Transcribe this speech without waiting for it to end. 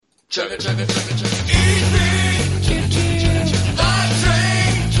Chugga, chugga, chugga, chugga. E3, choo-choo. Hot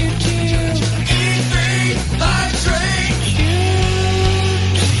train, choo-choo. E3, hot train,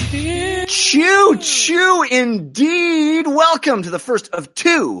 choo-choo. Choo-choo indeed. Welcome to the first of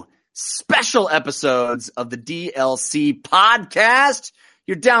two special episodes of the DLC podcast,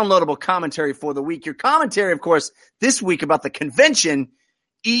 your downloadable commentary for the week. Your commentary, of course, this week about the convention,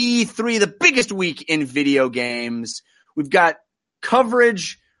 E3, the biggest week in video games. We've got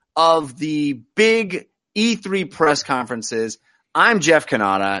coverage of the big E3 press conferences. I'm Jeff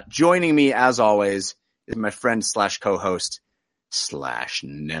Cannata. Joining me, as always, is my friend slash co-host slash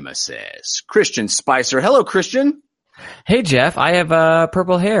nemesis, Christian Spicer. Hello, Christian. Hey, Jeff. I have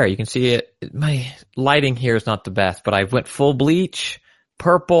purple hair. You can see it. My lighting here is not the best, but I went full bleach,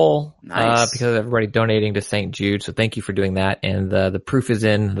 purple, Nice. because of everybody donating to St. Jude. So thank you for doing that. And the proof is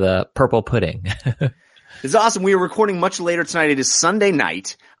in the purple pudding. It's awesome. We are recording much later tonight. It is Sunday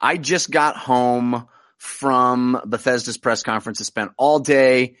night. I just got home from Bethesda's press conference. I spent all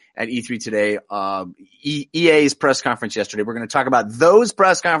day at E3 today. EA's press conference yesterday. We're going to talk about those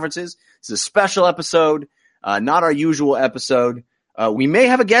press conferences. It's a special episode, not our usual episode. We may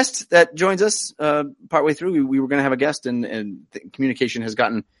have a guest that joins us partway through. We were going to have a guest, and the communication has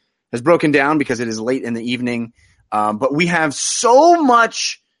broken down because it is late in the evening. But we have so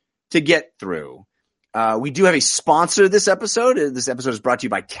much to get through. We do have a sponsor this episode. This episode is brought to you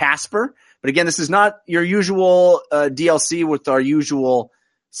by Casper. But again, this is not your usual DLC with our usual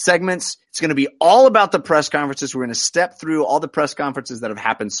segments. It's going to be all about the press conferences. We're going to step through all the press conferences that have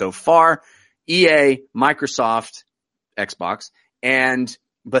happened so far. EA, Microsoft, Xbox, and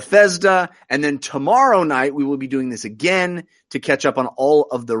Bethesda. And then tomorrow night, we will be doing this again to catch up on all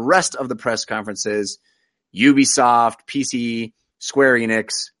of the rest of the press conferences. Ubisoft, PC, Square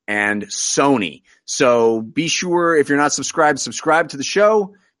Enix, and Sony. So be sure, if you're not subscribed, subscribe to the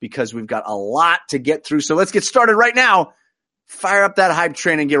show because we've got a lot to get through. So let's get started right now. Fire up that hype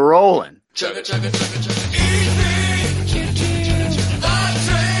train and get rolling. Chugga, chugga, chugga, chugga. E3, choo-choo. Hot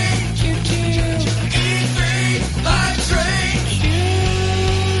train, choo-choo. E3, hot train,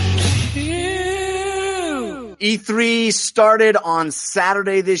 choo-choo. E3 started on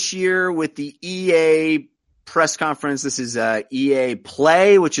Saturday this year with the EA press conference. This is EA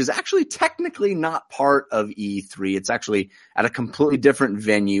Play, which is actually technically not part of E3. It's actually at a completely different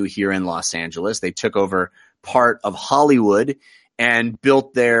venue here in Los Angeles. They took over part of Hollywood and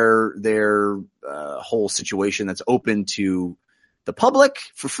built their whole situation that's open to the public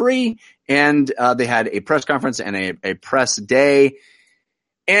for free. And they had a press conference and a press day.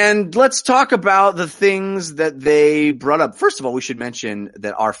 And let's talk about the things that they brought up. First of all, we should mention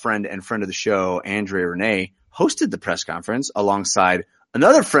that our friend and friend of the show, Andrea Renee, hosted the press conference alongside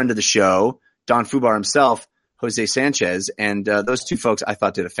another friend of the show, Don Fubar himself, Jose Sanchez. And those two folks, I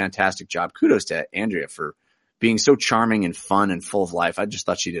thought, did a fantastic job. Kudos to Andrea for being so charming and fun and full of life. I just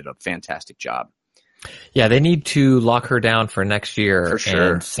thought she did a fantastic job. Yeah, they need to lock her down for next year For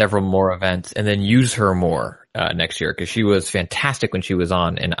sure. and several more events and then use her more next year because she was fantastic when she was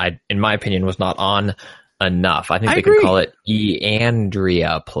on. And in my opinion, was not on enough. I think I they agree. could call it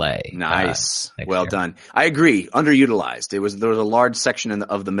Andrea Play. Nice. Next Well year. done. I agree. Underutilized. There was a large section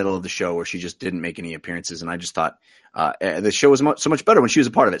of the middle of the show where she just didn't make any appearances. And I just thought the show was so much better when she was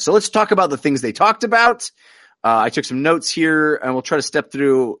a part of it. So let's talk about the things they talked about. I took some notes here and we'll try to step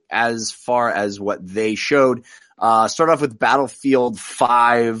through as far as what they showed. Start off with Battlefield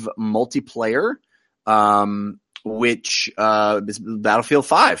 5 multiplayer, which is Battlefield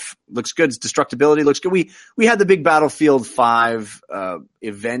 5 looks good. Its destructibility looks good. We had the big Battlefield 5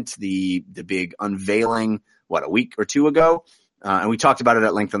 event, the big unveiling, a week or two ago, and we talked about it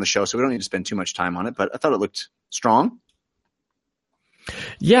at length on the show, so we don't need to spend too much time on it. But I thought it looked strong.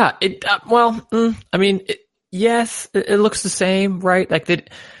 Yeah, yes, it looks the same, right? Like The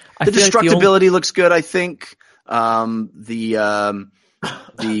destructibility looks good, I think. The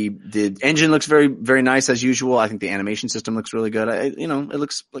engine looks very, very nice as usual. I think the animation system looks really good. It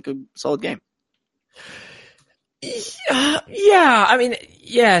looks like a solid game. Yeah, I mean,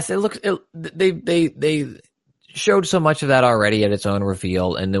 yes, it looks. They showed so much of that already at its own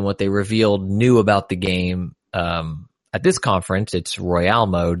reveal, and then what they revealed new about the game at this conference, it's Royale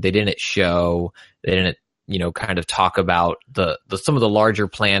mode. They didn't kind of talk about the some of the larger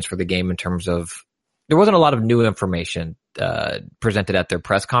plans for the game in terms of there wasn't a lot of new information presented at their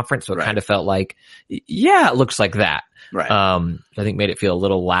press conference, so it kind of felt like, yeah, it looks like that. Right. I think made it feel a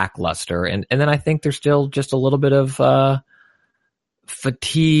little lackluster, and then I think there's still just a little bit of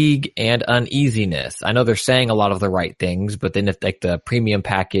fatigue and uneasiness. I know they're saying a lot of the right things, but then if like the premium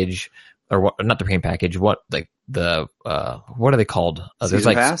package or what, not the premium package, what like the what are they called? There's Season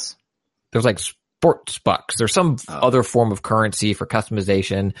like Pass? there's like sports bucks. There's some other form of currency for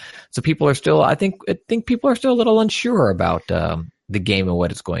customization. So people are still, I think people are still a little unsure about the game and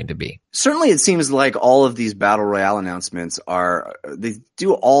what it's going to be. Certainly, it seems like all of these battle royale announcements they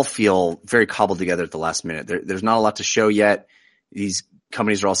do all feel very cobbled together at the last minute. There's not a lot to show yet. These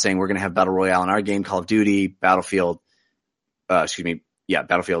companies are all saying we're going to have battle royale in our game, Call of Duty, Battlefield.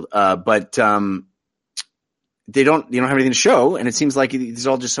 Battlefield. But they don't have anything to show, and it seems like these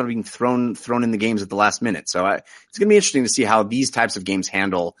are all just sort of being thrown in the games at the last minute. So it's going to be interesting to see how these types of games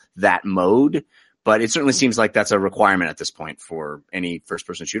handle that mode. But it certainly seems like that's a requirement at this point for any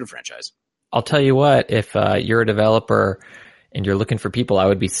first-person shooter franchise. I'll tell you what, if you're a developer and you're looking for people, I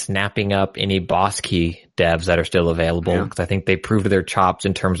would be snapping up any boss key devs that are still available, because I think they proved their chops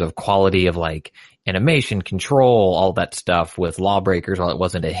in terms of quality of like animation, control, all that stuff with Lawbreakers while it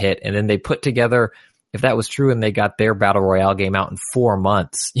wasn't a hit. And then they put together, if that was true, and they got their Battle Royale game out in 4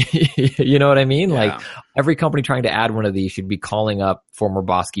 months. You know what I mean? Yeah. Like every company trying to add one of these should be calling up former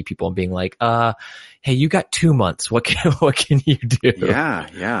boss key people and being like, hey, you got 2 months. What can you do?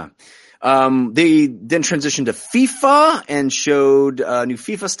 Yeah. They then transitioned to FIFA and showed new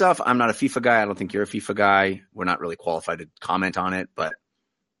FIFA stuff. I'm not a FIFA guy. I don't think you're a FIFA guy. We're not really qualified to comment on it, but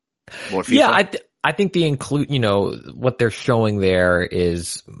more FIFA. Yeah, I think what they're showing there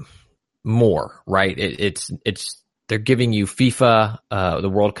is more, right? It's they're giving you FIFA, the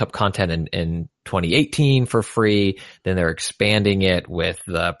World Cup content in 2018 for free. Then they're expanding it with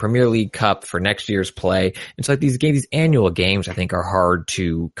the Premier League Cup for next year's play. It's like these annual games, I think, are hard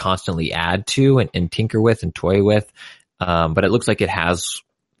to constantly add to and tinker with and toy with. But it looks like it has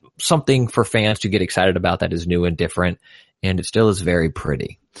something for fans to get excited about that is new and different. And it still is very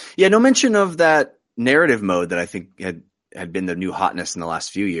pretty. Yeah, no mention of that narrative mode that I think had been the new hotness in the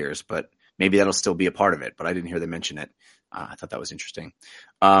last few years, but maybe that'll still be a part of it. But I didn't hear them mention it. I thought that was interesting.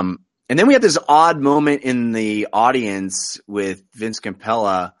 And then we had this odd moment in the audience with Vince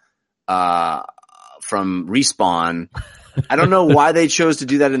Campella from Respawn. I don't know why they chose to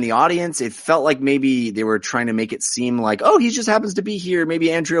do that in the audience. It felt like maybe they were trying to make it seem like, oh, he just happens to be here.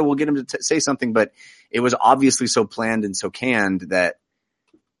 Maybe Andrea will get him to say something. But it was obviously so planned and so canned that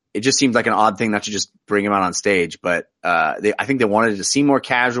it just seemed like an odd thing not to just bring him out on stage. But I think they wanted it to seem more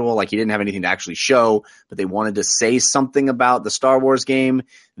casual, like he didn't have anything to actually show, but they wanted to say something about the Star Wars game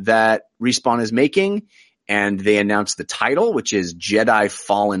that Respawn is making. And they announced the title, which is Jedi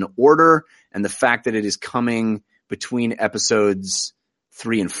Fallen Order, and the fact that it is coming between episodes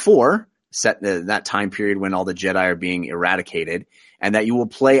 3 and 4, set that time period when all the Jedi are being eradicated, and that you will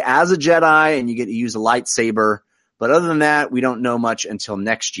play as a Jedi and you get to use a lightsaber. But other than that, we don't know much until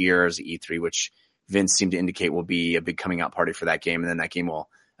next year's E3, which Vince seemed to indicate will be a big coming out party for that game. And then that game will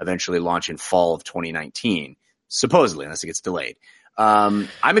eventually launch in fall of 2019, supposedly, unless it gets delayed. I'm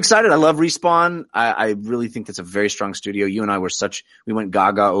excited. I love Respawn. I really think that's a very strong studio. You and I we went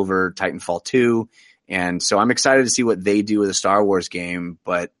gaga over Titanfall 2. And so I'm excited to see what they do with a Star Wars game,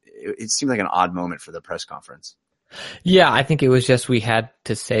 but it seemed like an odd moment for the press conference. Yeah, I think it was just we had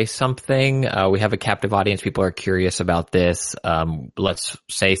to say something. We have a captive audience. People are curious about this. Let's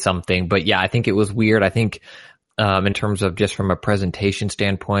say something. But yeah, I think it was weird. I think in terms of just from a presentation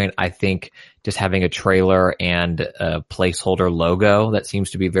standpoint, I think just having a trailer and a placeholder logo, that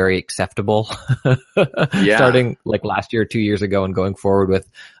seems to be very acceptable. Yeah. Starting like last year, 2 years ago, and going forward with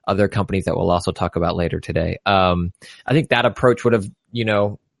other companies that we'll also talk about later today. I think that approach would have,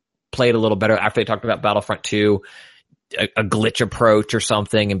 played a little better after they talked about Battlefront 2, a glitch approach or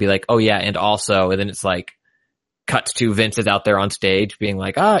something, and be like, oh yeah, and also, and then it's like cuts to Vince is out there on stage being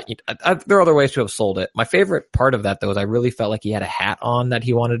like, there are other ways to have sold it. My favorite part of that though is I really felt like he had a hat on that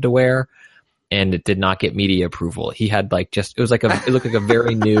he wanted to wear, and it did not get media approval. He had like it looked like a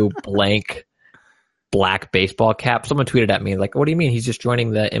very new blank black baseball cap. Someone tweeted at me like, what do you mean he's just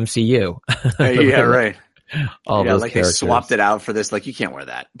joining the MCU? Yeah, right. All those like characters. They swapped it out for this. Like, you can't wear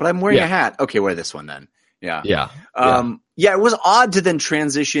that, but I'm wearing a hat. Okay, wear this one then. Yeah. Yeah, it was odd to then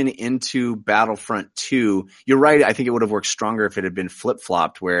transition into Battlefront 2. You're right. I think it would have worked stronger if it had been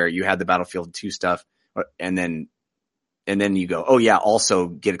flip-flopped, where you had the Battlefield 2 stuff and then you go, oh yeah, also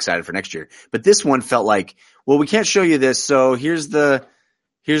get excited for next year. But this one felt like, well, we can't show you this. So here's the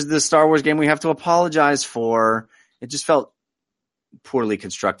Star Wars game we have to apologize for. It just felt poorly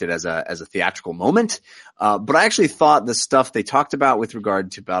constructed as a theatrical moment. But I actually thought the stuff they talked about with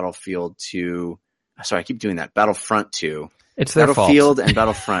regard to Battlefield 2, sorry, I keep doing that. Battlefront 2. It's their Battlefield fault. And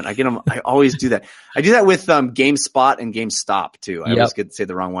Battlefront. I get them. I always do that. I do that with GameSpot and GameStop too. I always get to say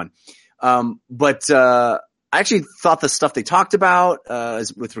the wrong one. But I actually thought the stuff they talked about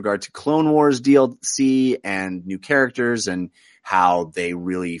with regard to Clone Wars DLC and new characters and how they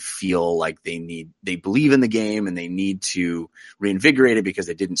really feel like they believe in the game and they need to reinvigorate it because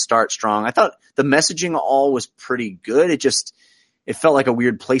they didn't start strong. I thought the messaging all was pretty good. It felt like a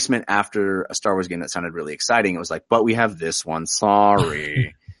weird placement after a Star Wars game that sounded really exciting. It was like, but we have this one.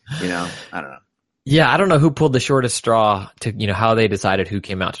 Sorry. I don't know. Yeah, I don't know who pulled the shortest straw to, how they decided who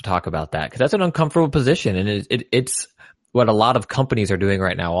came out to talk about that. Cause that's an uncomfortable position. And it's what a lot of companies are doing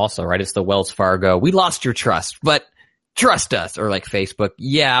right now also, right? It's the Wells Fargo, we lost your trust, but trust us. Or like Facebook,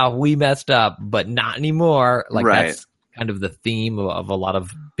 yeah, we messed up, but not anymore. Like Right. That's kind of the theme of a lot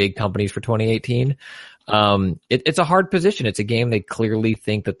of big companies for 2018. It's a hard position. It's a game they clearly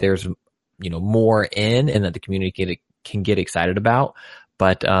think that there's, more in and that the community can get excited about.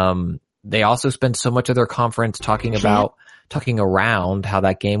 But, they also spend so much of their conference talking around how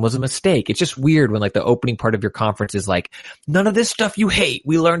that game was a mistake. It's just weird when like the opening part of your conference is like, none of this stuff you hate.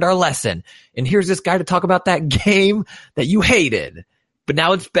 We learned our lesson. And here's this guy to talk about that game that you hated, but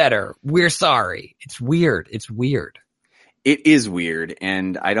now it's better. We're sorry. It's weird. It is weird.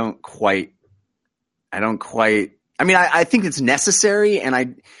 And I think it's necessary. And I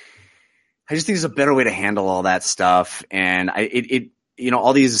just think there's a better way to handle all that stuff. And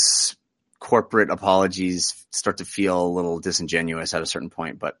all these corporate apologies start to feel a little disingenuous at a certain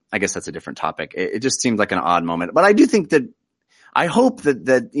point, but I guess that's a different topic. It just seemed like an odd moment, but I do think that I hope that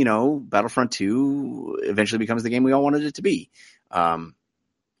Battlefront 2 eventually becomes the game we all wanted it to be. I'm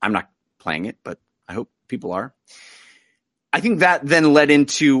not playing it, but I hope people are. I think that then led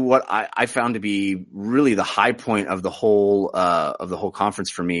into what I found to be really the high point of the whole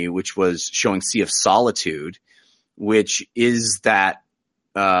conference for me, which was showing Sea of Solitude, which is that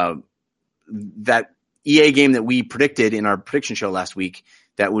EA game that we predicted in our prediction show last week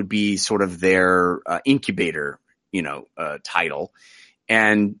that would be sort of their incubator, title.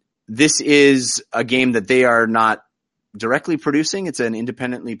 And this is a game that they are not directly producing. It's an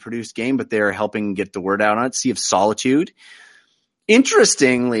independently produced game, but they're helping get the word out on it. Sea of Solitude.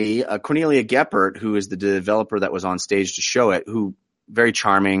 Interestingly, Cornelia Geppert, who is the developer that was on stage to show it, who very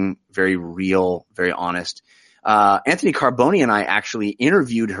charming, very real, very honest. Anthony Carboni and I actually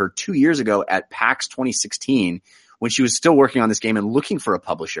interviewed her 2 years ago at PAX 2016 when she was still working on this game and looking for a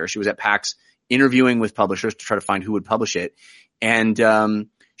publisher. She was at PAX interviewing with publishers to try to find who would publish it. And,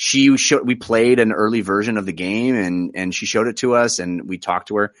 we played an early version of the game and she showed it to us and we talked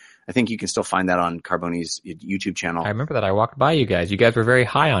to her. I think you can still find that on Carboni's YouTube channel. I remember that. I walked by you guys. You guys were very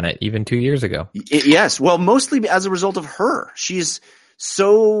high on it even 2 years ago. Yes. Well, mostly as a result of her. She's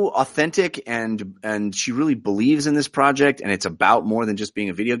so authentic and she really believes in this project, and it's about more than just being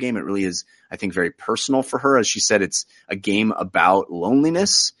a video game. It really is, I think, very personal for her. As she said, it's a game about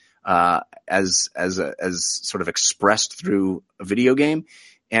loneliness, as sort of expressed through a video game.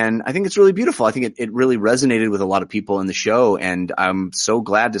 And I think it's really beautiful. I think it really resonated with a lot of people in the show, and I'm so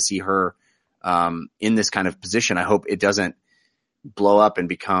glad to see her in this kind of position. I hope it doesn't blow up and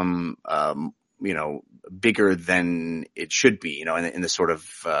become bigger than it should be, in the sort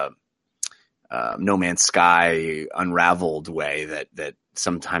of No Man's Sky unraveled way that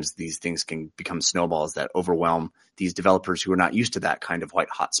sometimes these things can become snowballs that overwhelm these developers who are not used to that kind of white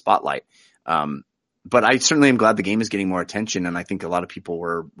hot spotlight. But I certainly am glad the game is getting more attention, and I think a lot of people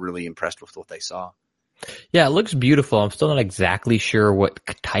were really impressed with what they saw. Yeah, it looks beautiful. I'm still not exactly sure what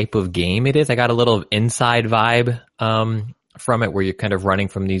type of game it is. I got a little Inside vibe from it, where you're kind of running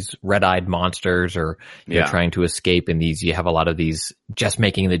from these red-eyed monsters, or you're trying to escape. And you have a lot of these just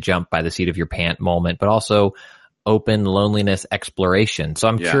making the jump by the seat of your pant moment, but also open loneliness exploration. So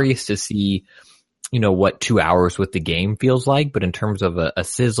I'm curious to see, what 2 hours with the game feels like. But in terms of a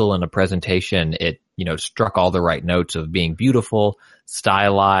sizzle and a presentation, it, struck all the right notes of being beautiful,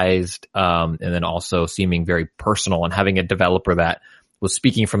 stylized, and then also seeming very personal, and having a developer that was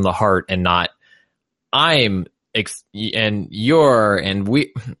speaking from the heart and not, I'm and you're and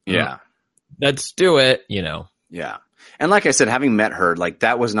we, let's do it, Yeah. And like I said, having met her, like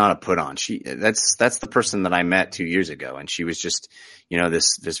that was not a put on. That's the person that I met 2 years ago. And she was just,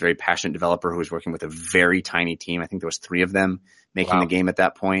 this very passionate developer who was working with a very tiny team. I think there was 3 of them making the game at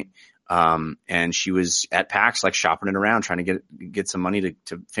that point. And she was at PAX, like shopping it around, trying to get some money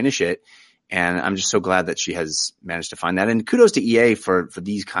to finish it. And I'm just so glad that she has managed to find that. And kudos to EA for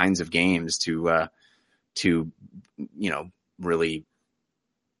these kinds of games to really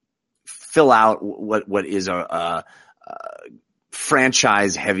fill out what is a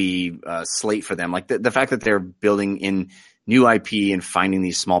franchise heavy slate for them. Like the fact that they're building in new IP and finding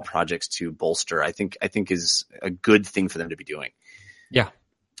these small projects to bolster, I think is a good thing for them to be doing. Yeah.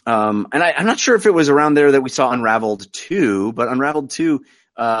 And I'm not sure if it was around there that we saw Unraveled 2, but Unraveled 2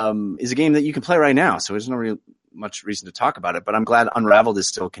 is a game that you can play right now. So there's no much reason to talk about it, but I'm glad Unraveled is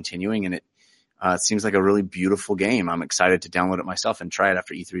still continuing, and it seems like a really beautiful game. I'm excited to download it myself and try it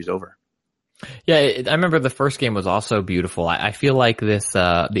after E3 is over. Yeah, I remember the first game was also beautiful. I feel like this,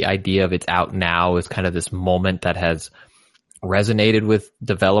 the idea of it's out now is kind of this moment that has resonated with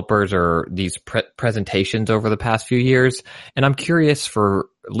developers or these presentations over the past few years. And I'm curious for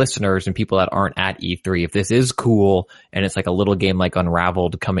listeners and people that aren't at E3, if this is cool and it's like a little game like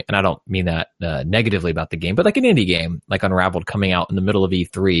Unraveled coming, and I don't mean that negatively about the game, but like an indie game like Unraveled coming out in the middle of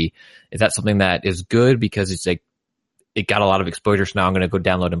E3, is that something that is good because it's like, it got a lot of exposure, so now I'm going to go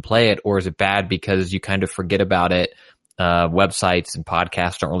download and play it? Or is it bad because you kind of forget about it? Websites and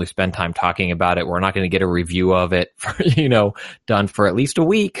podcasts don't really spend time talking about it. We're not going to get a review of it for, done for at least a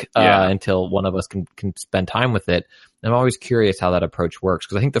week, until one of us can spend time with it. I'm always curious how that approach works,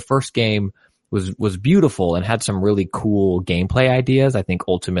 because I think the first game was beautiful and had some really cool gameplay ideas. I think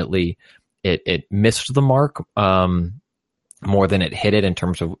ultimately it missed the mark, more than it hit it in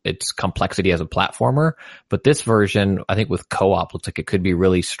terms of its complexity as a platformer. But this version, I think with co-op, looks like it could be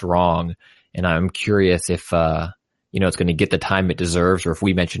really strong. And I'm curious if, it's going to get the time it deserves, or if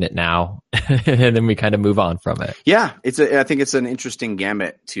we mention it now and then we kind of move on from it. Yeah. I think it's an interesting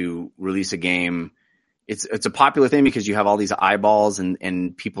gambit to release a game. It's a popular thing because you have all these eyeballs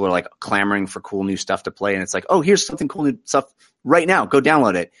and people are like clamoring for cool new stuff to play. And it's like, oh, here's something cool new stuff right now. Go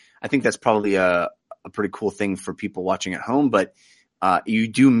download it. I think that's probably a pretty cool thing for people watching at home, but you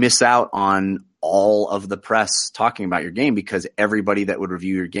do miss out on all of the press talking about your game because everybody that would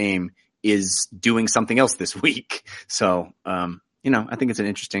review your game is doing something else this week. So, I think it's an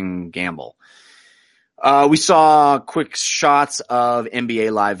interesting gamble. We saw quick shots of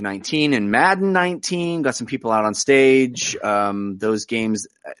NBA Live 19 and Madden 19, got some people out on stage. Those games,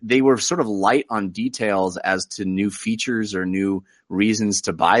 they were sort of light on details as to new features or new reasons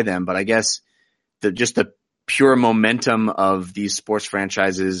to buy them, but I guess the pure momentum of these sports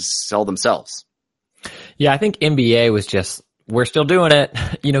franchises sell themselves. Yeah, I think NBA was just, we're still doing it.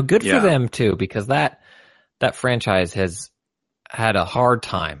 Good for them too, because that franchise has had a hard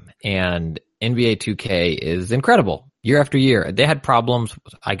time, and NBA 2K is incredible year after year. They had problems,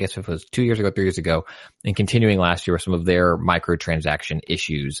 I guess if it was 2 years ago, 3 years ago, and continuing last year with some of their microtransaction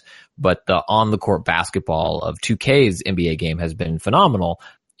issues. But the on-the-court basketball of 2K's NBA game has been phenomenal.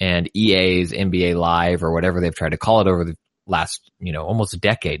 And EA's NBA Live, or whatever they've tried to call it over the last, almost a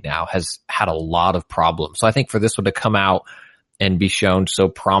decade now, has had a lot of problems. So I think for this one to come out and be shown so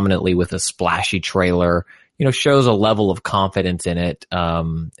prominently with a splashy trailer, shows a level of confidence in it.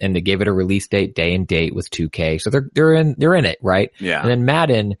 And they gave it a release date, day and date with 2K. So they're in it, right? Yeah. And then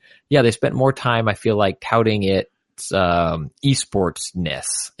Madden, they spent more time, I feel like, touting its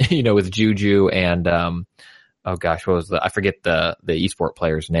esports-ness, with Juju and, oh gosh, I forget the esport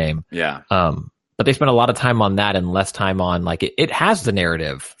player's name. Yeah. But they spent a lot of time on that and less time on, like, it has the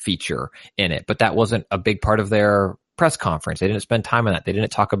narrative feature in it, but that wasn't a big part of their press conference. They didn't spend time on that. They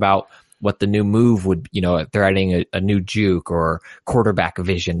didn't talk about what the new move would, if they're adding a new juke or quarterback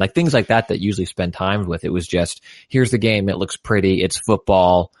vision, like things like that usually spend time with. It was just, here's the game. It looks pretty. It's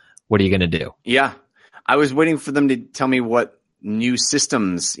football. What are you going to do? Yeah. I was waiting for them to tell me what new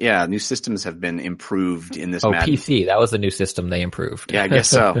systems have been improved in this Madden. PC. That was the new system they improved. Yeah, I guess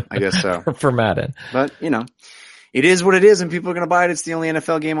so. For Madden. But, it is what it is, and people are going to buy it. It's the only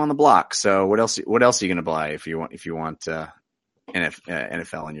NFL game on the block. So what else are you going to buy if you want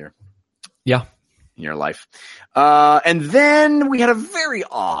NFL in your life? And then we had a very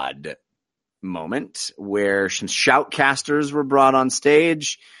odd moment where some shoutcasters were brought on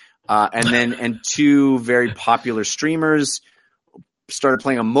stage, and two very popular streamers started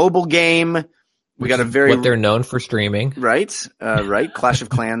playing a mobile game. We got what they're known for streaming. Right. Clash of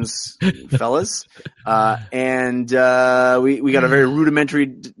Clans fellas. And we got a very rudimentary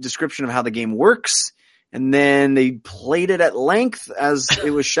description of how the game works. And then they played it at length as it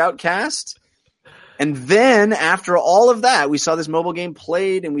was shoutcast. And then after all of that, we saw this mobile game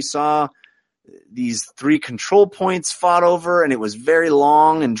played, and we saw these 3 control points fought over, and it was very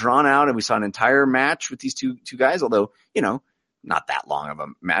long and drawn out. And we saw an entire match with these two guys, although, not that long of a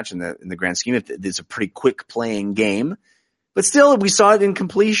match in the grand scheme. It's a pretty quick playing game, but still we saw it in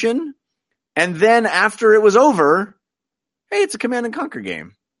completion. And then after it was over, hey, it's a Command and Conquer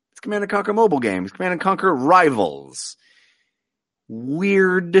game. It's a Command and Conquer mobile game. It's Command and Conquer Rivals.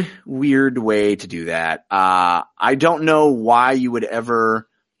 Weird way to do that. I don't know why you would ever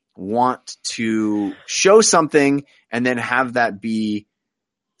want to show something and then have that be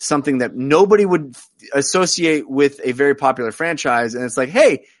something that nobody would associate with a very popular franchise. And it's like,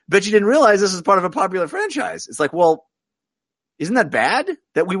 hey, bet you didn't realize this is part of a popular franchise. It's like, well, Isn't that bad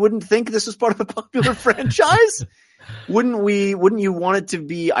that we wouldn't think this was part of a popular franchise? Wouldn't you want it to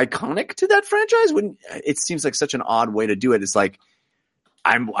be iconic to that franchise? It seems like such an odd way to do it. It's like,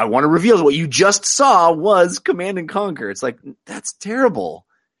 I want to reveal what you just saw was Command and Conquer. It's like, that's terrible.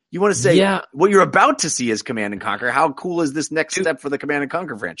 You want to say what you're about to see is Command and Conquer. How cool is this next step for the Command and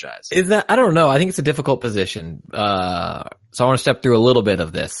Conquer franchise? I don't know. I think it's a difficult position. So I want to step through a little bit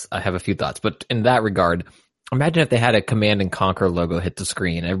of this. I have a few thoughts, but in that regard, imagine if they had a Command and Conquer logo hit the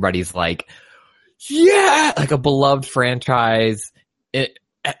screen. Everybody's like, yeah, like a beloved franchise.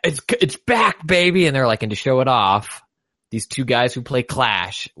 It's back, baby. And they're like, and to show it off, these two guys who play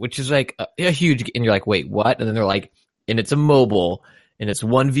Clash, which is like a huge, and you're like, wait, what? And then they're like, and it's a mobile and it's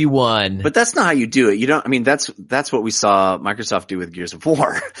 1v1. But that's not how you do it. You don't, I mean, that's what we saw Microsoft do with Gears of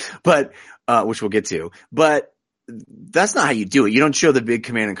War, but, which we'll get to, but that's not how you do it. You don't show the big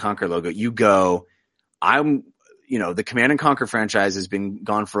Command and Conquer logo. You go, the Command and Conquer franchise has been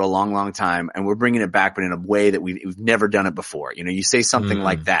gone for a long, long time, and we're bringing it back, but in a way that we've never done it before. You say something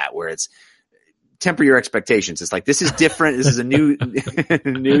like that, where it's temper your expectations. It's like, this is different. This is a new,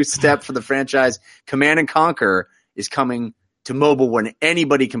 new step for the franchise. Command and Conquer is coming to mobile when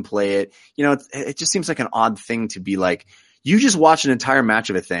anybody can play it. It just seems like an odd thing to be like, you just watch an entire match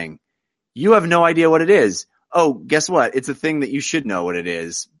of a thing. You have no idea what it is. Oh, guess what? It's a thing that you should know what it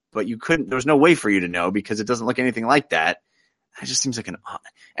is, but you couldn't, there's no way for you to know because it doesn't look anything like that. It just seems like I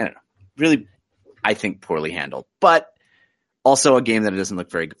don't know, really, I think poorly handled, but also a game that doesn't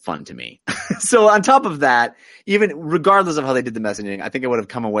look very fun to me. So on top of that, even regardless of how they did the messaging, I think I would have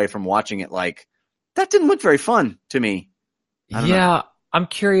come away from watching it like, that didn't look very fun to me. Yeah, I'm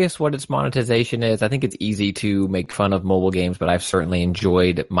curious what its monetization is. I think it's easy to make fun of mobile games, but I've certainly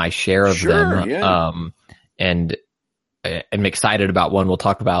enjoyed my share of them. Yeah. And I'm excited about one we'll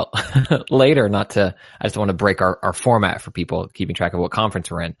talk about later. I just want to break our format for people keeping track of what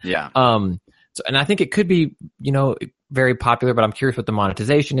conference we're in. Yeah. And I think it could be, very popular, but I'm curious what the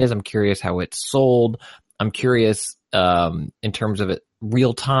monetization is. I'm curious how it's sold. I'm curious, in terms of it,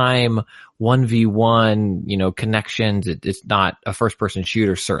 real time 1v1, connections. It's not a first person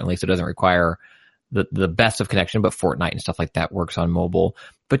shooter, certainly. So it doesn't require the best of connection, but Fortnite and stuff like that works on mobile.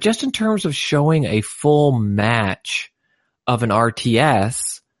 But just in terms of showing a full match of an RTS,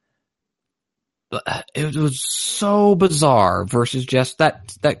 it was so bizarre versus just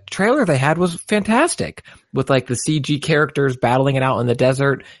that trailer they had was fantastic with like the CG characters battling it out in the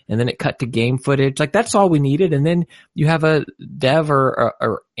desert, and then it cut to game footage. Like that's all we needed. And then you have a Dev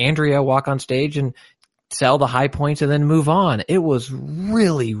or Andrea walk on stage and sell the high points and then move on. It was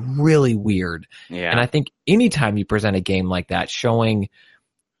really, really weird. Yeah. And I think anytime you present a game like that, showing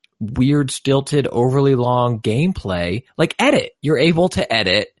weird, stilted, overly long gameplay, like you're able to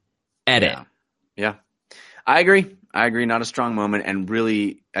edit. Yeah. I agree. Not a strong moment. And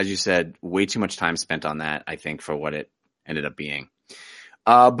really, as you said, way too much time spent on that, I think, for what it ended up being.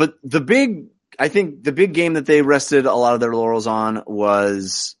 But the big game that they rested a lot of their laurels on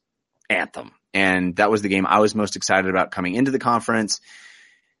was Anthem. And that was the game I was most excited about coming into the conference.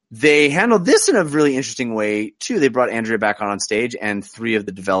 They handled this in a really interesting way, too. They brought Andrea back on stage and three of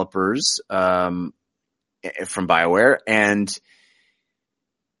the developers from BioWare, and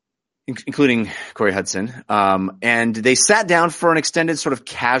including Corey Hudson. And they sat down for an extended sort of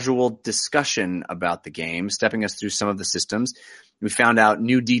casual discussion about the game, stepping us through some of the systems. We found out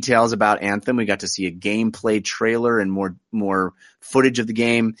new details about Anthem. We got to see a gameplay trailer and more footage of the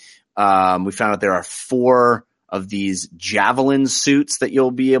game. We found out there are 4 of these javelin suits that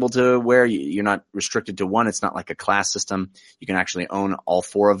you'll be able to wear. You're not restricted to one. It's not like a class system. You can actually own all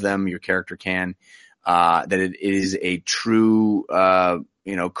 4 of them. Your character can. That it is a true,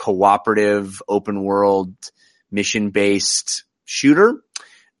 cooperative, open world, mission-based shooter.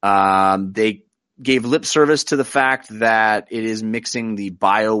 They gave lip service to the fact that it is mixing the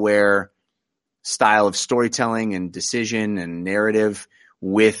BioWare style of storytelling and decision and narrative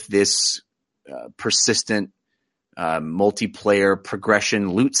with this persistent multiplayer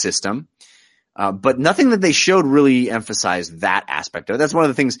progression loot system. But nothing that they showed really emphasized that aspect of it. That's one of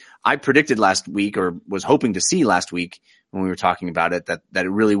the things I predicted last week, or was hoping to see last week when we were talking about it, that it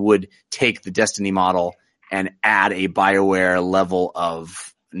really would take the Destiny model and add a BioWare level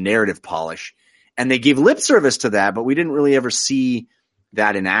of narrative polish. And they gave lip service to that, but we didn't really ever see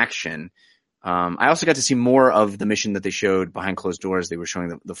that in action. I also got to see more of the mission that they showed behind closed doors. They were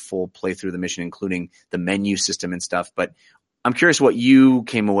showing the full playthrough of the mission, including the menu system and stuff. But I'm curious what you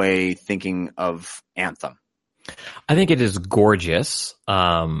came away thinking of Anthem. I think it is gorgeous.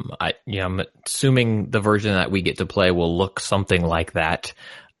 I'm assuming the version that we get to play will look something like that.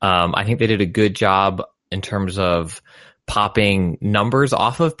 I think they did a good job in terms of popping numbers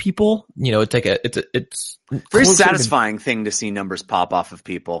off of people. It's like it's Very closer to- satisfying thing to see numbers pop off of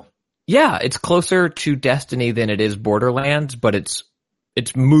people. Yeah, it's closer to Destiny than it is Borderlands, but it's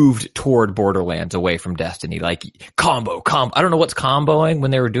moved toward Borderlands away from Destiny. Like combo. I don't know what's comboing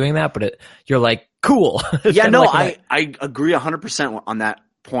when they were doing that, but you're like, cool. Yeah, no, like I agree 100% on that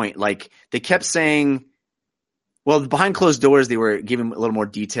point. Like they kept saying, well, behind closed doors, they were giving a little more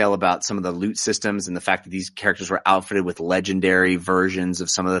detail about some of the loot systems and the fact that these characters were outfitted with legendary versions of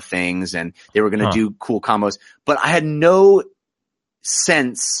some of the things, and they were going to do cool combos. But I had no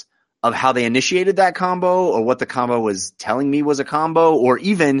sense of how they initiated that combo, or what the combo was telling me was a combo, or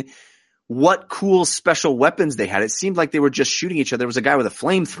even what cool special weapons they had. It seemed like they were just shooting each other. There was a guy with a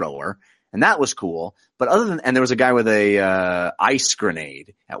flamethrower, and that was cool. But and there was a guy with a ice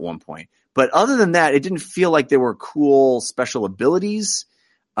grenade at one point. But other than that, it didn't feel like there were cool special abilities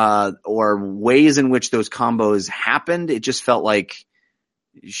or ways in which those combos happened. It just felt like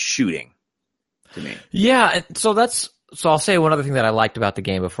shooting to me. Yeah, so I'll say one other thing that I liked about the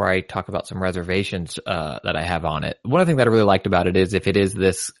game before I talk about some reservations that I have on it. One other thing that I really liked about it is if it is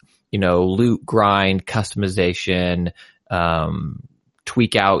this, loot grind, customization,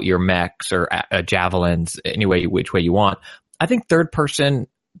 tweak out your mechs or javelins which way you want. I think third person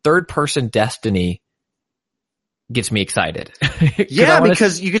Destiny gets me excited. Yeah,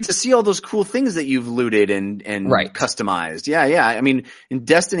 because you get to see all those cool things that you've looted and right. customized. Yeah. I mean, in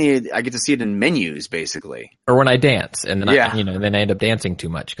Destiny, I get to see it in menus basically. Or when I dance, and then then I end up dancing too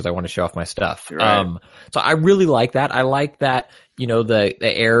much because I want to show off my stuff. Right. So I really like that. I like that, the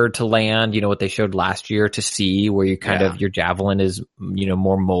air to land, what they showed last year to sea, where you kind of, your javelin is,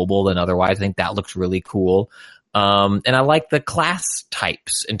 more mobile than otherwise. I think that looks really cool. And I like the class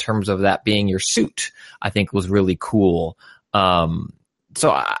types in terms of that being your suit, I think was really cool. So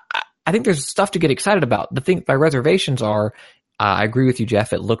I think there's stuff to get excited about. The thing, my reservations are, I agree with you,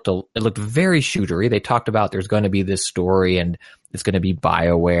 Jeff. It looked very shootery. They talked about there's going to be this story and it's going to be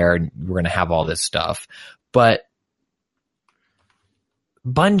BioWare and we're going to have all this stuff. But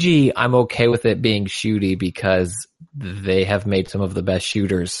Bungie, I'm okay with it being shooty because they have made some of the best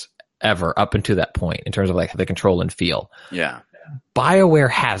shooters ever up until that point in terms of like the control and feel. Yeah.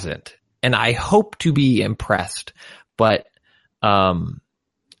 BioWare hasn't, and I hope to be impressed, but I'm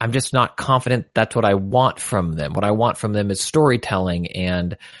just not confident that's what I want from them. What I want from them is storytelling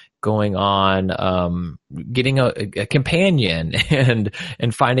and going on, getting a companion and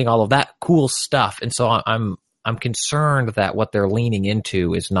finding all of that cool stuff. And so I'm concerned that what they're leaning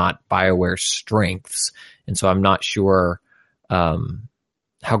into is not BioWare's strengths. And so I'm not sure,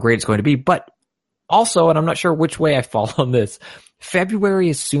 how great it's going to be, but also, and I'm not sure which way I fall on this, February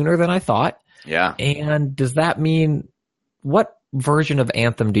is sooner than I thought. Yeah. And does that mean, what version of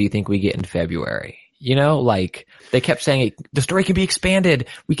Anthem do you think we get in February? Like they kept saying the story can be expanded.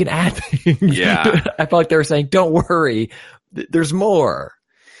 We can add things. Yeah. I felt like they were saying, don't worry, there's more.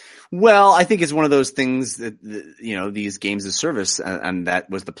 Well, I think it's one of those things that, these games as service, and that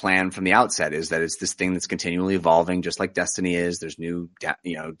was the plan from the outset, is that it's this thing that's continually evolving, just like Destiny is. There's new,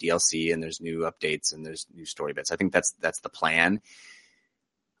 DLC and there's new updates and there's new story bits. I think that's the plan.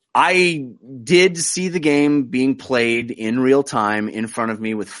 I did see the game being played in real time in front of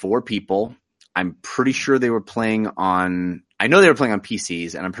me with 4 people. I'm pretty sure they were playing on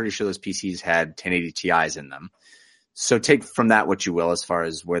PCs, and I'm pretty sure those PCs had 1080 Ti's in them. So take from that what you will as far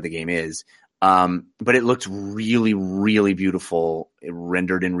as where the game is. But it looked really, really beautiful. It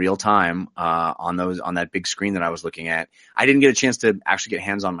rendered in real time, on that big screen that I was looking at. I didn't get a chance to actually get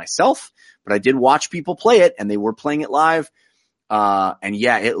hands on myself, but I did watch people play it, and they were playing it live. And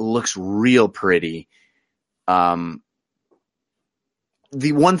yeah, it looks real pretty. The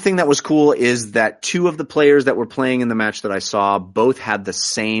one thing that was cool is that 2 of the players that were playing in the match that I saw both had the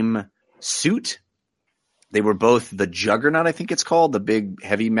same suit. They were both the Juggernaut, I think it's called, the big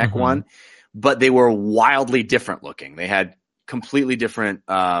heavy mech one, but they were wildly different looking. They had completely different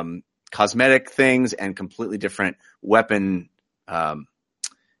cosmetic things and completely different weapon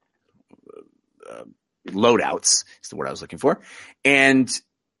loadouts is the word I was looking for. And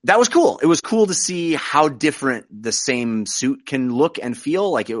that was cool. It was cool to see how different the same suit can look and feel.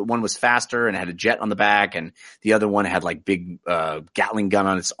 Like one was faster and had a jet on the back, and the other one had like big Gatling gun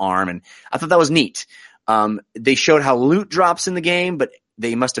on its arm. And I thought that was neat. They showed how loot drops in the game, but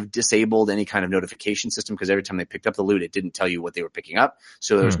they must have disabled any kind of notification system, because every time they picked up the loot, it didn't tell you what they were picking up.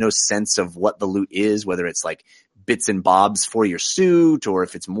 So there was no sense of what the loot is, whether it's like bits and bobs for your suit or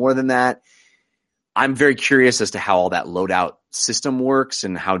if it's more than that. I'm very curious as to how all that loadout system works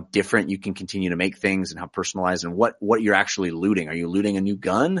and how different you can continue to make things and how personalized, and what you're actually looting. Are you looting a new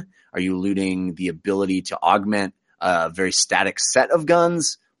gun? Are you looting the ability to augment a very static set of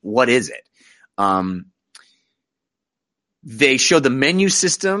guns? What is it? They showed the menu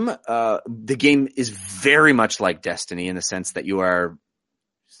system. The game is very much like Destiny in the sense that you are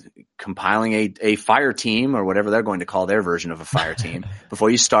compiling a fire team or whatever they're going to call their version of a fire team before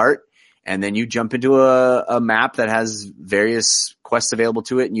you start. And then you jump into a map that has various quests available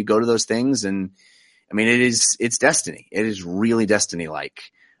to it, and you go to those things. And I mean, it's Destiny. It is really Destiny-like.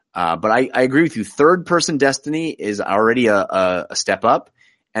 But I agree with you. Third-person Destiny is already a step up,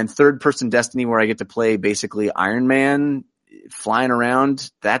 and third-person Destiny, where I get to play basically Iron Man flying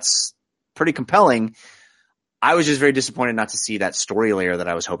around, that's pretty compelling. I was just very disappointed not to see that story layer that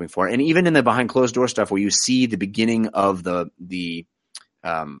I was hoping for. And even in the behind closed door stuff where you see the beginning of the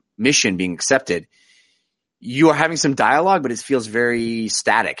mission being accepted, you are having some dialogue, but it feels very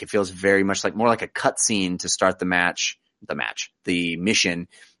static. It feels very much more like a cutscene to start the mission,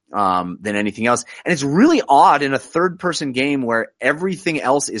 than anything else. And it's really odd in a third person game where everything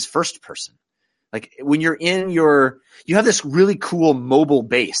else is first person. Like when you're you have this really cool mobile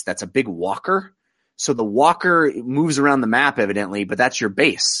base that's a big walker. So the walker moves around the map evidently, but that's your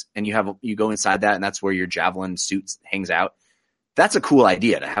base. And you go inside that, and that's where your javelin suit hangs out. That's a cool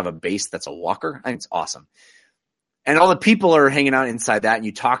idea to have a base that's a walker. I think it's awesome. And all the people are hanging out inside that, and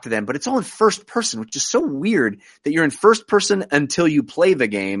you talk to them, but it's all in first person, which is so weird that you're in first person until you play the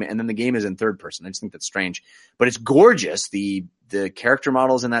game, and then the game is in third person. I just think that's strange, but it's gorgeous. The character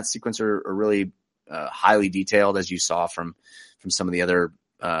models in that sequence are really highly detailed, as you saw from some of the other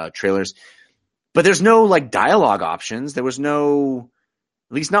trailers. But there's no dialogue options. There was no,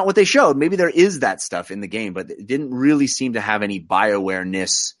 at least not what they showed. Maybe there is that stuff in the game, but it didn't really seem to have any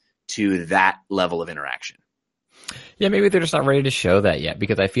BioWare-ness to that level of interaction. Yeah, maybe they're just not ready to show that yet,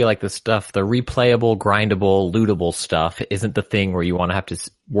 because I feel like the replayable, grindable, lootable stuff isn't the thing where you want to have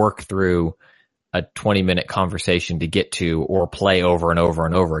to work through a 20-minute conversation to get to or play over and over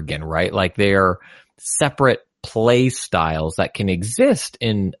and over again, right? Like they're separate play styles that can exist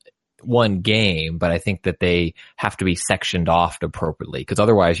in one game, but I think that they have to be sectioned off appropriately, because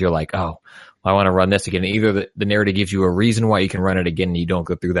otherwise you're like, oh, I want to run this again. Either the narrative gives you a reason why you can run it again and you don't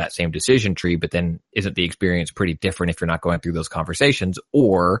go through that same decision tree, but then isn't the experience pretty different if you're not going through those conversations?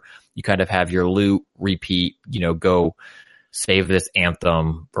 Or you kind of have your loot, repeat, go save this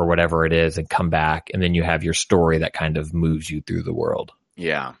anthem or whatever it is and come back, and then you have your story that kind of moves you through the world.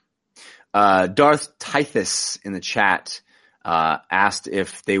 Yeah. Darth Tythus in the chat asked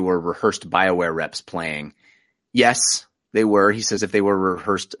if they were rehearsed BioWare reps playing. Yes, they were. He says if they were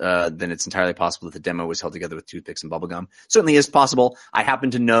rehearsed, then it's entirely possible that the demo was held together with toothpicks and bubblegum. Certainly is possible. I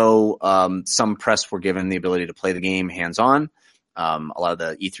happen to know some press were given the ability to play the game hands-on. A lot of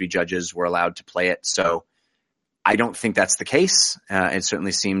the E3 judges were allowed to play it, so I don't think that's the case. It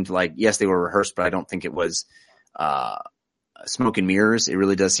certainly seemed like, yes, they were rehearsed, but I don't think it was smoke and mirrors. It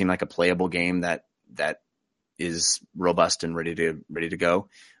really does seem like a playable game that is robust and ready to go.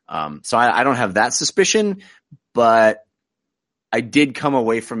 So I don't have that suspicion, but I did come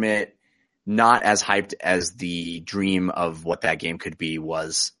away from it not as hyped as the dream of what that game could be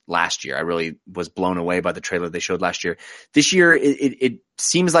was last year. I really was blown away by the trailer they showed last year. This year, it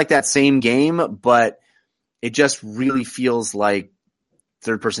seems like that same game, but it just really feels like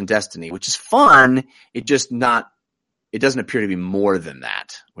third-person Destiny, which is fun. It doesn't appear to be more than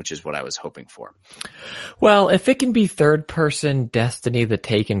that, which is what I was hoping for. Well, if it can be third-person Destiny the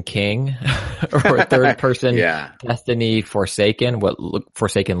Taken King or third-person Destiny Forsaken,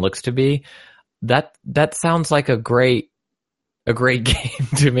 Forsaken looks to be, that sounds like a great game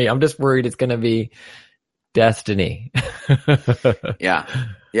to me. I'm just worried it's going to be Destiny. Yeah.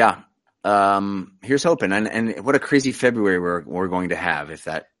 Here's hoping. And what a crazy February we're going to have if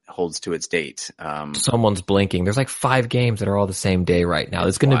that holds to its date. Someone's blinking. There's 5 games that are all the same day right now.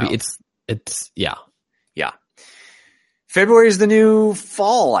 It's going to be, it's yeah. February is the new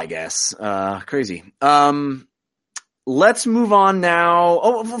fall, I guess. Crazy. Let's move on now.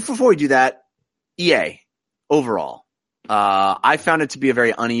 Oh, before we do that, EA overall. I found it to be a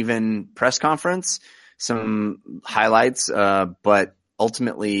very uneven press conference. Some highlights, but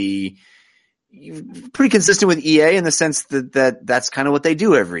ultimately pretty consistent with EA in the sense that that's kind of what they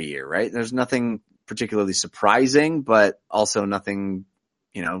do every year, right? There's nothing particularly surprising, but also nothing,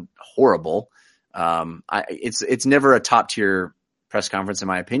 horrible. It's never a top tier press conference in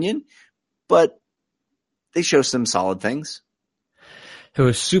my opinion, but they show some solid things. It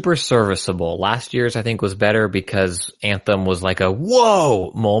was super serviceable. Last year's I think was better because Anthem was like a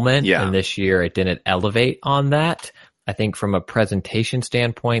whoa moment. Yeah. And this year it didn't elevate on that. I think from a presentation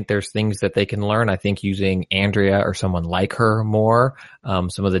standpoint, there's things that they can learn. I think using Andrea or someone like her more.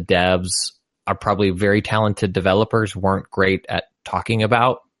 Some of the devs are probably very talented developers weren't great at talking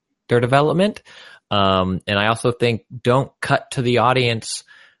about their development. And I also think don't cut to the audience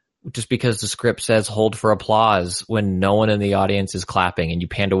just because the script says hold for applause when no one in the audience is clapping, and you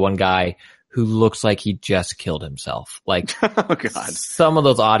pan to one guy who looks like he just killed himself. Like, oh God, some of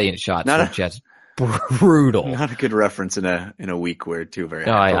those audience shots were just brutal. Not a good reference in a week where two very.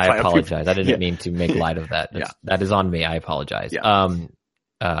 No, I apologize. I didn't mean to make light of that. Yeah. That is on me. I apologize. Yeah.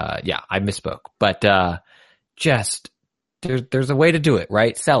 I misspoke, but, just there's a way to do it,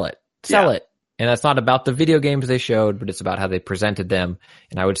 right? Sell it. And that's not about the video games they showed, but it's about how they presented them.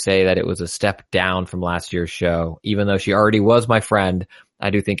 And I would say that it was a step down from last year's show. Even though she already was my friend, I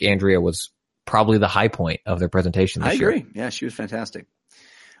do think Andrea was probably the high point of their presentation this year. I agree. Yeah, she was fantastic.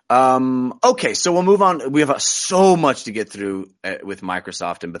 Okay, so we'll move on. We have so much to get through with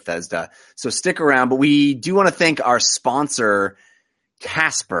Microsoft and Bethesda. So stick around, but we do want to thank our sponsor,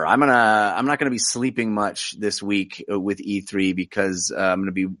 Casper. I'm not gonna be sleeping much this week with E3 because I'm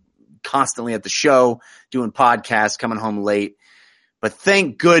gonna be constantly at the show, doing podcasts, coming home late. But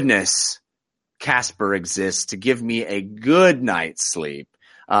thank goodness Casper exists to give me a good night's sleep.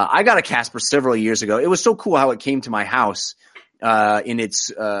 I got a Casper several years ago. It was so cool how it came to my house in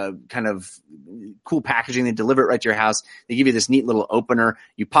its kind of cool packaging. They deliver it right to your house. They give you this neat little opener.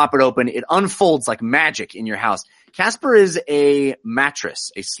 You pop it open. It unfolds like magic in your house. Casper is a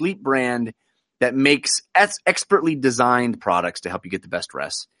mattress, a sleep brand that makes expertly designed products to help you get the best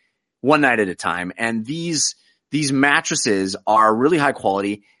rest one night at a time. And these mattresses are really high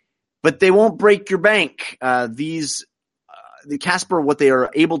quality, but they won't break your bank. The Casper, what they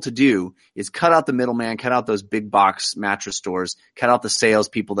are able to do is cut out the middleman, cut out those big box mattress stores, cut out the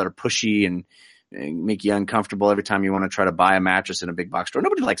salespeople that are pushy and make you uncomfortable every time you want to try to buy a mattress in a big box store.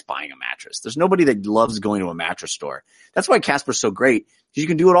 Nobody likes buying a mattress. There's nobody that loves going to a mattress store. That's why Casper's so great, because you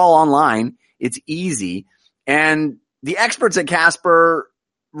can do it all online. It's easy. And the experts at Casper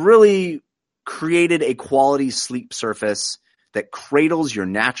really created a quality sleep surface that cradles your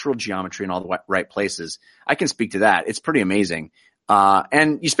natural geometry in all the right places. I can speak to that. It's pretty amazing.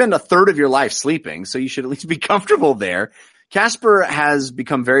 And you spend a third of your life sleeping, so you should at least be comfortable there. Casper has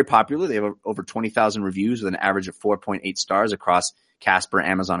become very popular. They have over 20,000 reviews with an average of 4.8 stars across Casper,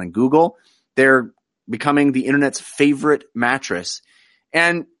 Amazon, and Google. They're becoming the internet's favorite mattress.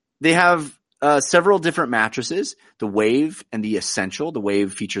 And they have several different mattresses, the Wave and the Essential. The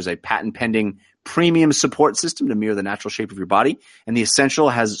Wave features a patent-pending premium support system to mirror the natural shape of your body. And the Essential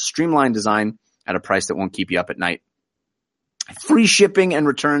has streamlined design at a price that won't keep you up at night. Free shipping and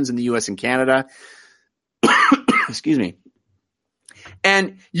returns in the US and Canada. Excuse me.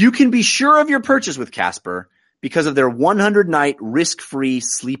 And you can be sure of your purchase with Casper because of their 100-night risk-free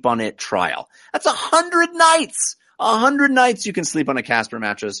sleep on it trial. That's 100 nights. 100 nights you can sleep on a Casper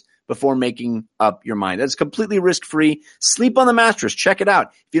mattress before making up your mind. That's completely risk-free. Sleep on the mattress. Check it out.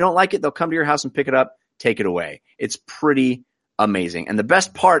 If you don't like it, they'll come to your house and pick it up, take it away. It's pretty amazing. And the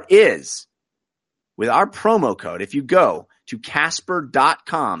best part is, with our promo code, if you go to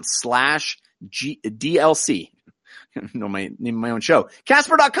casper.com/DLC, I know my name of my own show,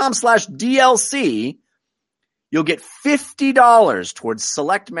 casper.com/DLC, you'll get $50 towards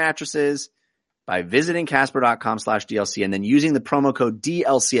select mattresses by visiting casper.com/DLC and then using the promo code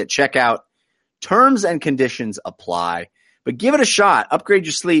DLC at checkout. Terms and conditions apply, but give it a shot. Upgrade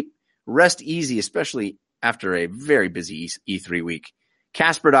your sleep. Rest easy, especially after a very busy E3 week.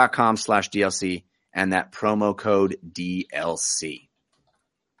 Casper.com/DLC and that promo code DLC.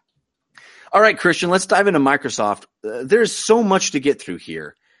 All right, Christian, let's dive into Microsoft. There's so much to get through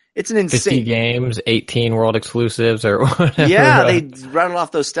here. It's an insane 50 games, 18 world exclusives, or whatever. Yeah, they rattled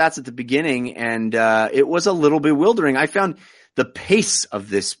off those stats at the beginning, and it was a little bewildering. I found the pace of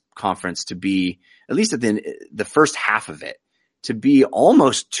this conference to be, at least at the first half of it, to be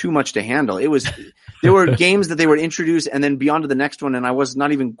almost too much to handle. There were games that they would introduce and then be on to the next one, and I was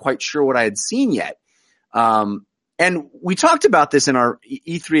not even quite sure what I had seen yet. And we talked about this in our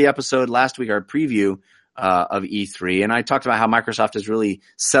E3 episode last week, our preview of E3, and I talked about how Microsoft has really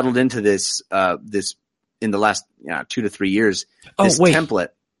settled into this in the last 2 to 3 years. This template.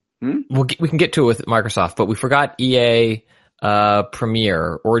 We can get to it with Microsoft, but we forgot EA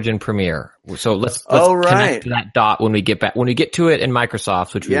Origin Premier. So let's connect to that dot when we get back. When we get to it in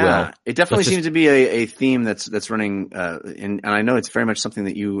Microsoft, which we will. It definitely seems to be a theme that's running, and I know it's very much something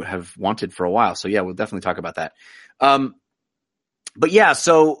that you have wanted for a while. So yeah, we'll definitely talk about that. But yeah,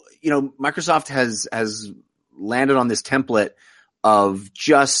 so Microsoft has landed on this template of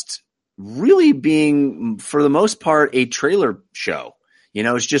just really being, for the most part, a trailer show. You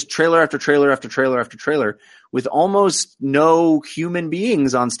know, it's just trailer after trailer after trailer after trailer with almost no human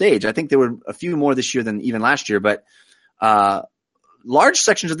beings on stage. I think there were a few more this year than even last year, but large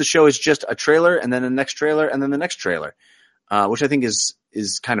sections of the show is just a trailer and then the next trailer and then the next trailer, which I think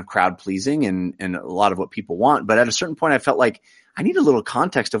is kind of crowd pleasing and a lot of what people want. But at a certain point, I felt like I need a little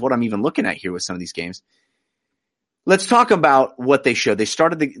context of what I'm even looking at here with some of these games. Let's talk about what they showed. They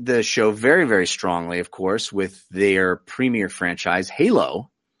started the show very, very strongly, of course, with their premier franchise, Halo,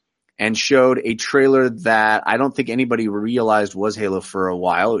 and showed a trailer that I don't think anybody realized was Halo for a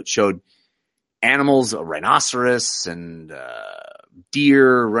while. It showed animals, a rhinoceros and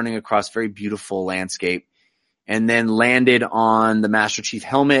deer running across very beautiful landscape, and then landed on the Master Chief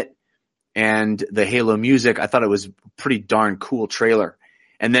helmet and the Halo music. I thought it was a pretty darn cool trailer.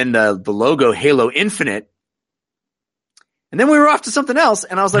 And then the logo, Halo Infinite. And then we were off to something else,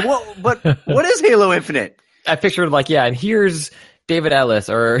 and I was like, "Well, but what is Halo Infinite?" I pictured like, yeah, and here's David Ellis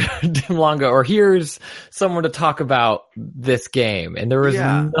or Tim Longo, or here's someone to talk about this game, and there was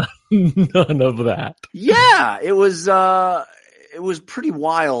none of that. Yeah, it was pretty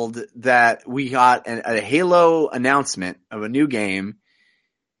wild that we got a Halo announcement of a new game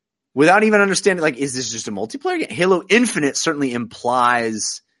without even understanding, like, is this just a multiplayer game? Halo Infinite certainly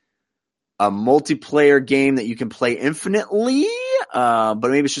implies a multiplayer game that you can play infinitely, but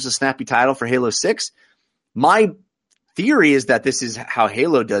maybe it's just a snappy title for Halo 6. My theory is that this is how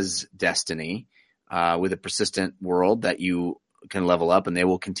Halo does Destiny, with a persistent world that you can level up, and they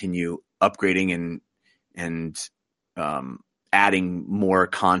will continue upgrading and adding more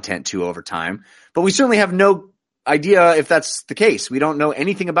content to over time. But we certainly have no idea if that's the case. We don't know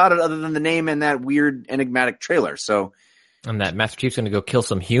anything about it other than the name and that weird enigmatic trailer. So, and that Master Chief's going to go kill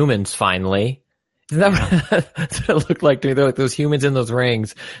some humans finally. Isn't that that's what it looked like to me? They're like those humans in those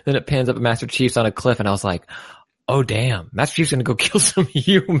rings. Then it pans up at Master Chief's on a cliff, and I was like, oh, damn, Master Chief's going to go kill some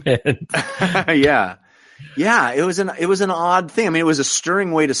humans. Yeah. It was an odd thing. I mean, it was a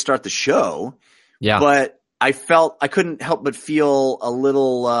stirring way to start the show. Yeah. But I couldn't help but feel a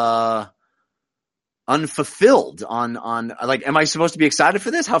little unfulfilled on like, am I supposed to be excited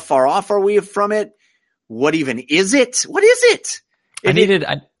for this? How far off are we from it? What even is it? What is it?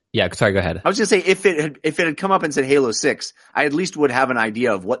 Sorry, go ahead. I was going to say, if it had come up and said Halo 6, I at least would have an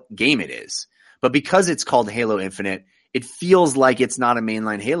idea of what game it is. But because it's called Halo Infinite, it feels like it's not a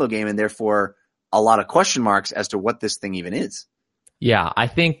mainline Halo game, and therefore a lot of question marks as to what this thing even is. Yeah, I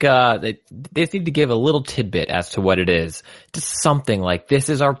think they need to give a little tidbit as to what it is. Just something like, this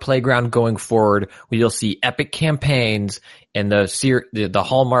is our playground going forward, where you'll see epic campaigns and the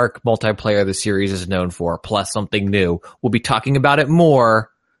hallmark multiplayer the series is known for, plus something new. We'll be talking about it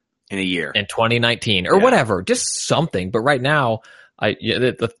more in a year, in 2019 or whatever. Just something. But right now,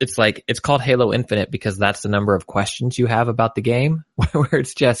 it's like, it's called Halo Infinite because that's the number of questions you have about the game. Where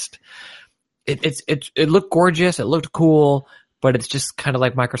it's just, it looked gorgeous, it looked cool. But it's just kind of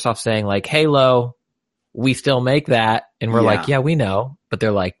like Microsoft saying, like, Halo, we still make that. And we're like, yeah, we know. But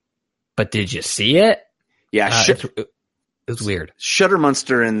they're like, but did you see it? Yeah. It was weird.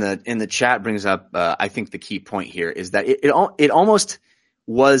 Shuddermonster in the chat brings up, I think the key point here is that it almost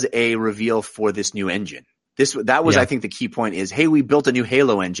was a reveal for this new engine. That was, I think the key point is, hey, we built a new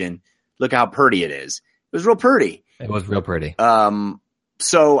Halo engine. Look how pretty it is. It was real pretty. It was real pretty.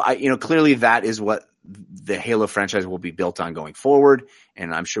 So clearly that is what the Halo franchise will be built on going forward,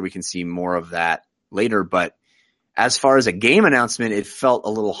 and I'm sure we can see more of that later. But as far as a game announcement, it felt a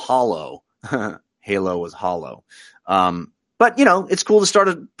little hollow. Halo was hollow. But it's cool to start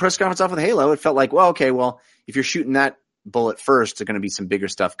a press conference off with Halo. It felt like, well, okay, if you're shooting that bullet first, there's going to be some bigger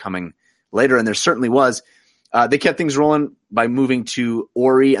stuff coming later, and there certainly was. They kept things rolling by moving to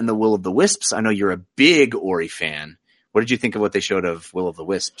Ori and the Will of the Wisps. I know you're a big Ori fan. What did you think of what they showed of Will of the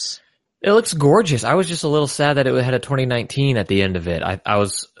Wisps? It looks gorgeous. I was just a little sad that it had a 2019 at the end of it. I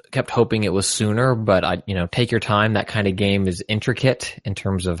kept hoping it was sooner, but take your time. That kind of game is intricate in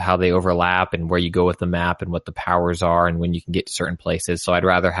terms of how they overlap and where you go with the map and what the powers are and when you can get to certain places. So I'd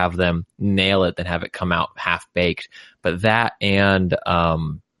rather have them nail it than have it come out half baked. But that and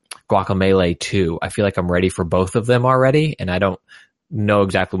Guacamelee 2, I feel like I'm ready for both of them already, and I don't know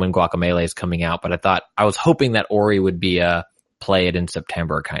exactly when Guacamelee is coming out, but I was hoping that Ori would be a play it in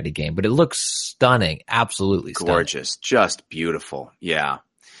September kind of game. But it looks stunning, absolutely stunning. Gorgeous, just beautiful. Yeah.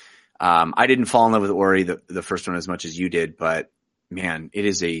 I didn't fall in love with Ori, the first one, as much as you did, but man, it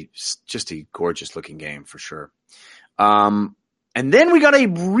is just a gorgeous looking game for sure. And then we got a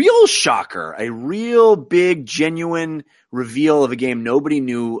real shocker, a real big, genuine reveal of a game nobody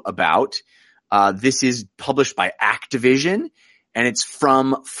knew about. This is published by Activision, and it's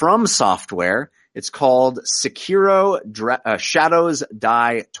from Software. It's called Shadows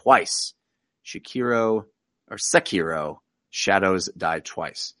Die Twice. Sekiro, Shadows Die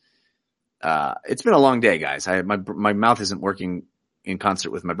Twice. It's been a long day, guys. My mouth isn't working in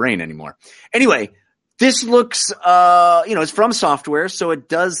concert with my brain anymore. Anyway, this looks, it's from Software, so it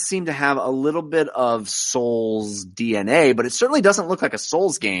does seem to have a little bit of Souls DNA, but it certainly doesn't look like a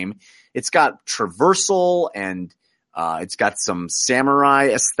Souls game. It's got traversal and it's got some samurai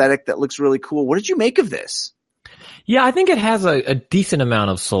aesthetic that looks really cool. What did you make of this? Yeah, I think it has a decent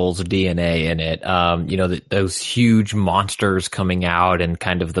amount of Souls DNA in it. Those huge monsters coming out and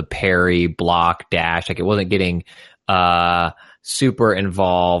kind of the parry, block, dash. Like it wasn't getting super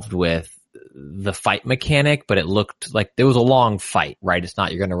involved with the fight mechanic, but it looked like there was a long fight, right? It's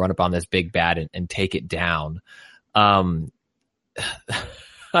not you're going to run up on this big bad and take it down. I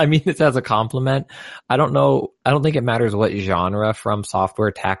mean this as a compliment. I don't know. I don't think it matters what genre From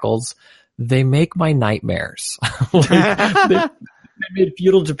Software tackles. They make my nightmares. They made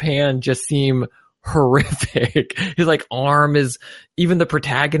feudal Japan just seem horrific. His arm is, even the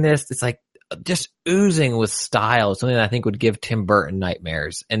protagonist, it's just oozing with style. Something that I think would give Tim Burton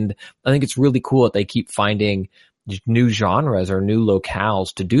nightmares. And I think it's really cool that they keep finding new genres or new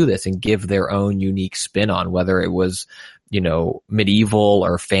locales to do this and give their own unique spin on, whether it was, medieval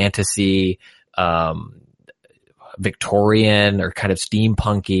or fantasy, Victorian or kind of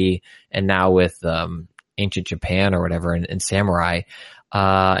steampunky, and now with ancient Japan or whatever and samurai.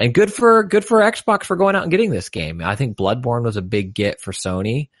 And good for Xbox for going out and getting this game. I think Bloodborne was a big get for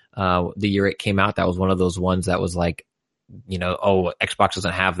Sony. The year it came out, that was one of those ones that was Xbox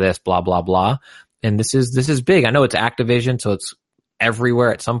doesn't have this, blah, blah, blah. And this is big. I know it's Activision, so it's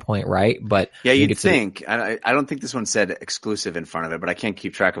everywhere at some point, right? But yeah, you'd think. I don't think this one said exclusive in front of it, but I can't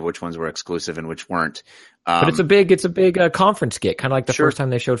keep track of which ones were exclusive and which weren't. But it's a big conference get, kind of like the first time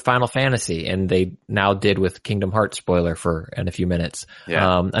they showed Final Fantasy, and they now did with Kingdom Hearts, spoiler in a few minutes.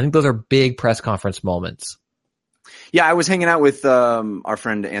 Yeah. I think those are big press conference moments. Yeah, I was hanging out with our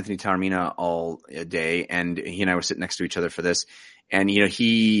friend Anthony Taormina all day, and he and I were sitting next to each other for this. And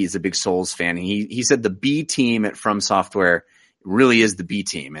he is a big Souls fan. He said the B team at From Software really is the B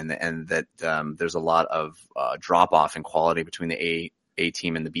team, and that there's a lot of drop off in quality between the A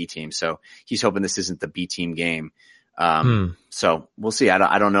team and the B team. So he's hoping this isn't the B team game. So we'll see.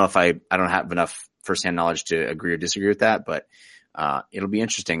 I don't know if I don't have enough firsthand knowledge to agree or disagree with that, but it'll be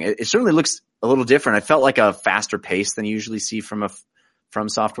interesting. It certainly looks a little different. I felt like a faster pace than you usually see from a From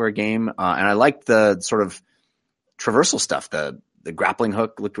Software game, and I liked the sort of traversal stuff. The grappling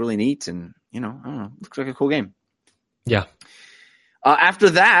hook looked really neat, and I don't know, looks like a cool game. Yeah. After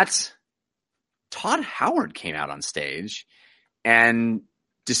that, Todd Howard came out on stage and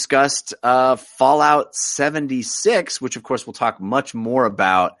discussed Fallout 76, which of course we'll talk much more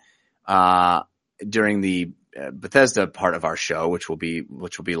about during the Bethesda part of our show, which will be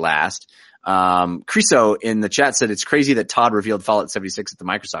last. Criso in the chat said it's crazy that Todd revealed Fallout 76 at the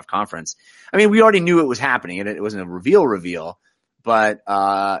Microsoft conference. I mean, we already knew it was happening, and it wasn't a reveal, but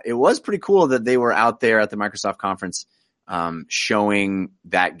it was pretty cool that they were out there at the Microsoft conference showing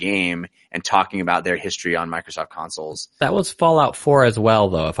that game and talking about their history on Microsoft consoles. That was Fallout 4 as well,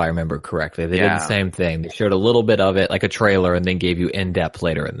 though, if I remember correctly. They did the same thing. They showed a little bit of it, like a trailer, and then gave you in-depth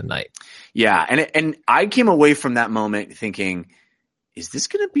later in the night. Yeah, and I came away from that moment thinking, is this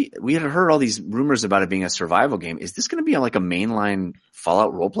going to be – we had heard all these rumors about it being a survival game. Is this going to be like a mainline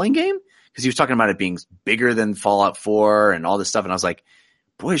Fallout role-playing game? Because he was talking about it being bigger than Fallout 4 and all this stuff, and I was like,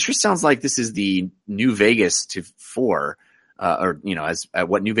 boy, it sure sounds like this is the New Vegas to 4, as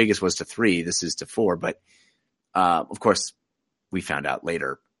what New Vegas was to 3, this is to 4. But of course, we found out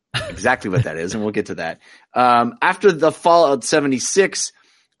later exactly what that is, and we'll get to that. After the Fallout 76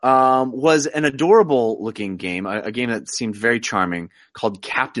 was an adorable looking game, a game that seemed very charming called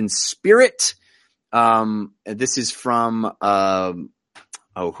Captain Spirit. This is from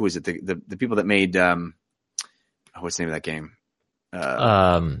who is it? The people that made what's the name of that game?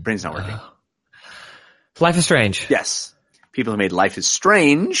 Brain's not working. Life is Strange. Yes. People who made Life is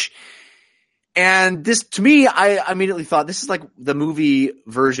Strange. And this, to me, I immediately thought this is like the movie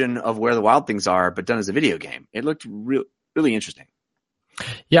version of Where the Wild Things Are, but done as a video game. It looked really interesting.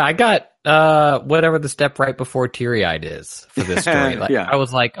 Yeah, I got whatever the step right before teary-eyed is for this story. I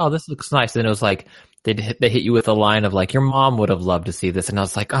was like, oh, this looks nice. And it was like, they hit you with a line of like, your mom would have loved to see this. And I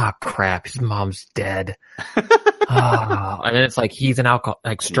was like, oh, crap, his mom's dead. And then it's like he's an alcohol,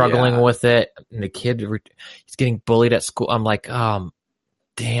 like struggling with it, and the kid he's getting bullied at school. I'm like,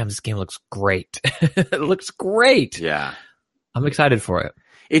 damn, this game looks great. It looks great. Yeah, I'm excited for it.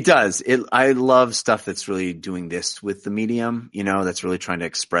 It does. I love stuff that's really doing this with the medium. That's really trying to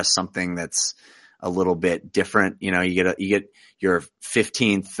express something that's a little bit different. You get your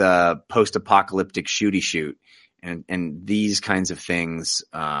 15th post-apocalyptic shooty shoot, and these kinds of things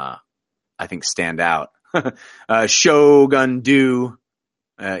I think stand out. Shogun Do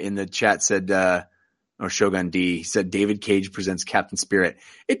in the chat said, or Shogun D said, David Cage presents Captain Spirit.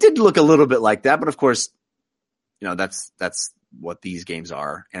 It did look a little bit like that, but of course, that's what these games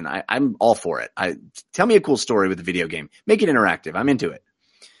are, and I'm all for it. Tell me a cool story with a video game. Make it interactive. I'm into it.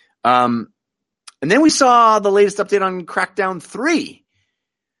 And then we saw the latest update on Crackdown 3,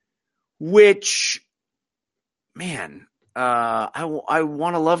 which, man, I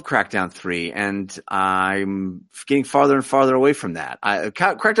want to love Crackdown 3, and I'm getting farther and farther away from that.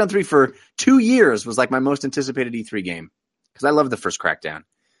 Crackdown 3 for 2 years was like my most anticipated E3 game because I loved the first Crackdown,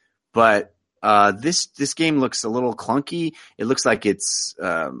 but this game looks a little clunky. It looks like it's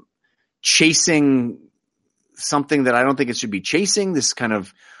chasing something that I don't think it should be chasing. This kind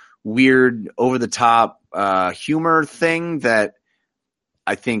of weird, over the top humor thing that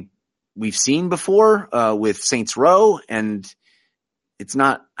I think we've seen before with Saints Row, and it's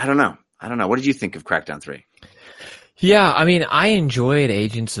not. I don't know. What did you think of Crackdown 3? Yeah, I mean, I enjoyed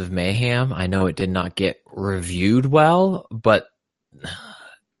Agents of Mayhem. I know it did not get reviewed well, but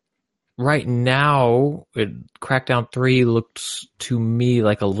right now, Crackdown 3 looks to me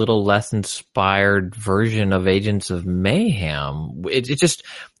like a little less inspired version of Agents of Mayhem. It just,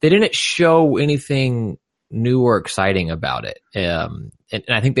 they didn't show anything new or exciting about it. And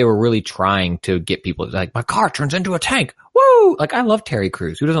I think they were really trying to get people like, my car turns into a tank. Woo! Like, I love Terry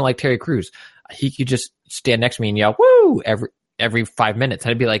Crews. Who doesn't like Terry Crews? He could just stand next to me and yell, woo! Every 5 minutes.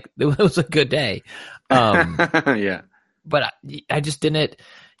 I'd be like, it was a good day. Yeah. But I just didn't,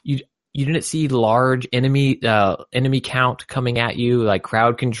 you didn't see large enemy count coming at you, like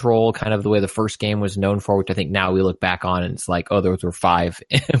crowd control, kind of the way the first game was known for, which I think now we look back on and it's like, oh, those were five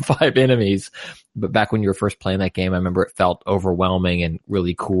enemies. But back when you were first playing that game, I remember it felt overwhelming and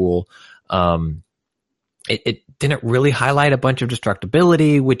really cool. It didn't really highlight a bunch of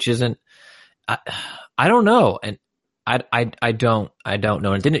destructibility, which isn't, I don't know. And I don't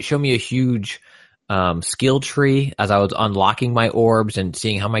know. And it didn't show me a huge skill tree as I was unlocking my orbs and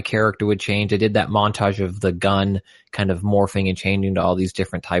seeing how my character would change. I did that montage of the gun kind of morphing and changing to all these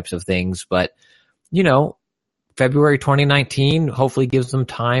different types of things. But, February 2019 hopefully gives them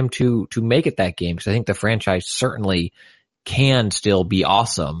time to make it that game, because I think the franchise certainly can still be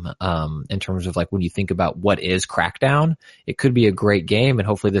awesome in terms of like when you think about what is Crackdown, it could be a great game, and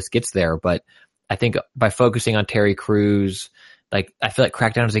hopefully this gets there. But I think by focusing on Terry Crews, like, I feel like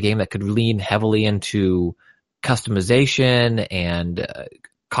Crackdown is a game that could lean heavily into customization and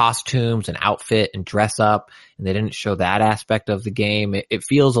costumes and outfit and dress up, and they didn't show that aspect of the game. It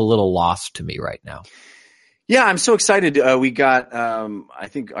feels a little lost to me right now. Yeah, I'm so excited. We got, I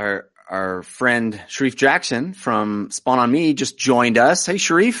think our friend Sharif Jackson from Spawn on Me just joined us. Hey,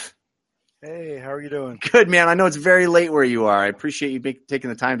 Sharif. Hey, how are you doing? Good, man. I know it's very late where you are. I appreciate you taking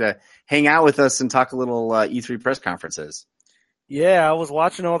the time to hang out with us and talk a little E3 press conferences. Yeah, I was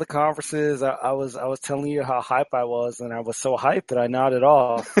watching all the conferences. I was telling you how hype I was, and I was so hyped that I nodded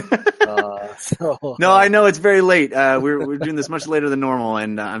off. No, I know it's very late. We're doing this much later than normal,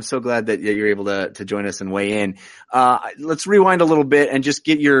 and I'm so glad that you're able to join us and weigh in. Let's rewind a little bit and just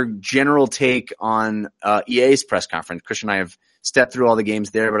get your general take on EA's press conference. Christian and I have stepped through all the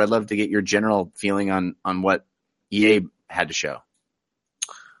games there, but I'd love to get your general feeling on what EA had to show.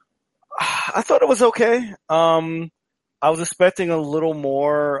 I thought it was okay. I was expecting a little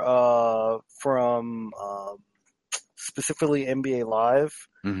more from specifically NBA Live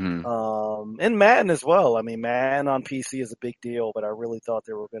and Madden as well. I mean, Madden on PC is a big deal, but I really thought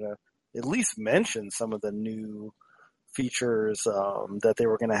they were going to at least mention some of the new features that they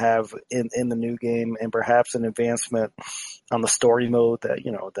were going to have in the new game, and perhaps an advancement on the story mode that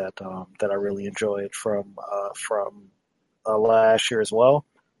that I really enjoyed from last year as well.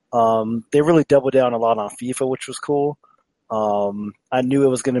 They really doubled down a lot on FIFA, which was cool. I knew it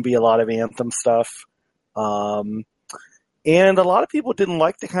was going to be a lot of Anthem stuff. And a lot of people didn't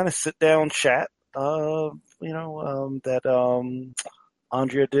like the kind of sit down chat, that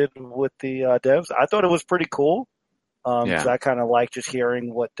Andrea did with the devs. I thought it was pretty cool. 'Cause I kind of like just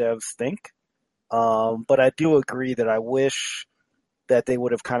hearing what devs think. But I do agree that I wish that they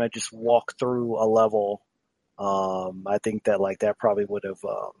would have kind of just walked through a level. I think that that probably would have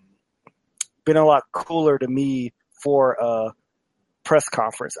been a lot cooler to me for a press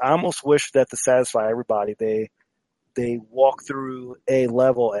conference. I almost wish that to satisfy everybody, they walk through a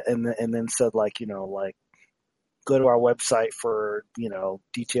level and then said go to our website for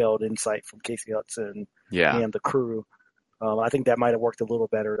detailed insight from Casey Hudson and the crew. I think that might have worked a little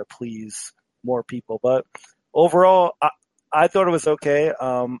better to please more people. But overall, I thought it was okay.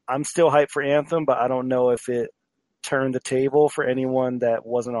 I'm still hyped for Anthem, but I don't know if it turned the table for anyone that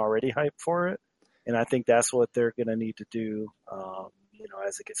wasn't already hyped for it. And I think that's what they're going to need to do,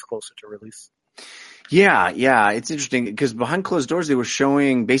 as it gets closer to release. Yeah. It's interesting because behind closed doors, they were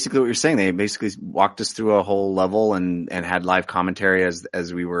showing basically what you're saying. They basically walked us through a whole level and had live commentary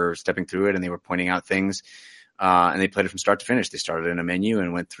as we were stepping through it, and they were pointing out things. And they played it from start to finish. They started in a menu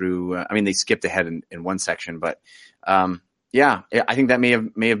and went through. They skipped ahead in one section, but I think that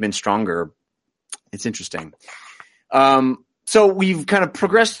may have been stronger. It's interesting. So we've kind of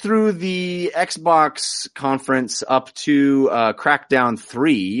progressed through the Xbox conference up to Crackdown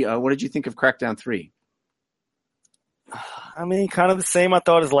 3. What did you think of Crackdown 3? Kind of the same I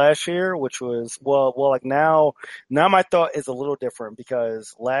thought as last year, which was like now my thought is a little different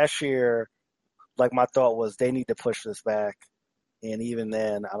because last year, like my thought was they need to push this back, and even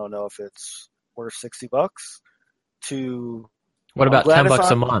then I don't know if it's worth $60 to. What about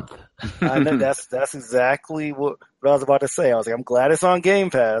 $10 a month? I know that's exactly what I was about to say. I was like, I'm glad it's on Game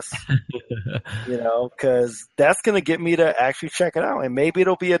Pass, because that's going to get me to actually check it out. And maybe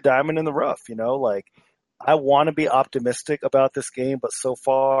it'll be a diamond in the rough, like I want to be optimistic about this game, but so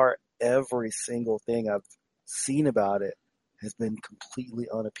far every single thing I've seen about it has been completely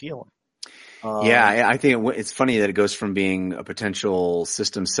unappealing. I think it's funny that it goes from being a potential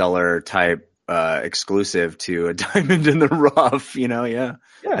system seller type exclusive to a diamond in the rough, Yeah,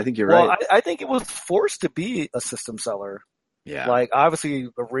 I think you're right. I think it was forced to be a system seller. Yeah. Like, obviously,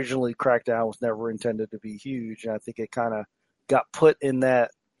 originally Crackdown was never intended to be huge, and I think it kind of got put in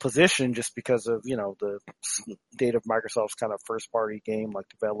that position just because of, the state of Microsoft's kind of first-party game, like,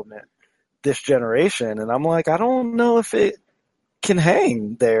 development this generation. And I'm like, I don't know if it can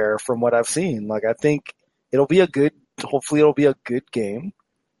hang there from what I've seen. Like, I think hopefully it'll be a good game.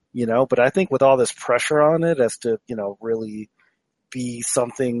 But I think with all this pressure on it as to, really be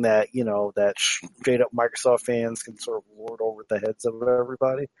something that, that straight up Microsoft fans can sort of lord over the heads of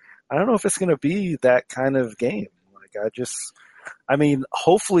everybody, I don't know if it's going to be that kind of game. Like,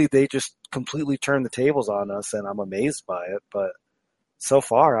 hopefully they just completely turn the tables on us and I'm amazed by it. But so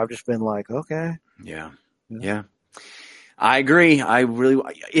far I've just been like, okay. Yeah. I agree.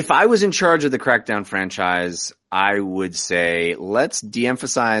 If I was in charge of the Crackdown franchise, I would say let's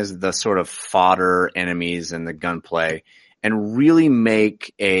de-emphasize the sort of fodder enemies and the gunplay and really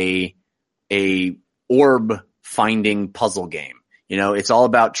make a orb finding puzzle game. It's all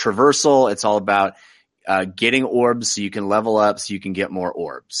about traversal. It's all about getting orbs so you can level up so you can get more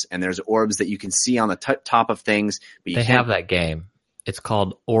orbs. And there's orbs that you can see on the top of things. But they have that game. It's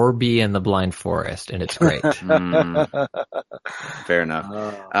called Orby and the Blind Forest, and it's great. Fair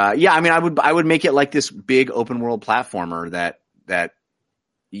enough. I would make it like this big open world platformer that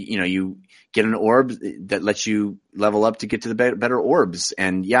you get an orb that lets you level up to get to the better orbs.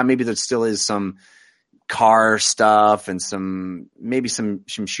 And maybe there still is some car stuff and some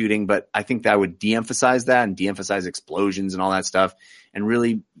shooting, but I think that I would de-emphasize that and de-emphasize explosions and all that stuff and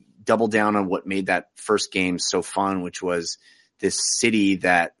really double down on what made that first game so fun, which was this city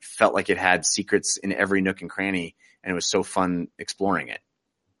that felt like it had secrets in every nook and cranny, and it was so fun exploring it.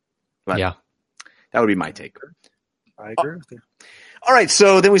 But that would be my take. I agree with you. All right,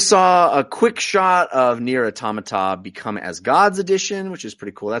 so then we saw a quick shot of Nier Automata Become as Gods Edition, which is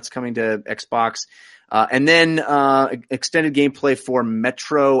pretty cool. That's coming to Xbox. And then extended gameplay for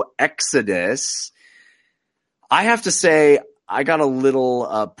Metro Exodus. I have to say, I got a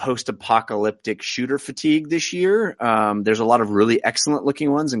little post-apocalyptic shooter fatigue this year. There's a lot of really excellent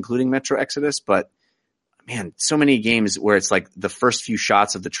looking ones, including Metro Exodus, but man, so many games where it's like the first few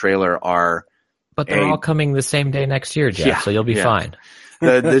shots of the trailer are. But they're all coming the same day next year, Jeff, so you'll be fine.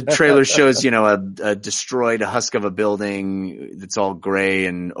 The trailer shows, a destroyed husk of a building that's all gray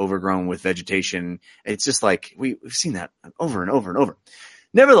and overgrown with vegetation. It's just like we've seen that over and over and over.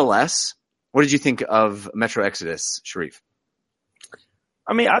 Nevertheless, what did you think of Metro Exodus, Sharif?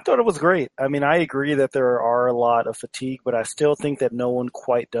 I thought it was great. I agree that there are a lot of fatigue, but I still think that no one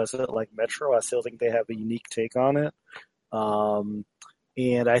quite does it like Metro. I still think they have a unique take on it.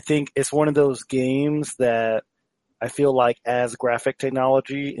 And I think it's one of those games that I feel like as graphic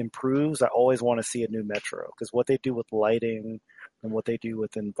technology improves, I always want to see a new Metro, because what they do with lighting and what they do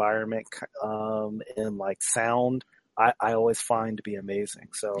with environment and like sound, I always find to be amazing.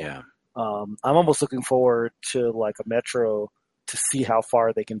 So I'm almost looking forward to like a Metro to see how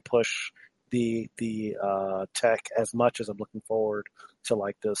far they can push the tech as much as I'm looking forward to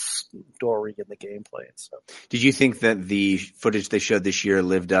like the story and the gameplay and stuff. Did you think that the footage they showed this year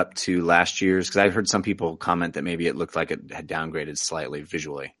lived up to last year's? Because I've heard some people comment that maybe it looked like it had downgraded slightly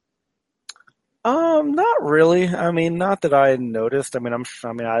visually. Not really. I mean, not that I noticed. I mean,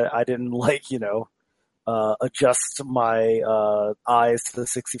 I didn't adjust my eyes to the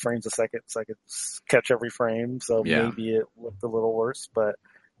 60 frames a second so I could catch every frame. So Yeah. maybe it looked a little worse, but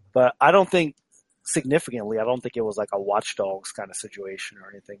I don't think significantly. I don't think it was like a Watch Dogs kind of situation or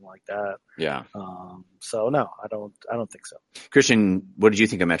anything like that. Yeah. So no, I don't think so. Christian, what did you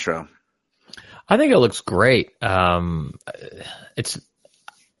think of Metro? I think it looks great. It's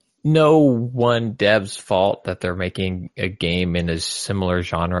no one dev's fault that they're making a game in a similar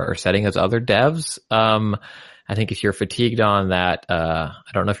genre or setting as other devs. I think if you're fatigued on that, I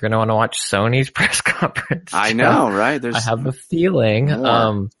don't know if you're going to want to watch Sony's press conference. I know, right? I have a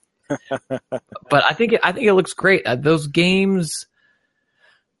feeling. But I think it looks great. Those games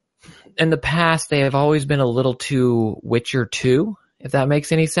in the past, they have always been a little too Witcher 2, if that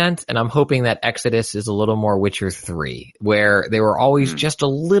makes any sense. And I'm hoping that Exodus is a little more Witcher 3, where they were always just a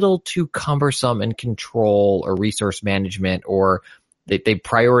little too cumbersome in control or resource management, or they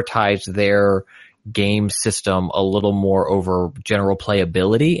prioritized their game system a little more over general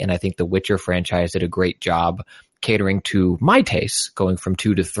playability. And I think the Witcher franchise did a great job catering to my tastes, going from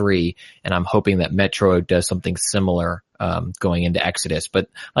 2 to 3. And I'm hoping that Metro does something similar going into Exodus. But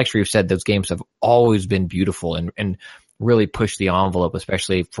like Sharif said, those games have always been beautiful and really pushed the envelope,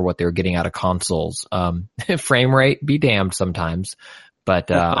 especially for what they were getting out of consoles. Frame rate, be damned sometimes.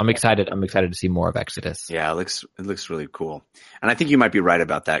 But I'm excited. I'm excited to see more of Exodus. Yeah, it looks really cool. And I think you might be right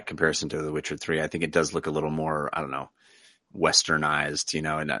about that comparison to The Witcher 3. I think it does look a little more, I don't know, westernized,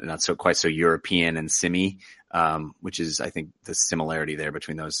 and not so quite so European and simmy, which is, I think, the similarity there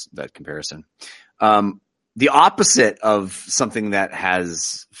between that comparison. The opposite of something that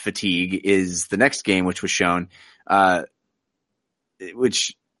has fatigue is the next game, which was shown,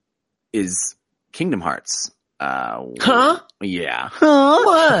 which is Kingdom Hearts. Huh? Yeah. Huh?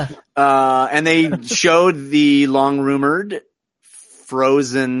 What? And they showed the long rumored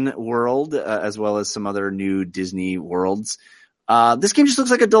Frozen world, as well as some other new Disney worlds. This game just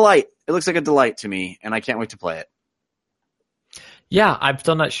looks like a delight. It looks like a delight to me, and I can't wait to play it. Yeah, I'm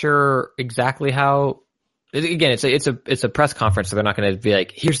still not sure exactly how. Again, it's a press conference, so they're not going to be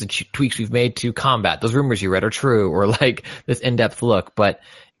like, here's the tweaks we've made to combat. Those rumors you read are true, or like this in-depth look. But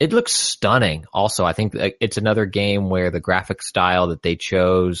it looks stunning. Also, I think it's another game where the graphic style that they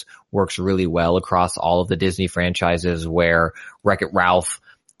chose works really well across all of the Disney franchises, where Wreck-It Ralph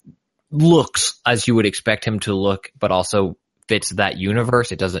looks as you would expect him to look, but also fits that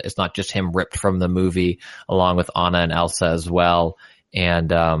universe. It's not just him ripped from the movie, along with Anna and Elsa as well.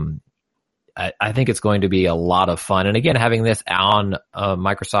 And I think it's going to be a lot of fun. And again, having this on a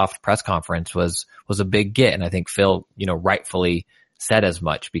Microsoft press conference was a big get. And I think Phil, rightfully said as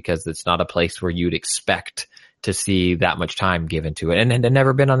much, because it's not a place where you'd expect to see that much time given to it, and had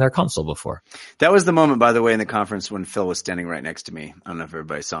never been on their console before. That was the moment, by the way, in the conference when Phil was standing right next to me. I don't know if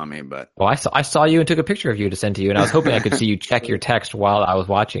everybody saw me, but well, I saw you and took a picture of you to send to you, and I was hoping I could see you check your text while I was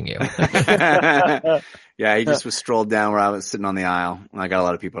watching you. Yeah, he just was strolled down where I was sitting on the aisle, and I got a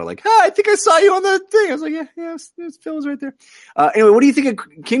lot of people are like, "Oh, I think I saw you on the thing." I was like, "Yeah, Phil was right there." Anyway, what do you think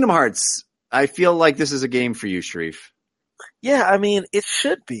of Kingdom Hearts? I feel like this is a game for you, Sharif. Yeah, I mean, it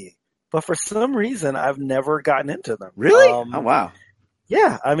should be. But for some reason, I've never gotten into them. Really? Oh, wow.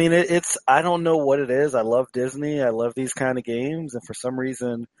 Yeah, I mean, I don't know what it is. I love Disney. I love these kind of games. And for some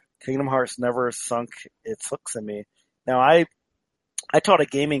reason, Kingdom Hearts never sunk its hooks in me. Now, I taught a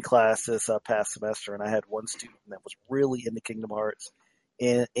gaming class this past semester, and I had one student that was really into Kingdom Hearts.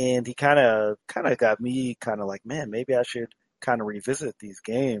 And he kind of got me kind of like, man, maybe I should kind of revisit these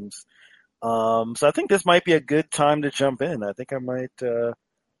games. So I think this might be a good time to jump in. I think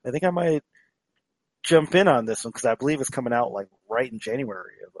I might jump in on this one, because I believe it's coming out like right in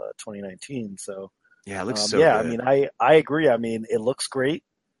January of 2019. So yeah, it looks so yeah, good. I mean, I agree. I mean, it looks great.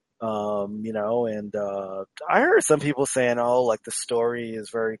 And I heard some people saying, oh, like the story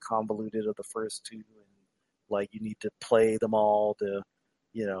is very convoluted of the first two, and like you need to play them all to,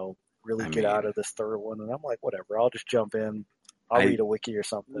 really get out of this third one. And I'm like, whatever, I'll just jump in. I'll read a wiki or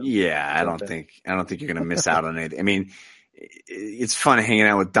something. Yeah, I don't think you're going to miss out on anything. I mean, it's fun hanging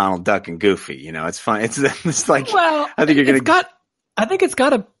out with Donald Duck and Goofy. It's fun. It's like, well, I think I think it's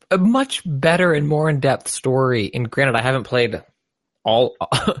got a much better and more in-depth story. And granted, I haven't played all.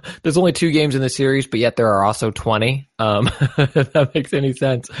 There's only 2 games in the series, but yet there are also 20. If that makes any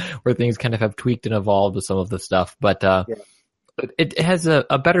sense, where things kind of have tweaked and evolved with some of the stuff. But it has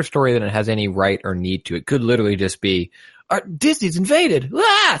a better story than it has any right or need to. It could literally just be, Disney's invaded.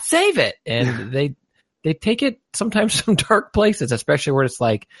 Save it. And they take it sometimes some dark places, especially where it's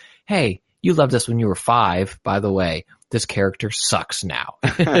like, hey, you loved us when you were 5. By the way, this character sucks now.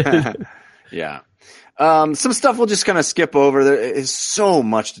 Yeah. Some stuff we'll just kind of skip over. There is so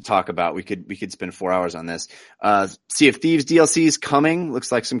much to talk about. We could spend 4 hours on this. Sea of Thieves DLC is coming.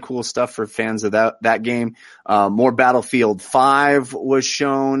 Looks like some cool stuff for fans of that game. More Battlefield 5 was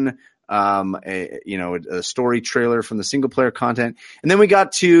shown. A story trailer from the single player content. And then we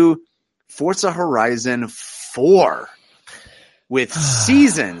got to Forza Horizon 4 with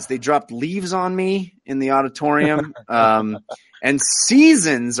Seasons. They dropped Leaves on Me in the auditorium. And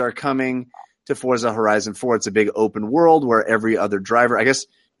Seasons are coming to Forza Horizon 4. It's a big open world where every other driver, I guess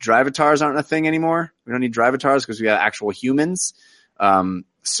drivatars aren't a thing anymore. We don't need drivatars because we have actual humans.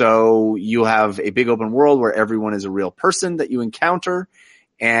 So you have a big open world where everyone is a real person that you encounter,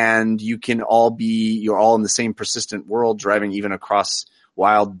 and you're all in the same persistent world, driving even across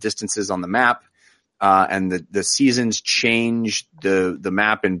wild distances on the map. And the seasons change the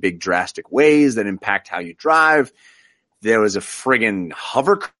map in big drastic ways that impact how you drive. There was a friggin'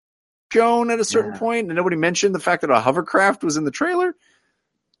 hover shown at a certain point, and nobody mentioned the fact that a hovercraft was in the trailer.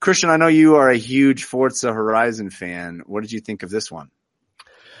 Christian, I know you are a huge Forza Horizon fan. What did you think of this one?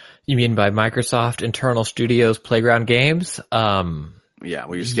 You mean by Microsoft Internal Studios Playground Games? Yeah,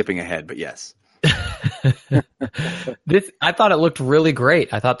 well, you're skipping ahead, but yes. I thought it looked really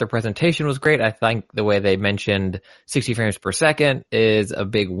great. I thought the presentation was great. I think the way they mentioned 60 frames per second is a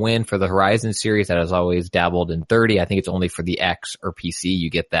big win for the Horizon series that has always dabbled in 30. I think it's only for the X or PC you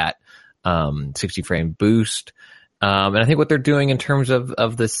get that 60 frame boost. And I think what they're doing in terms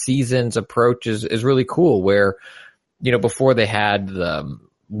of the seasons approach is really cool, where, before they had the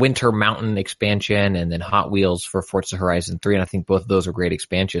Winter Mountain expansion and then Hot Wheels for Forza Horizon 3. And I think both of those are great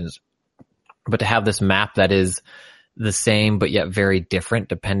expansions. But to have this map that is the same but yet very different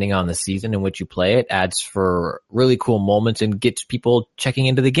depending on the season in which you play it adds for really cool moments and gets people checking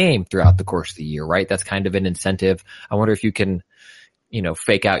into the game throughout the course of the year, right? That's kind of an incentive. I wonder if you can,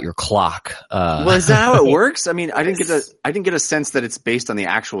 fake out your clock. Well, is that how it works? I mean, I didn't get a sense that it's based on the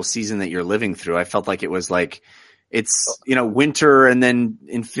actual season that you're living through. I felt like it was like it's, winter, and then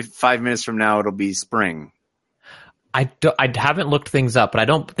in 5 minutes from now it'll be spring. I haven't looked things up, but I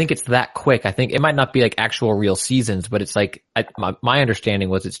don't think it's that quick. I think it might not be like actual real seasons, but it's like my understanding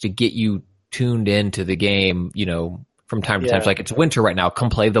was it's to get you tuned into the game, from time to time. It's like it's winter right now. Come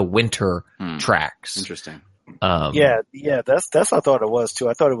play the winter tracks. Interesting. That's how I thought it was too.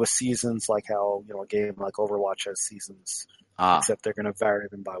 I thought it was seasons, like how a game like Overwatch has seasons, except they're going to vary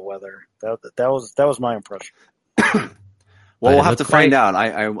them by weather. That was my impression. Well, we'll have to find out.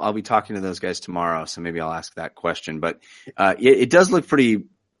 I'll be talking to those guys tomorrow, so maybe I'll ask that question. But it does look pretty.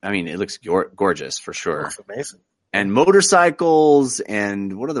 I mean, it looks gorgeous for sure. It's amazing. And motorcycles,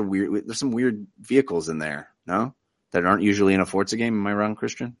 and what other weird? There's some weird vehicles in there, no, that aren't usually in a Forza game. Am I wrong,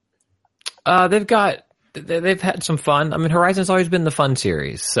 Christian? They've had some fun. I mean, Horizon's always been the fun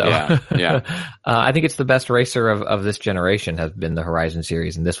series, so yeah. I think it's the best racer of this generation has been the Horizon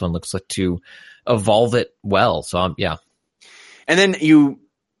series, and this one looks like to evolve it well. So yeah. And then you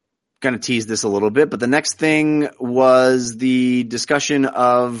kind of teased this a little bit, but the next thing was the discussion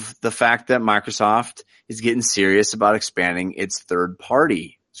of the fact that Microsoft is getting serious about expanding its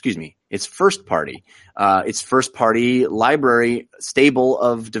first party library stable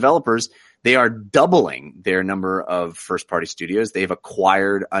of developers. They are doubling their number of first party studios. They've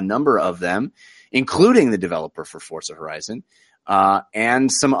acquired a number of them, including the developer for Forza Horizon, and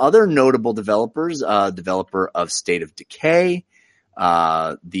some other notable developers, developer of State of Decay,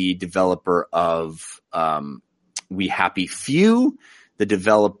 the developer of We Happy Few, the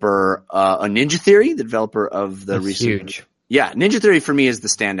developer Ninja Theory, the developer of the recent. Huge. Yeah, Ninja Theory for me is the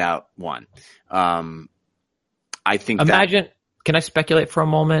standout one. I think. Can I speculate for a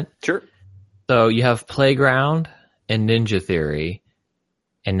moment? Sure. So you have Playground and Ninja Theory,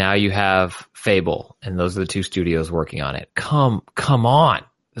 and now you have Fable, and those are the two studios working on it. Come on.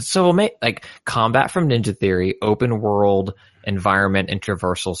 It's so amazing. Like Combat from Ninja Theory, open world environment,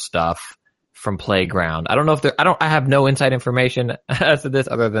 traversal stuff from Playground. I don't know if I have no inside information as to this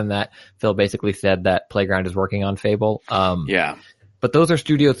other than that Phil basically said that Playground is working on Fable. Yeah. But those are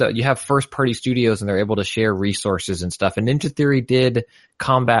studios that you have first party studios and they're able to share resources and stuff. And Ninja Theory did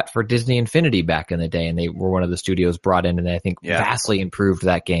Combat for Disney Infinity back in the day, and they were one of the studios brought in, and I think vastly improved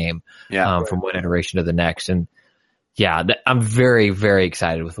that game from one iteration to the next. And I'm very, very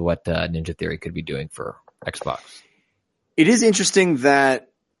excited with what Ninja Theory could be doing for Xbox. It is interesting that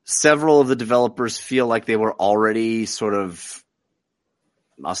several of the developers feel like they were already sort of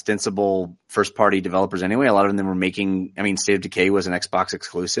ostensible first party developers anyway. A lot of them were making, State of Decay was an Xbox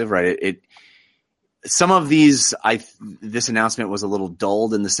exclusive, right? Some of these, this announcement was a little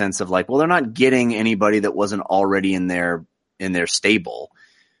dulled in the sense of like, well, they're not getting anybody that wasn't already in their stable.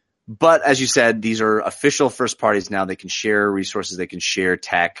 But as you said, these are official first parties now. They can share resources. They can share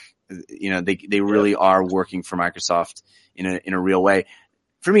tech. They really are working for Microsoft in a real way.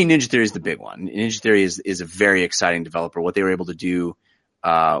 For me, Ninja Theory is the big one. Ninja Theory is a very exciting developer. What they were able to do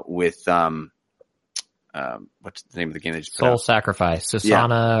with what's the name of the game they just put Soul out? Sacrifice,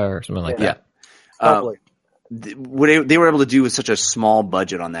 Susanna or something like that. Probably. What they were able to do with such a small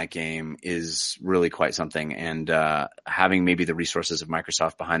budget on that game is really quite something. And having maybe the resources of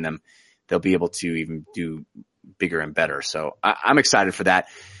Microsoft behind them, they'll be able to even do bigger and better. So I'm excited for that.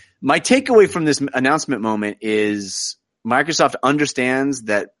 My takeaway from this announcement moment is Microsoft understands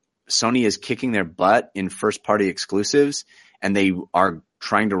that Sony is kicking their butt in first-party exclusives, and they are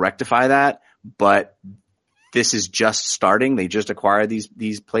trying to rectify that. But this is just starting. They just acquired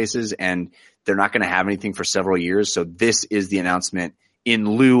these places, and they're not going to have anything for several years. So this is the announcement in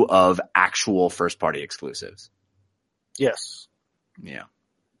lieu of actual first-party exclusives. Yes. Yeah.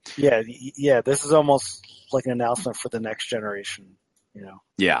 Yeah. This is almost like an announcement for the next generation.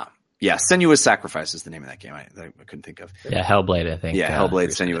 Yeah. Senua's Sacrifice is the name of that game. I couldn't think of. Yeah, Hellblade, I think. Yeah, Hellblade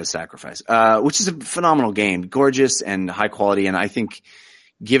Senua's Sacrifice, which is a phenomenal game, gorgeous and high quality. And I think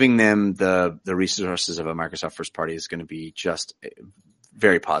giving them the resources of a Microsoft first party is going to be just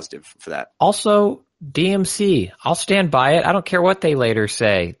very positive for that. Also, DMC. I'll stand by it. I don't care what they later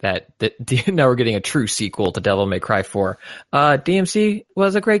say that now we're getting a true sequel to Devil May Cry 4. DMC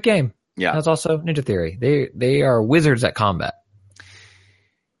was a great game. Yeah. That's also Ninja Theory. They are wizards at combat.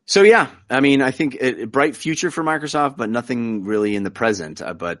 So yeah, I mean, I think a bright future for Microsoft, but nothing really in the present.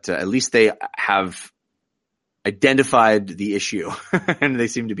 But at least they have identified the issue, and they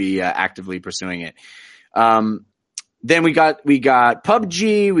seem to be actively pursuing it. Then we got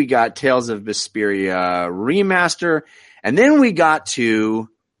PUBG, we got Tales of Vesperia remaster, and then we got to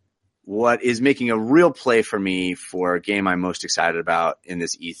what is making a real play for me for a game I'm most excited about in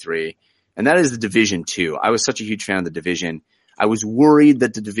this E3, and that is The Division 2. I was such a huge fan of The Division. I was worried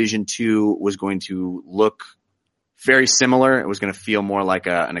that The Division 2 was going to look very similar. It was going to feel more like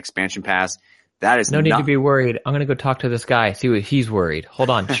an expansion pass. That is no need to be worried. I'm going to go talk to this guy, see what he's worried. Hold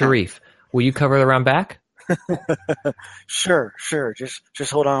on, Sharif, will you cover the round back? Sure.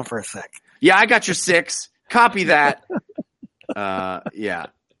 Just hold on for a sec. Yeah, I got your 6. Copy that. Yeah.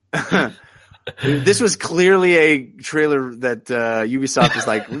 This was clearly a trailer that Ubisoft is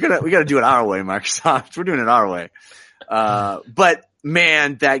like, we gotta do it our way, Microsoft. We're doing it our way. But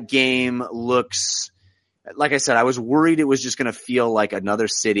man, that game looks, like I said, I was worried it was just going to feel like another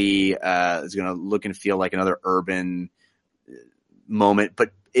city. It's going to look and feel like another urban moment,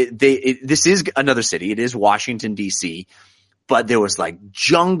 but this is another city. It is Washington DC, but there was like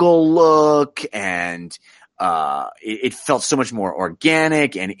jungle look and, it felt so much more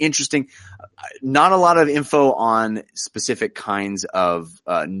organic and interesting. Not a lot of info on specific kinds of,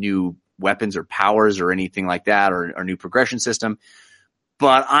 new weapons or powers or anything like that, or new progression system.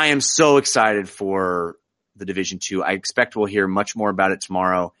 But I am so excited for The Division 2. I expect we'll hear much more about it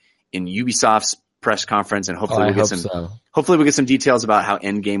tomorrow in Ubisoft's press conference, and hopefully hopefully we get some details about how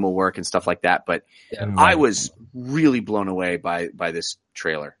Endgame will work and stuff like that. But I was really blown away by this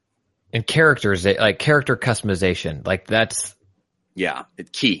trailer. And characters, like character customization, like that's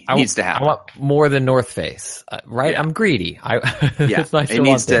key. It needs to happen. I want more than North Face, right? Yeah. I'm greedy. It's nice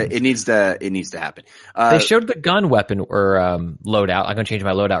it needs to happen. They showed the gun weapon or loadout. I'm gonna change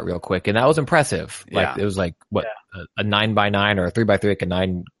my loadout real quick, and that was impressive. Like it was like a 9x9 or a 3x3, like a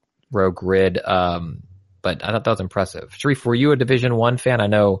 9-row grid. But I thought that was impressive. Sharif, were you a Division 1 fan? I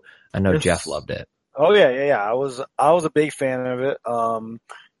know Jeff loved it. Oh yeah. I was a big fan of it.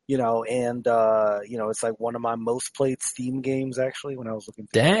 It's like one of my most played Steam games actually when I was looking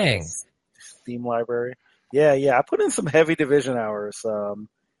through the Steam library. Yeah. I put in some heavy Division hours.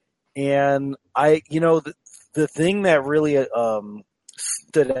 And the thing that really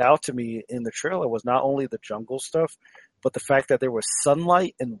stood out to me in the trailer was not only the jungle stuff, but the fact that there was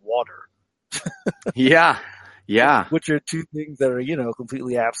sunlight and water. Yeah. Which are two things that are,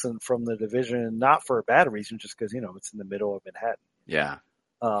 completely absent from the Division, not for a bad reason, just because, it's in the middle of Manhattan. Yeah.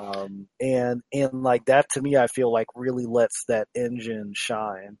 And like that to me, I feel like really lets that engine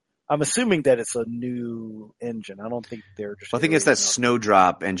shine. I'm assuming that it's a new engine. I don't think they're just. Well, I think it's that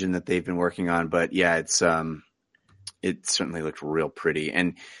Snowdrop engine that they've been working on, but yeah, it's it certainly looked real pretty,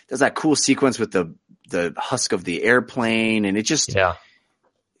 and there's that cool sequence with the husk of the airplane, and it just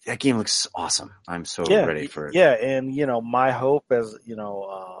that game looks awesome. I'm so ready for it. Yeah, and my hope as and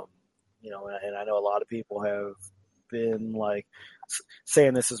I know a lot of people have been like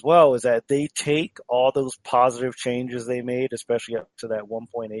saying this as well, is that they take all those positive changes they made, especially up to that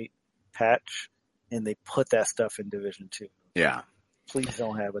 1.8 patch, and they put that stuff in Division 2. Yeah. please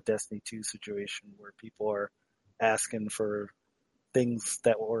don't have a Destiny 2 situation where people are asking for things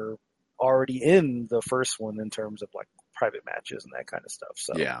that were already in the first one in terms of like private matches and that kind of stuff.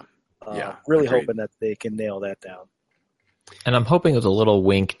 So really agreed. hoping that they can nail that down. And I'm hoping it was a little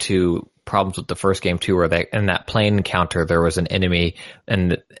wink to problems with the first game too, where they, in that plane encounter, there was an enemy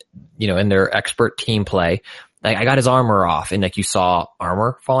and, in their expert team play, like I got his armor off and like you saw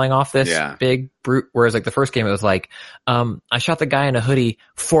armor falling off this big brute. Whereas like the first game, it was like, I shot the guy in a hoodie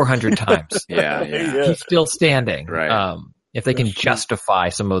 400 times. He's still standing. Right. If they can justify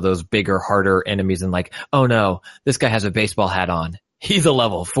some of those bigger, harder enemies and like, oh no, this guy has a baseball hat on. He's a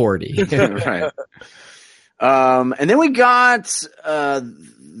level 40. Right. And then we got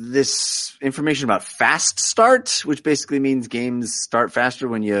this information about fast start, which basically means games start faster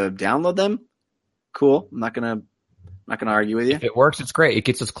when you download them. Cool. I'm not gonna argue with you. If it works, it's great. It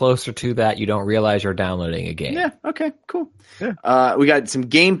gets us closer to that. You don't realize you're downloading a game. Yeah. Okay. Cool. Yeah. We got some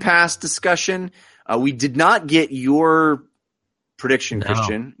Game Pass discussion. We did not get your prediction,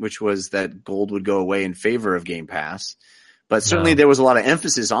 Christian, which was that Gold would go away in favor of Game Pass. But certainly there was a lot of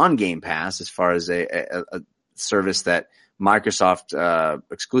emphasis on Game Pass as far as a service that Microsoft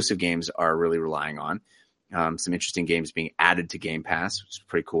exclusive games are really relying on. Some interesting games being added to Game Pass, which is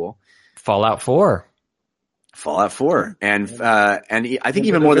pretty cool. Fallout 4. And I think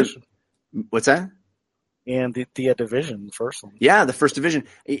even more than what's that? And the Division, the first one. Yeah, the first Division.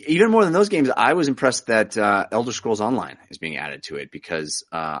 Even more than those games, I was impressed that Elder Scrolls Online is being added to it because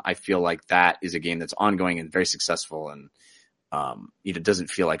I feel like that is a game that's ongoing and very successful, and it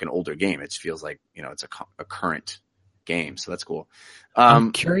doesn't feel like an older game. It feels like it's a current game, so that's cool.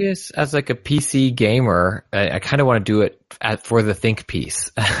 I'm curious, as like a PC gamer, I kind of want to do it for the think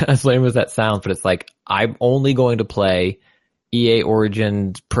piece, as lame as that sounds, but it's like I'm only going to play EA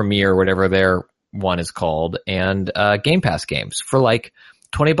Origins Premier, whatever their one is called, and Game Pass games for like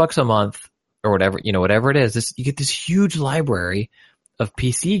 $20 a month or whatever, whatever it is. You get this huge library of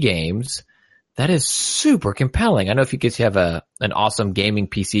PC games that is super compelling. I know if you guys have an awesome gaming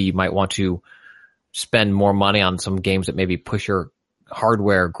PC, you might want to spend more money on some games that maybe push your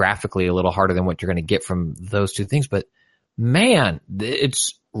hardware graphically a little harder than what you're going to get from those two things. But man,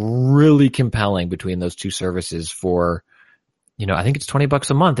 it's really compelling between those two services for, I think it's $20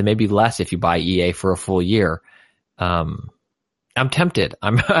 a month and maybe less if you buy EA for a full year. I'm tempted.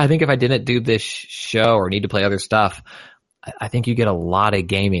 I think if I didn't do this show or need to play other stuff, I think you get a lot of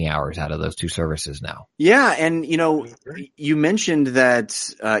gaming hours out of those two services now. Yeah, and you mentioned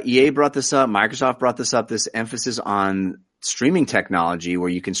that EA brought this up, Microsoft brought this up, this emphasis on streaming technology where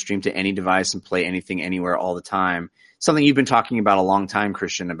you can stream to any device and play anything anywhere all the time. Something you've been talking about a long time,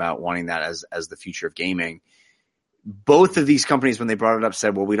 Christian, about wanting that as the future of gaming. Both of these companies, when they brought it up,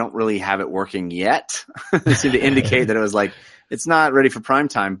 said, well, we don't really have it working yet. They seemed to indicate that it was like, it's not ready for prime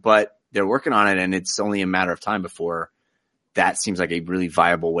time, but they're working on it, and it's only a matter of time before that seems like a really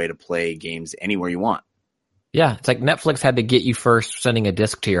viable way to play games anywhere you want. Yeah, it's like Netflix had to get you first sending a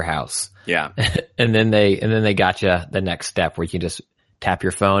disc to your house. Yeah. and then they got you the next step where you can just tap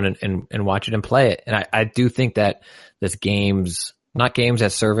your phone and watch it and play it. And I do think that this not games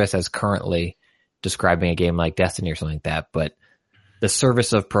as service as currently describing a game like Destiny or something like that, but the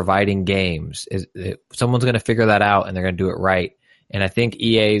service of providing games someone's going to figure that out and they're going to do it right. And I think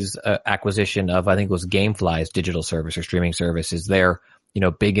EA's acquisition of, I think it was Gamefly's digital service or streaming service is their,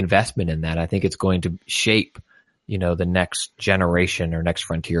 big investment in that. I think it's going to shape, the next generation or next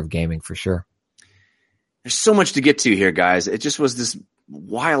frontier of gaming for sure. There's so much to get to here, guys. It just was this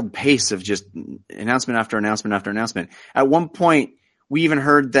wild pace of just announcement after announcement after announcement. At one point, we even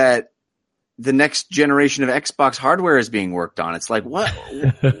heard that the next generation of Xbox hardware is being worked on. It's like, what?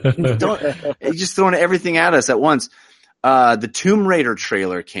 You're just throwing everything at us at once. The Tomb Raider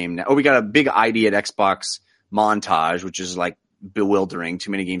trailer came now. Oh, we got a big ID at Xbox montage, which is like bewildering.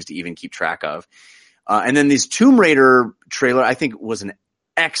 Too many games to even keep track of. And then this Tomb Raider trailer, I think, was an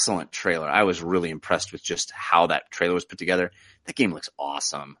excellent trailer. I was really impressed with just how that trailer was put together. That game looks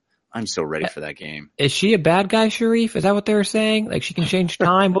awesome. I'm so ready for that game. Is she a bad guy, Sharif? Is that what they were saying? Like she can change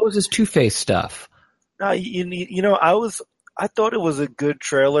time? What was this Two-Face stuff? I thought it was a good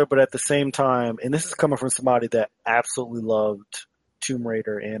trailer, but at the same time, and this is coming from somebody that absolutely loved Tomb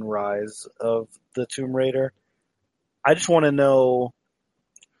Raider and Rise of the Tomb Raider, I just want to know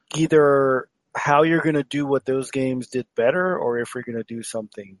either how you're going to do what those games did better or if you're going to do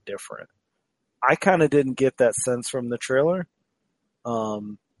something different. I kind of didn't get that sense from the trailer.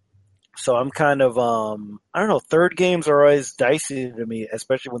 So I'm kind of, I don't know, third games are always dicey to me,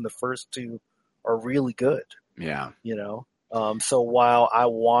 especially when the first two are really good. Yeah. So while I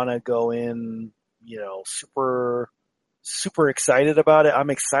want to go in, super super excited about it. I'm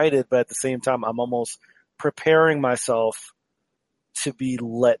excited, but at the same time, I'm almost preparing myself to be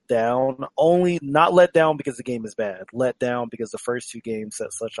let down. Only not let down because the game is bad. Let down because the first 2 games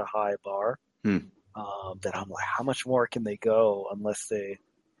set such a high bar that I'm like, how much more can they go unless they,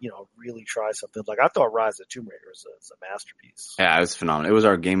 really try something? Like I thought Rise of Tomb Raider was a masterpiece. Yeah, it was phenomenal. It was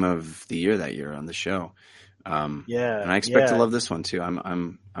our game of the year that year on the show. And I expect to love this one too.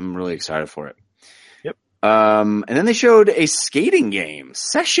 I'm really excited for it. Yep. And then they showed a skating game,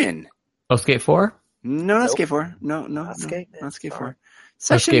 Session. Oh, Skate 4? No, not Skate 4. No, not Skate 4.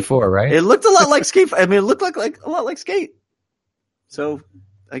 Session. Skate 4, right? It looked a lot like Skate. I mean, it looked like a lot like Skate. So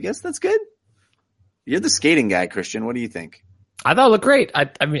I guess that's good. You're the skating guy, Christian. What do you think? I thought it looked great.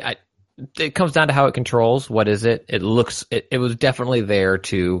 I mean, it comes down to how it controls. What is it? It looks. It was definitely there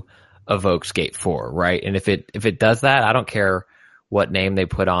to evoke Skate 4, right? And if it does that, I don't care what name they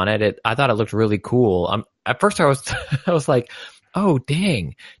put on it. I thought it looked really cool. At first I was I was like, oh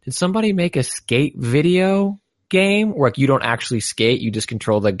dang, did somebody make a skate video game where you don't actually skate, you just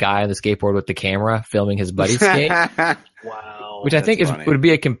control the guy on the skateboard with the camera filming his buddy skate? Wow. Which I think would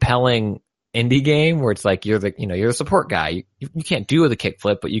be a compelling indie game where it's like you're the support guy. You can't do the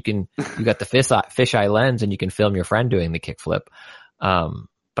kickflip, but you got the fisheye lens and you can film your friend doing the kickflip.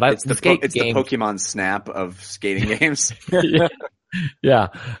 But it's the Pokemon Snap of skating games. Yeah.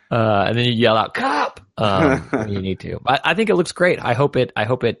 And then you yell out "cop" when you need to. But I think it looks great. I hope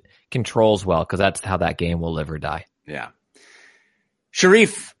it controls well because that's how that game will live or die. Yeah.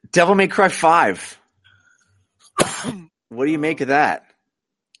 Sharif, Devil May Cry 5. What do you make of that?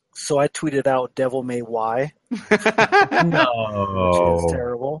 So I tweeted out Devil May Y. No. Which is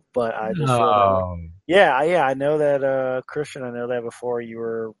terrible, but I just feel like, yeah, I know that, Christian, I know that before you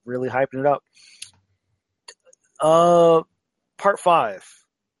were really hyping it up. Part 5,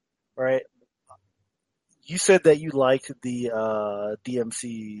 right? You said that you liked the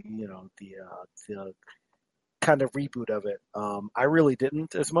DMC, the kind of reboot of it. I really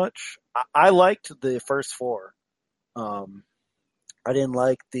didn't as much. I liked the first 4. I didn't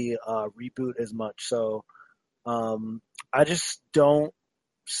like the reboot as much, so I just don't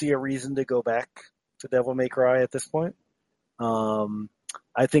see a reason to go back to Devil May Cry at this point.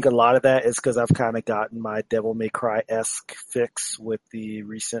 I think a lot of that is because I've kind of gotten my Devil May Cry-esque fix with the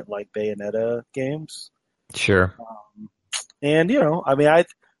recent Bayonetta games. Sure. And I mean,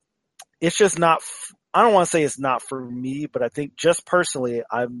 it's just not. I don't want to say it's not for me, but I think just personally,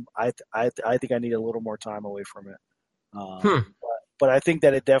 I think I need a little more time away from it. But I think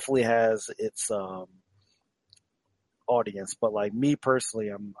that it definitely has its audience. But me personally,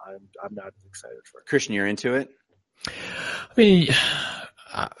 I'm not excited for it. Christian, you're into it? I mean,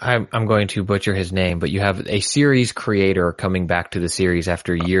 I'm going to butcher his name, but you have a series creator coming back to the series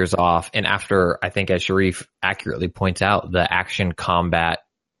after years off, and after, I think, as Sharif accurately points out, the action combat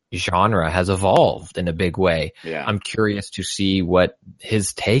genre has evolved in a big way. Yeah. I'm curious to see what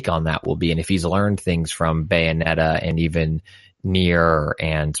his take on that will be, and if he's learned things from Bayonetta and even Nier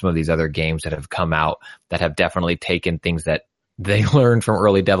and some of these other games that have come out that have definitely taken things that they learned from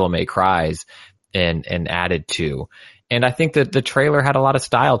early Devil May Cries and added to. And I think that the trailer had a lot of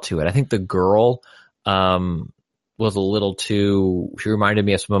style to it. I think the girl was a little she reminded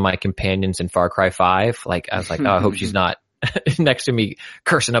me of some of my companions in Far Cry 5. I was like, oh, I hope she's not next to me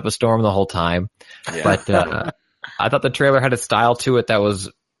cursing up a storm the whole time. Yeah. But I thought the trailer had a style to it that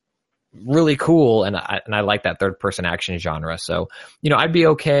was really cool, and I like that third person action genre. So, I'd be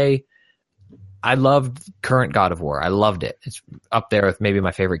okay. I loved current God of War. I loved it. It's up there with maybe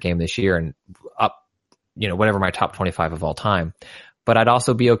my favorite game this year and up, whatever my top 25 of all time. But I'd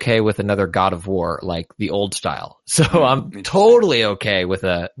also be okay with another God of War, like the old style. So I'm totally okay with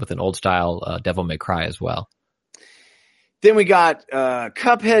an old style Devil May Cry as well. Then we got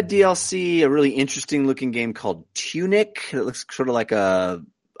Cuphead DLC, a really interesting looking game called Tunic. It looks sort of like a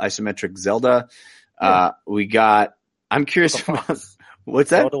isometric Zelda. I'm curious about what's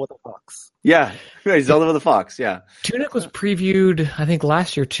that? Zelda with a fox. Yeah, right, Zelda with a fox. Yeah. Tunic was previewed, I think,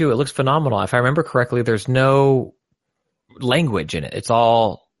 last year too. It looks phenomenal. If I remember correctly, there's no language in it. It's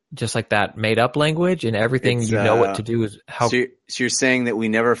all just like that made up language, and everything what to do is how. So you're saying that we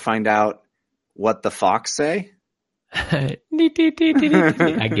never find out what the fox say? I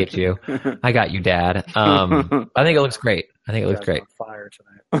get you. I got you, Dad. I think it looks great. It looks great. On fire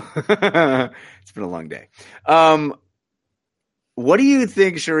tonight. It's been a long day. What do you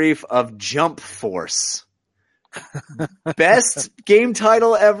think, Sharif, of Jump Force? Best game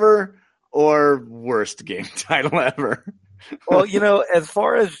title ever or worst game title ever? Well, as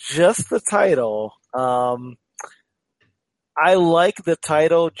far as just the title, I like the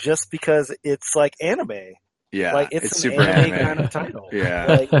title just because it's like anime. Yeah, Like it's an super anime anime. kind of title.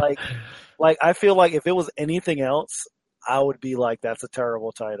 Yeah. Like I feel like if it was anything else, I would be like, that's a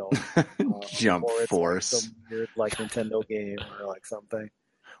terrible title. Jump Or it's Force. like some weird like Nintendo game or like something.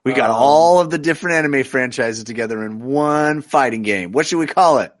 We got all of the different anime franchises together in one fighting game. What should we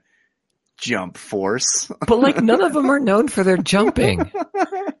call it? Jump Force. But like none of them are known for their jumping.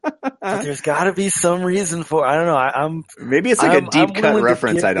 But there's got to be some reason for. I don't know. I'm Maybe it's like a deep cut willing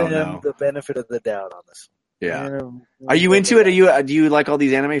reference. to give I don't them know. the benefit of the doubt on this. Yeah. Are you into it? Do you like all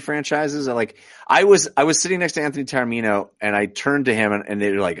these anime franchises? I was sitting next to Anthony Taramino and I turned to him and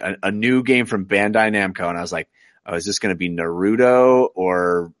they were like a new game from Bandai Namco and I was like, oh, is this going to be Naruto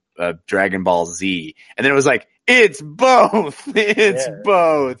or Dragon Ball Z? And then it was like, it's both. It's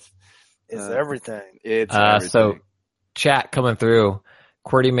both. It's everything. It's everything. So chat coming through.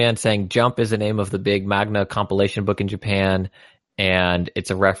 QWERTY Man saying Jump is the name of the big manga compilation book in Japan, and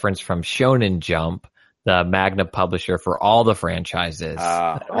it's a reference from Shonen Jump, the manga publisher for all the franchises.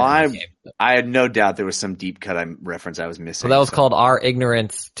 I had no doubt there was some deep cut reference I was missing. So that was called Our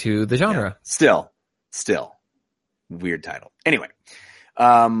Ignorance to the Genre. Yeah. Still. Weird title. Anyway.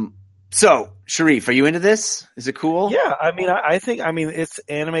 So, Sharif, are you into this? Is it cool? Yeah, I think it's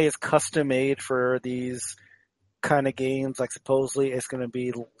anime is custom made for these kind of games. Like supposedly it's going to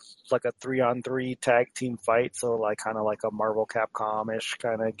be like a 3-on-3 tag team fight, so like kind of like a Marvel Capcom-ish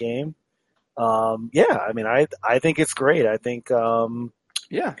kind of game. I think it's great. I think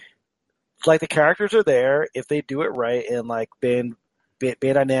like the characters are there if they do it right, and like Bandai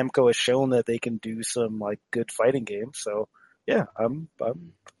Namco has shown that they can do some like good fighting games. So yeah, I'm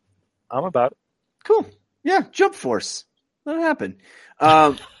about it. Cool. Yeah, Jump Force. Let it happen.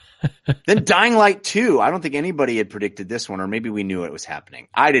 Then Dying Light 2. I don't think anybody had predicted this one, or maybe we knew it was happening.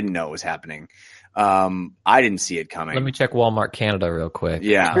 I didn't know it was happening. I didn't see it coming. Let me check Walmart Canada real quick.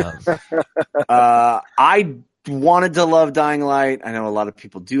 Yeah. I wanted to love Dying Light. I know a lot of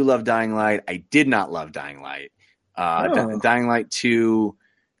people do love Dying Light. I did not love Dying Light. Dying Light 2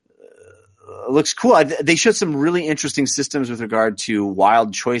 looks cool. They showed some really interesting systems with regard to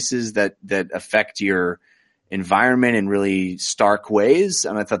wild choices that affect your environment in really stark ways,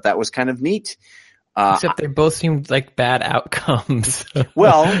 and I thought that was kind of neat. Except they both seemed like bad outcomes.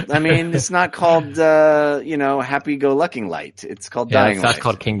 Well, I mean, it's not called happy-go-lucky light. It's called Dying Light. It's not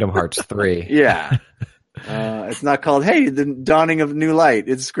called Kingdom Hearts 3. Yeah. It's not called, hey, the dawning of new light.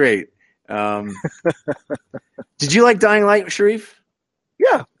 It's great. Did you like Dying Light, Sharif?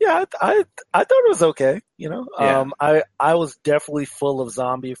 Yeah, I thought it was okay. Yeah. I was definitely full of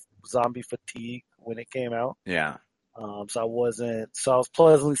zombie fatigue when it came out. Yeah. So I was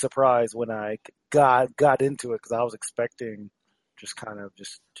pleasantly surprised when I got into it because I was expecting just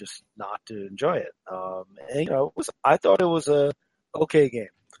not to enjoy it. I thought it was a okay game.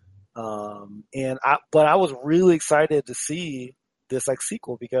 But I was really excited to see this like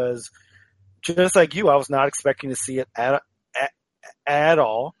sequel because just like you, I was not expecting to see it at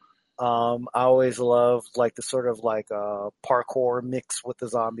all. I always love like the sort of like parkour mix with the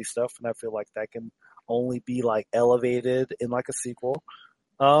zombie stuff, and I feel like that can only be like elevated in like a sequel.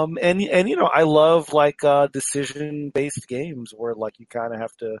 I love like decision based games where like you kind of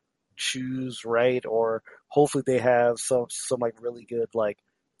have to choose right, or hopefully they have some like really good like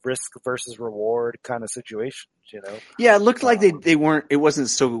risk versus reward kind of situations. Yeah, it looked like they weren't. It wasn't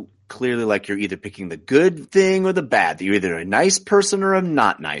so clearly like you're either picking the good thing or the bad. That you're either a nice person or a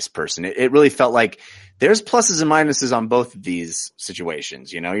not nice person. It really felt like there's pluses and minuses on both of these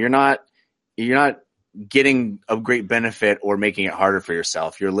situations. You're not getting a great benefit or making it harder for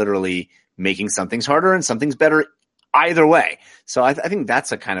yourself. You're literally making some things harder and some things better either way. So I think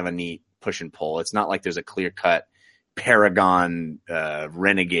that's a kind of a neat push and pull. It's not like there's a clear cut Paragon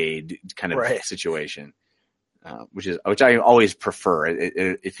renegade kind of situation. Which I always prefer.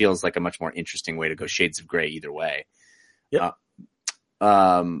 It feels like a much more interesting way to go shades of gray either way. Yep.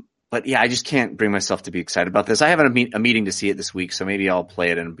 But yeah, I just can't bring myself to be excited about this. I have a meeting to see it this week, so maybe I'll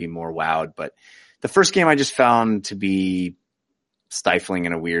play it and be more wowed. But the first game I just found to be stifling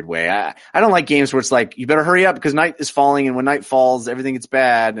in a weird way. I don't like games where it's like, you better hurry up because night is falling, and when night falls, everything gets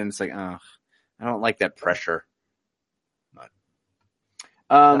bad. And it's like, I don't like that pressure. But,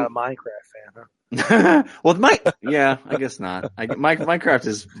 not a Minecraft fan, huh? Well, I guess not. Minecraft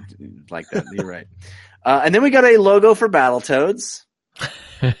is like that. You're right. And then we got a logo for Battletoads.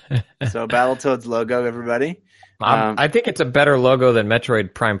 So Battletoads logo, everybody. I think it's a better logo than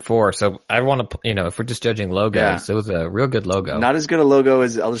Metroid Prime 4. So I want to, if we're just judging logos, it was a real good logo. Not as good a logo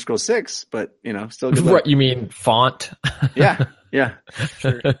as Elder Scrolls 6, but still a good logo. What, you mean font? Yeah.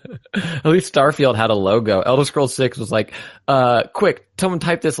 Sure. At least Starfield had a logo. Elder Scrolls 6 was like, quick, someone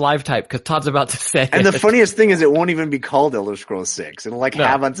type this live type because Todd's about to say And it. the funniest thing is it won't even be called Elder Scrolls 6. It'll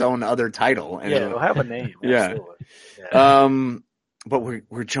have its own other title. And it'll have a name. Yeah. Absolutely. But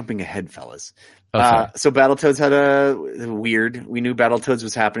we're jumping ahead, fellas. Oh, So Battletoads had a weird. We knew Battletoads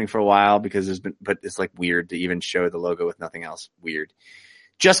was happening for a while because but it's like weird to even show the logo with nothing else. Weird.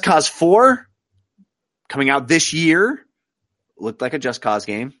 Just Cause 4 coming out this year. Looked like a Just Cause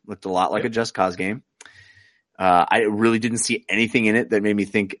game. Looked a lot like a Just Cause game. I really didn't see anything in it that made me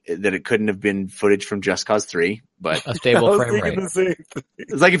think that it couldn't have been footage from Just Cause 3, but a stable frame rate.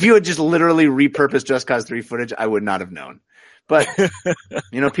 It's like if you had just literally repurposed Just Cause 3 footage, I would not have known. But,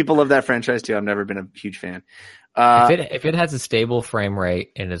 people love that franchise too. I've never been a huge fan. If it has a stable frame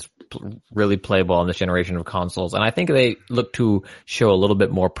rate and is really playable on this generation of consoles, and I think they look to show a little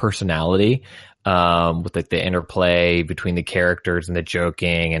bit more personality, with like the interplay between the characters and the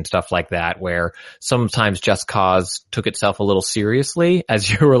joking and stuff like that, where sometimes Just Cause took itself a little seriously as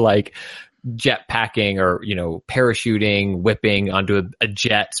you were like jetpacking or, parachuting, whipping onto a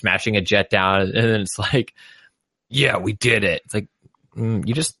jet, smashing a jet down. And then it's like, yeah, we did it. It's like,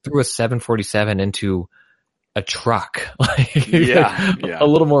 you just threw a 747 into a truck. A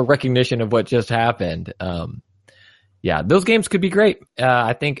little more recognition of what just happened. Yeah, those games could be great.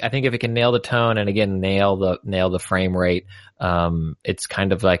 I think if it can nail the tone and again nail the frame rate, it's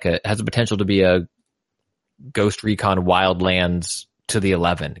kind of like has the potential to be a Ghost Recon Wildlands to the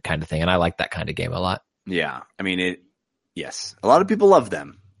 11 kind of thing, and I like that kind of game a lot. Yeah, I mean yes, a lot of people love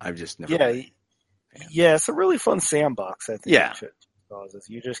them. I've just never. Yeah, it's a really fun sandbox. I think. Yeah.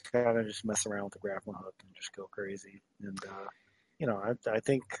 You just kind of just mess around with the grappling hook and just go crazy, and I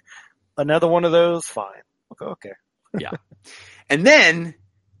think another one of those, fine. Okay. Yeah. And then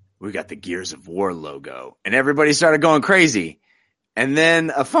we got the Gears of War logo and everybody started going crazy. And then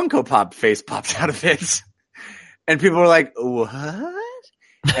a Funko Pop face popped out of it. And people were like, what?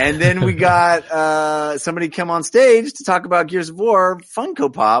 And then we got somebody come on stage to talk about Gears of War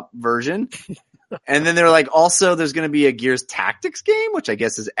Funko Pop version. And then they were like, also there's going to be a Gears Tactics game, which I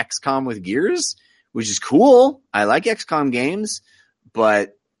guess is XCOM with Gears, which is cool. I like XCOM games,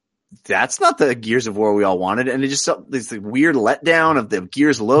 but that's not the Gears of War we all wanted. And it just this weird letdown of the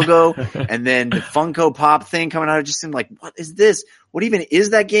Gears logo and then the Funko Pop thing coming out. It just seemed like, what is this? What even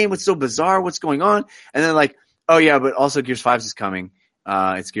is that game? What's so bizarre? What's going on? And then like, oh yeah, but also Gears 5 is coming.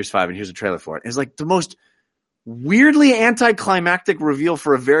 It's Gears 5 and here's a trailer for it. It's like the most weirdly anticlimactic reveal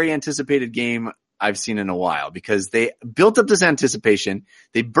for a very anticipated game I've seen in a while because they built up this anticipation.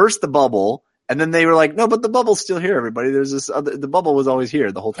 They burst the bubble. And then they were like, no, but the bubble's still here, everybody. There's the bubble was always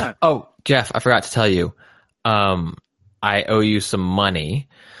here the whole time. Oh, Jeff, I forgot to tell you. I owe you some money.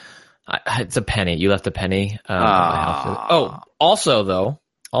 It's a penny. You left a penny. Also,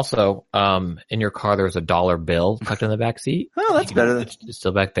 in your car, there was a dollar bill tucked in the back seat. Oh, that's better. It's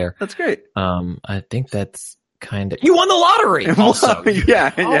still back there. That's great. I think that's kind of, you won the lottery. Also,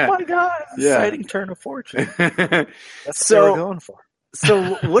 yeah. Oh my God. Exciting turn of fortune. That's what they were going for.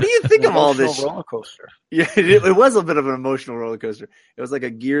 So what do you think of all this? Roller coaster. Yeah, it was a bit of an emotional roller coaster. It was like a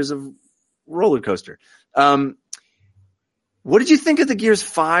Gears of roller coaster. What did you think of the Gears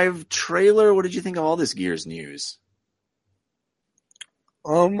 5 trailer? What did you think of all this Gears news?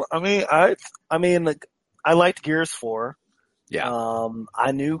 I liked Gears 4. Yeah.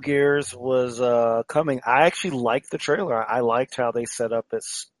 I knew Gears was coming. I actually liked the trailer. I liked how they set up it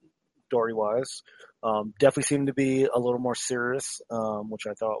story-wise. Definitely seemed to be a little more serious, which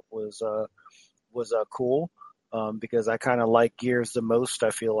I thought was cool. Because I kind of like Gears the most. I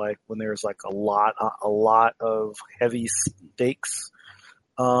feel like when there's like a lot of heavy stakes.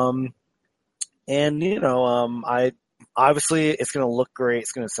 I obviously it's going to look great.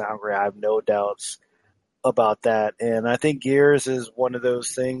 It's going to sound great. I have no doubts about that. And I think Gears is one of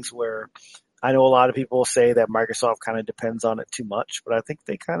those things where I know a lot of people say that Microsoft kind of depends on it too much, but I think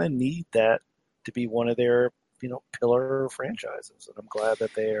they kind of need that to be one of their, pillar franchises. And I'm glad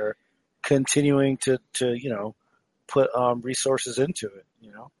that they are continuing to put resources into it,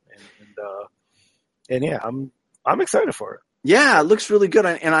 and yeah, I'm excited for it. Yeah, it looks really good.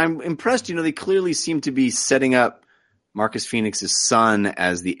 And I'm impressed. They clearly seem to be setting up Marcus Phoenix's son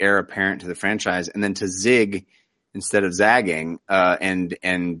as the heir apparent to the franchise and then to zig instead of zagging,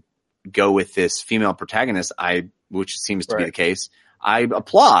 and go with this female protagonist, which seems to be the case. I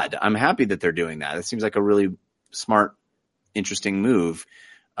applaud. I'm happy that they're doing that. It seems like a really smart, interesting move,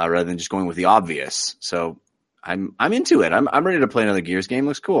 rather than just going with the obvious. So I'm into it. I'm ready to play another Gears game.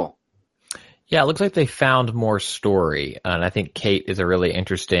 Looks cool. Yeah, it looks like they found more story, and I think Kate is a really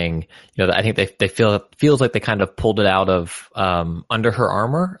interesting. I think they feels like they kind of pulled it out of under her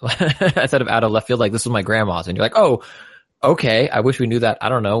armor instead of out of left field. Like, this is my grandma's, and you're like, oh, okay. I wish we knew that. I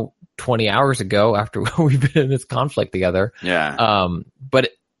don't know, 20 hours ago after we've been in this conflict together. Yeah.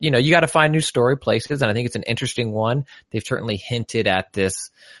 But you got to find new story places, and I think it's an interesting one. They've certainly hinted at this.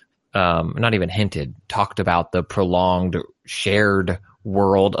 Not even hinted, talked about the prolonged shared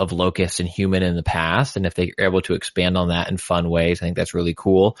world of Locust and Human in the past, and if they are able to expand on that in fun ways, I think that's really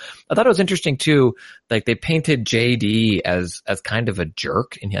cool. I thought it was interesting too, like they painted JD as kind of a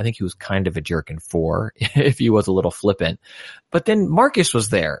jerk, and I think he was kind of a jerk in 4 if he was a little flippant. But then Marcus was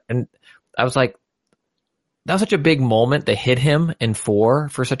there, and I was like, that was such a big moment. They hid him in 4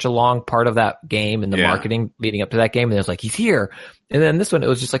 for such a long part of that game and the marketing leading up to that game. And it was like, he's here. And then this one, it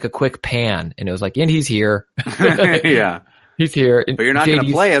was just like a quick pan, and it was like, and he's here. Yeah. He's here. But you're not going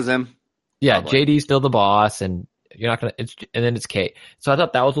to play as him. Yeah. Probably. JD's still the boss, and you're not going to, and then it's Kate. So I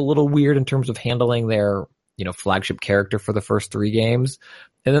thought that was a little weird in terms of handling their, flagship character for the first 3 games.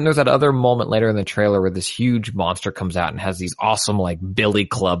 And then there's that other moment later in the trailer where this huge monster comes out and has these awesome, like, billy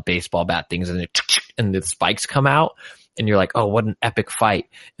club baseball bat things, and the spikes come out, and you're like, oh, what an epic fight.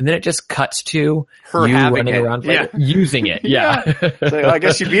 And then it just cuts to her you having running it. around using it. Yeah. So I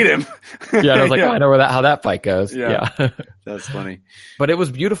guess you beat him. Yeah. And I was like, oh, I know how that fight goes. Yeah. That's funny. But it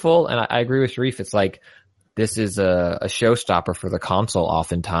was beautiful. And I agree with Sharif. It's like, this is a showstopper for the console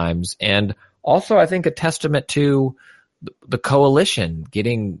oftentimes. And also, I think a testament to the Coalition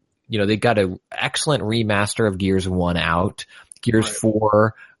getting, they got an excellent remaster of Gears 1 out. Gears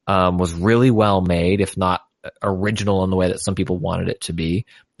 4 was really well made, if not original in the way that some people wanted it to be.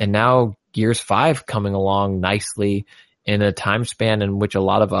 And now Gears 5 coming along nicely in a time span in which a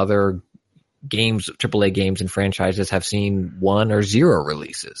lot of other games, AAA games and franchises have seen 1 or 0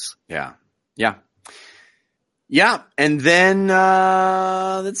 releases. Yeah. Yeah. Yeah, and then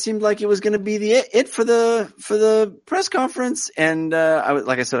that seemed like it was going to be it for the press conference. And I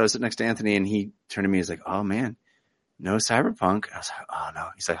was sitting next to Anthony, and he turned to me. He's like, "Oh man, no Cyberpunk." I was like, "Oh no."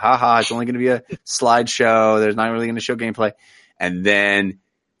 He's like, "Ha, it's only going to be a slideshow. There's not really going to show gameplay." And then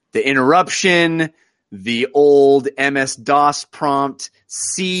the interruption, the old MS DOS prompt,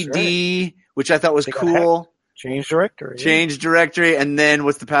 CD, which I thought was cool. Change directory. Change directory. And then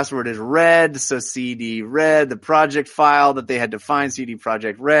what's the password is red. So CD red, the project file that they had to find, CD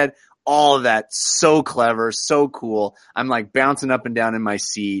project red, all of that. So clever. So cool. I'm like bouncing up and down in my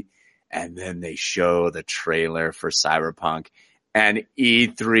seat. And then they show the trailer for Cyberpunk, and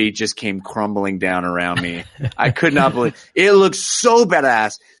E3 just came crumbling down around me. I could not believe it. Looked so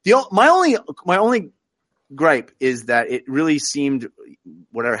badass. My only gripe is that it really seemed,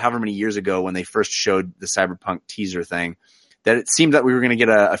 however many years ago when they first showed the Cyberpunk teaser thing, that it seemed that we were going to get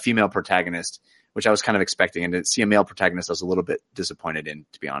a female protagonist, which I was kind of expecting, and to see a male protagonist I was a little bit disappointed in,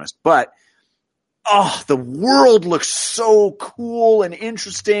 to be honest. But the world looks so cool and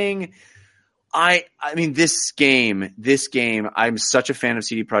interesting. I mean, this game, I'm such a fan of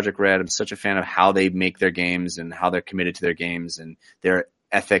CD Projekt Red. I'm such a fan of how they make their games and how they're committed to their games and their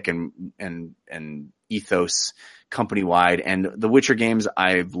ethic and ethos company-wide. And the Witcher games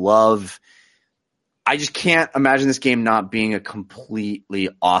I love. I just can't imagine this game not being a completely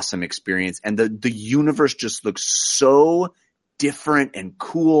awesome experience. And the universe just looks so different and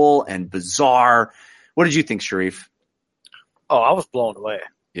cool and bizarre. What did you think, Sharif? Oh, I was blown away.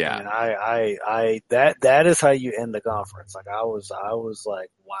 Yeah. I mean, that is how you end the conference. Like I was like,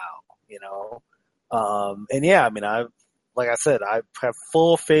 wow, and yeah, I mean, like I said, I have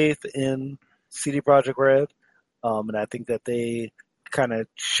full faith in CD Projekt Red. And I think that they kind of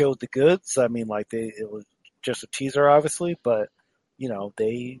showed the goods. I mean, like it was just a teaser, obviously, but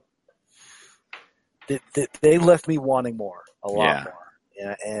they left me wanting more, a lot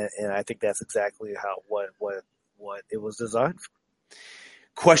more. And I think that's exactly what it was designed for.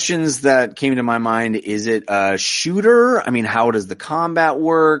 Questions that came to my mind: is it a shooter? I mean, how does the combat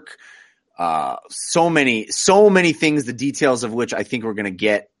work? So many things, the details of which I think we're going to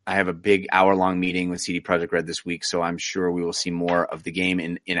get. I have a big hour-long meeting with CD Projekt Red this week, so I'm sure we will see more of the game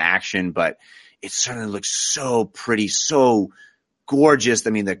in action, but it certainly looks so pretty, so gorgeous. I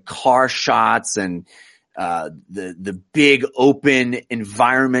mean, the car shots and the big open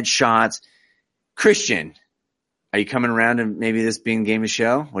environment shots. Christian, are you coming around to maybe this being game of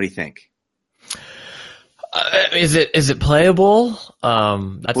show? What do you think? Is it playable?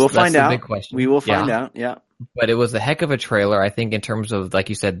 We'll find out. Big question. We will find out. Yeah. But it was a heck of a trailer. I think in terms of, like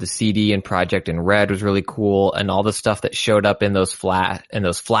you said, the CD and Project in Red was really cool, and all the stuff that showed up in those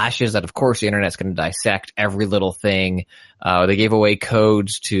flashes that, of course, the internet's going to dissect every little thing. They gave away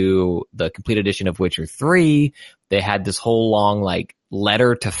codes to the complete edition of Witcher 3. They had this whole long, like,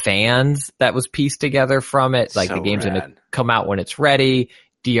 letter to fans that was pieced together from it. Like, So the game's going rad. to come out when it's ready,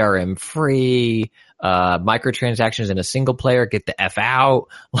 DRM free, microtransactions in a single player, get the F out,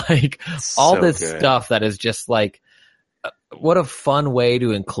 like all So this good. stuff that is just like, what a fun way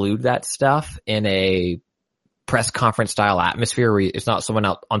to include that stuff in a press conference style atmosphere where it's not someone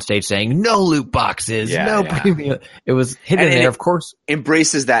out on stage saying no loot boxes, Yeah, no yeah. premium. It was hidden And there, it of course.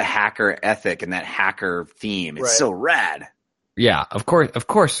 embraces that hacker ethic and that hacker theme. It's Right. so rad. Yeah, of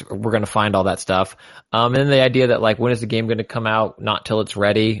course, we're going to find all that stuff. And then the idea that, like, when is the game going to come out? Not till it's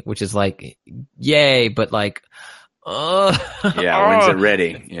ready, which is like, yay, but like, Yeah, when's it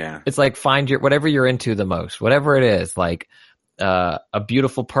ready? Yeah. It's like, find whatever you're into the most, whatever it is, like, a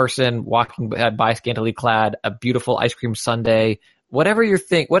beautiful person walking by scantily clad, a beautiful ice cream sundae, whatever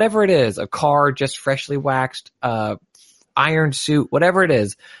whatever it is, a car just freshly waxed, iron suit, whatever it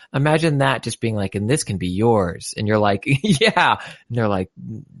is. Imagine that just being like, and this can be yours. And you're like, yeah. And they're like,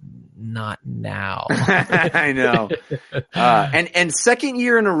 not now. I know. And second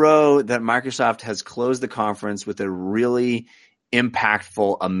year in a row that Microsoft has closed the conference with a really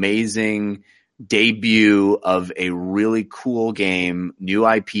impactful, amazing debut of a really cool game, new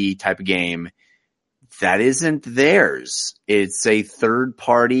IP type of game that isn't theirs. It's a third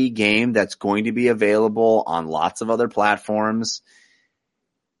party game that's going to be available on lots of other platforms.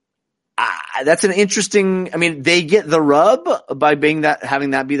 That's an interesting, I mean, they get the rub by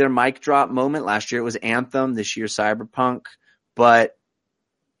having that be their mic drop moment. Last year it was Anthem, this year Cyberpunk, but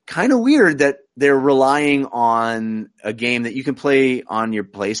kind of weird that they're relying on a game that you can play on your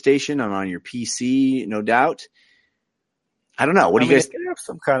PlayStation and on your PC, no doubt. I don't know. What do you guys? They have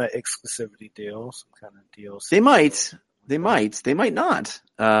some kind of exclusivity deal, some kind of deals. They might not.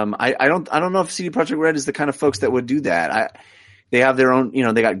 I don't know if CD Projekt Red is the kind of folks that would do that. They have their own,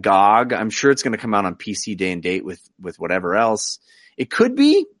 they got GOG. I'm sure it's going to come out on PC day and date with whatever else. It could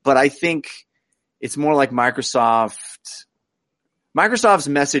be, but I think it's more like Microsoft's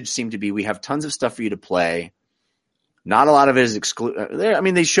message seemed to be, we have tons of stuff for you to play. Not a lot of it is exclusive. I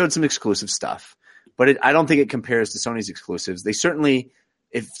mean, they showed some exclusive stuff, but I don't think it compares to Sony's exclusives. It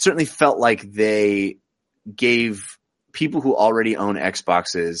certainly felt like they gave people who already own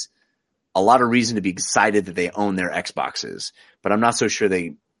Xboxes a lot of reason to be excited that they own their Xboxes, but I'm not so sure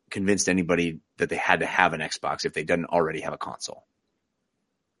they convinced anybody that they had to have an Xbox if they didn't already have a console.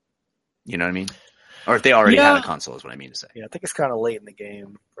 You know what I mean? Or if they already had a console is what I mean to say. Yeah, I think it's kind of late in the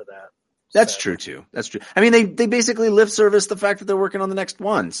game for that. That's true too. That's true. I mean, they basically lip service the fact that they're working on the next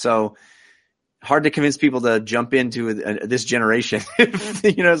one. So hard to convince people to jump into this generation.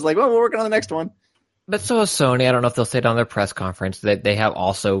 It's like, well, we're working on the next one. But so is Sony. I don't know if they'll say it on their press conference that they have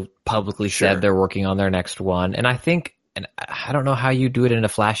also publicly said they're working on their next one. And I think, and I don't know how you do it in a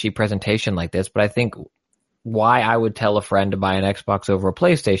flashy presentation like this, but I think why I would tell a friend to buy an Xbox over a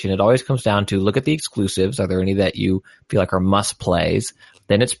PlayStation, it always comes down to look at the exclusives. Are there any that you feel like are must plays?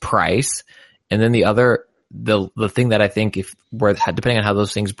 Then it's price. And then the thing that I think depending on how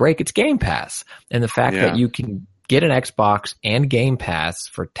those things break, it's Game Pass. And the fact that you can get an Xbox and Game Pass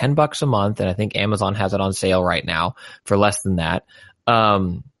for $10 a month. And I think Amazon has it on sale right now for less than that.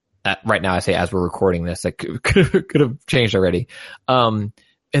 Right now I say as we're recording this, that could have changed already. And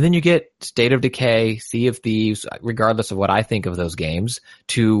then you get State of Decay, Sea of Thieves, regardless of what I think of those games,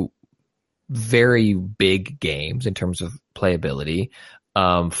 to very big games in terms of playability.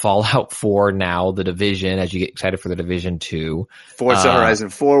 Fallout 4 now, The Division, as you get excited for The Division 2. Forza Horizon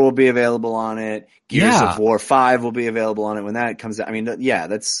 4 will be available on it. Gears of War 5 will be available on it when that comes out. I mean,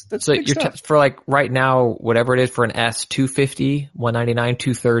 that's so big stuff. for like right now, whatever it is for an S, $250, $199,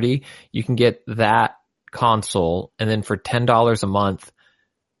 $230, you can get that console, and then for $10 a month,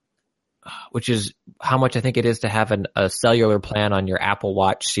 which is how much I think it is to have a cellular plan on your Apple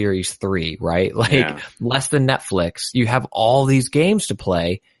Watch Series 3, right? Like less than Netflix. You have all these games to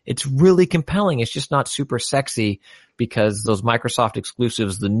play. It's really compelling. It's just not super sexy because those Microsoft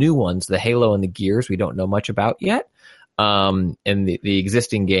exclusives, the new ones, the Halo and the Gears, we don't know much about yet. And the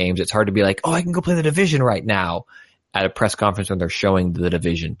existing games, it's hard to be like, oh, I can go play The Division right now at a press conference when they're showing The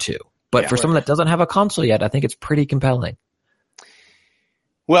Division 2. But for someone that doesn't have a console yet, I think it's pretty compelling.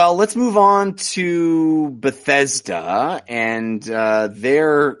 Well, let's move on to Bethesda, and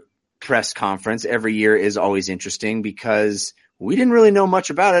their press conference every year is always interesting because we didn't really know much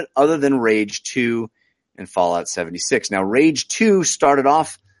about it other than Rage 2 and Fallout 76. Now, Rage 2 started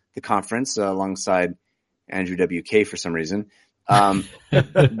off the conference alongside Andrew WK for some reason.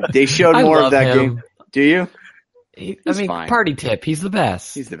 They showed I more love of that him. game. Do you? I mean, fine. party tip. He's the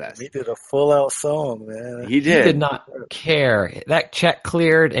best. He's the best. He did a full out song, man. He He did. did not care. That check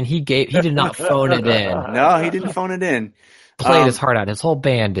cleared, and he did not phone it in. No, he didn't phone it in. Played his heart out. His whole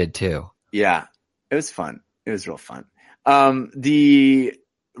band did too. Yeah, it was fun. It was real fun. The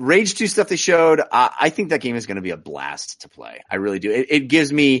Rage 2 stuff they showed, I think that game is going to be a blast to play. I really do. It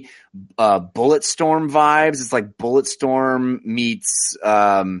gives me Bulletstorm vibes. It's like Bulletstorm meets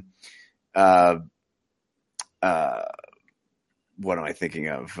what am I thinking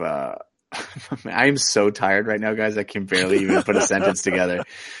of? I am so tired right now, guys. I can barely even put a sentence together.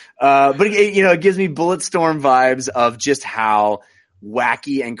 But it gives me Bulletstorm vibes of just how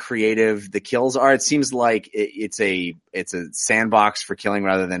wacky and creative the kills are. It seems like it's a sandbox for killing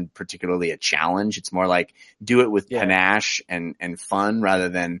rather than particularly a challenge. It's more like do it with panache and fun rather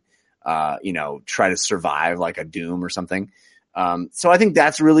than, try to survive like a Doom or something. So I think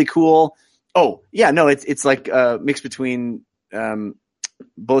that's really cool. Oh yeah, no, it's like a mix between,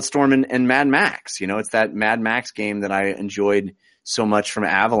 Bulletstorm and Mad Max. It's that Mad Max game that I enjoyed so much from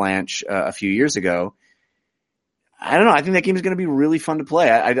Avalanche a few years ago. I don't know. I think that game is going to be really fun to play.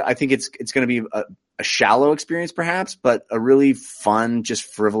 I think it's going to be a shallow experience perhaps, but a really fun,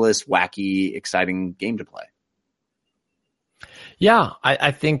 just frivolous, wacky, exciting game to play. Yeah,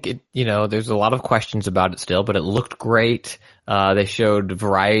 I think there's a lot of questions about it still, but it looked great. They showed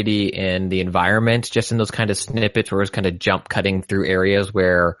variety in the environment, just in those kind of snippets where it's kind of jump cutting through areas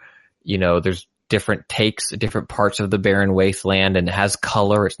where, there's different takes, different parts of the barren wasteland, and it has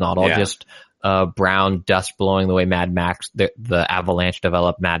color. It's not all just brown dust blowing the way Mad Max, the Avalanche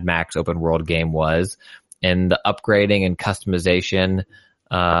developed Mad Max open world game was. And the upgrading and customization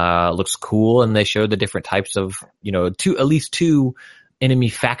looks cool, and they showed the different types of, at least two enemy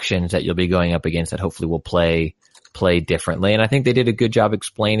factions that you'll be going up against that hopefully will play differently. And I think they did a good job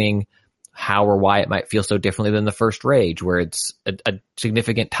explaining how or why it might feel so differently than the first Rage, where it's a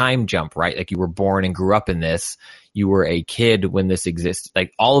significant time jump, right? Like you were born and grew up in this. You were a kid when this existed.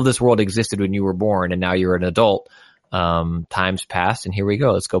 Like all of this world existed when you were born, and now you're an adult. Time's passed, and here we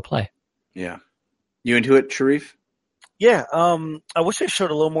go. Let's go play. Yeah. You into it, Sharif? Yeah, I wish they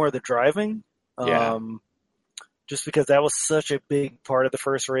showed a little more of the driving. Just because that was such a big part of the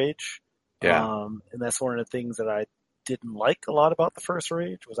first Rage. Yeah. And that's one of the things that I didn't like a lot about the first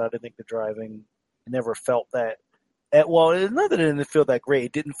Rage was I didn't think the driving, I never felt that. Well, it's not that it didn't feel that great.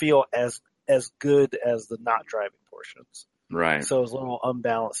 It didn't feel as good as the not driving portions. Right. So it was a little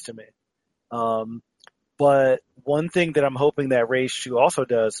unbalanced to me. But one thing that I'm hoping that Rage 2 also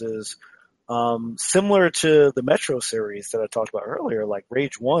does is similar to the Metro series that I talked about earlier, like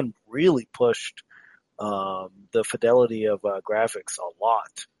Rage 1 really pushed the fidelity of graphics a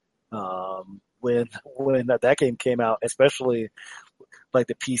lot. When that game came out, especially like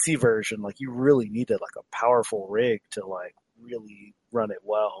the PC version, like you really needed like a powerful rig to like really run it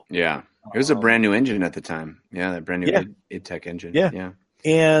well. Yeah. It was a brand new engine at the time. Yeah, that brand new id Tech engine. Yeah.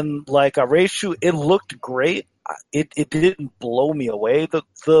 And like Rage 2, it looked great. It didn't blow me away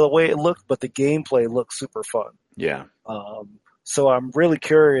the way it looked, but the gameplay looked super fun. Yeah. So I'm really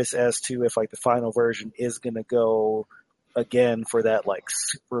curious as to if like the final version is going to go again for that like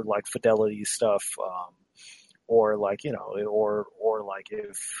super like fidelity stuff, or like, or like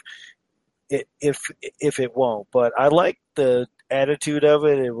if it won't, but I like the attitude of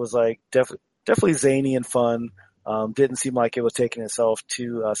it. It was like definitely zany and fun. Didn't seem like it was taking itself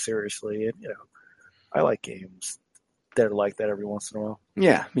too seriously. And, I like games that are like that every once in a while.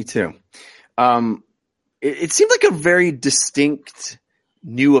 Yeah, me too. It seemed like a very distinct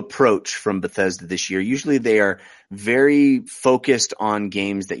new approach from Bethesda this year. Usually they are very focused on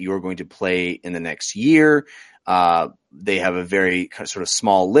games that you are going to play in the next year. They have a very sort of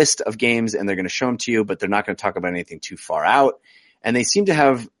small list of games and they're going to show them to you, but they're not going to talk about anything too far out. And they seem to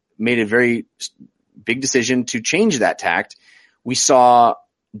have made a very big decision to change that tact. We saw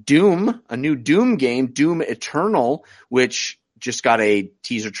Doom, a new Doom game, Doom Eternal, which just got a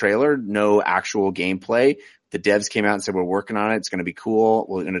teaser trailer, no actual gameplay. The devs came out and said, we're working on it. It's going to be cool.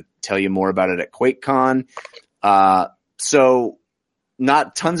 We're going to tell you more about it at QuakeCon. So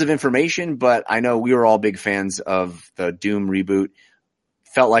not tons of information, but I know we were all big fans of the Doom reboot.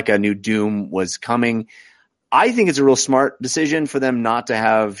 Felt like a new Doom was coming. I think it's a real smart decision for them not to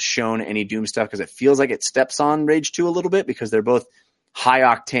have shown any Doom stuff because it feels like it steps on Rage 2 a little bit because they're both high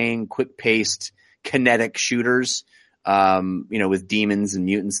octane, quick paced, kinetic shooters, with demons and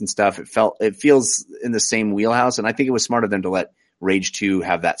mutants and stuff. It feels in the same wheelhouse. And I think it was smart of them to let Rage 2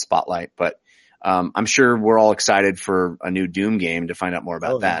 have that spotlight, but, I'm sure we're all excited for a new Doom game to find out more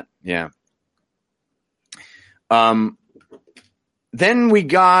about that. Yeah. Then we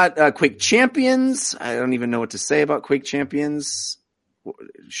got Quake Champions. I don't even know what to say about Quake Champions.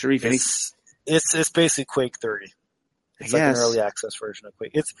 Sharif, It's basically Quake 3. It's like an guess. early access version of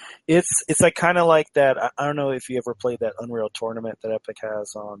Quake. It's like kind of like that. I don't know if you ever played that Unreal Tournament that Epic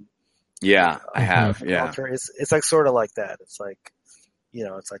has on. Yeah, I have. Yeah, It's like sort of like that. It's like,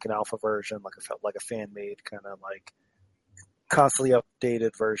 it's like an alpha version, like a fan made kind of like constantly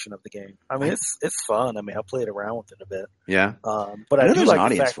updated version of the game. I mean, it's fun. I mean, I played around with it a bit. Yeah. But I know I do there's like an the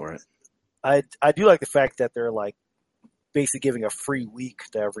audience fact, for it. I do like the fact that they're like basically giving a free week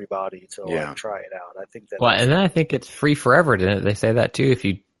to everybody to like try it out. I think that. Well, and then I think it's free forever, didn't they say that too? If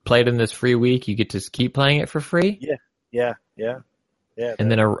you played in this free week, you get to keep playing it for free. Yeah.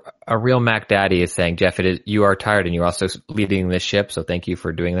 And then a real Mac Daddy is saying, Jeff, you are tired, and you're also leading this ship, so thank you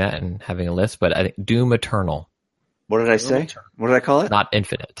for doing that and having a list. But I think Doom Eternal. What did I say? What did I call it? Not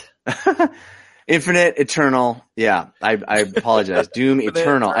Infinite. Infinite, Eternal. Yeah, I apologize. Doom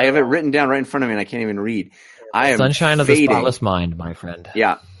Eternal. I have it written down right in front of me, and I can't even read. I am Sunshine of the Spotless Mind, my friend.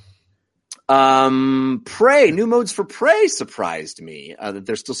 Yeah. Prey, new modes for Prey surprised me that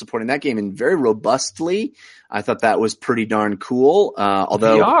they're still supporting that game and very robustly. I thought that was pretty darn cool.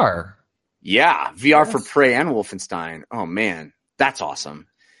 Although VR. Yeah, VR for Prey and Wolfenstein. Oh man, that's awesome.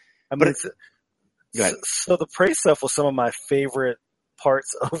 I mean, so the Prey stuff was some of my favorite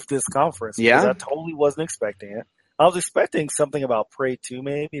parts of this conference. Yeah. I totally wasn't expecting it. I was expecting something about Prey 2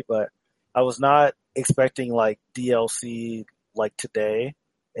 maybe, but I was not expecting like DLC like today.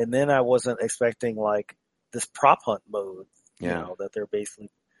 And then I wasn't expecting like this prop hunt mode, that they're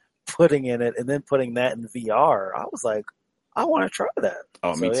basically putting in it and then putting that in VR. I was like, I want to try that.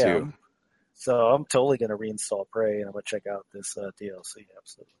 Oh, me too. So I'm totally going to reinstall Prey and I'm going to check out this DLC.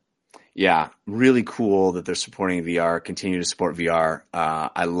 Absolutely. Yeah, really cool that they're supporting VR, continue to support VR.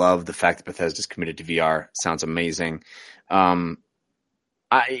 I love the fact that Bethesda's committed to VR. Sounds amazing.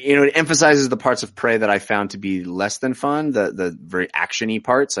 It emphasizes the parts of Prey that I found to be less than fun, the very action-y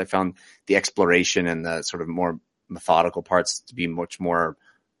parts. I found the exploration and the sort of more methodical parts to be much more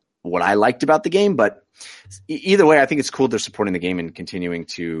what I liked about the game. But either way, I think it's cool they're supporting the game and continuing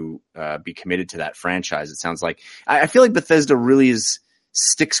to be committed to that franchise. It sounds like I feel like Bethesda really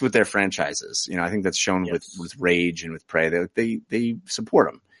sticks with their franchises. I think that's shown with Rage and with Prey. They support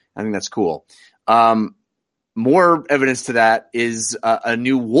them. I think that's cool. More evidence to that is a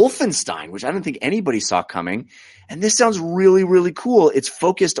new Wolfenstein, which I don't think anybody saw coming. And this sounds really, really cool. It's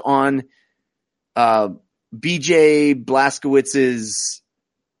focused on B.J. Blazkowicz's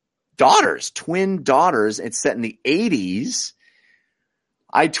daughters, twin daughters. It's set in the 80s.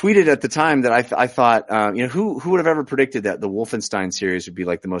 I tweeted at the time that I thought, who would have ever predicted that the Wolfenstein series would be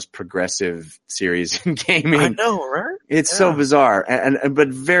like the most progressive series in gaming? I know, right? It's so bizarre, but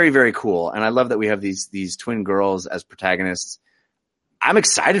very, very cool. And I love that we have these twin girls as protagonists. I'm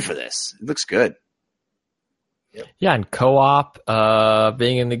excited for this. It looks good. Yep. Yeah, and co-op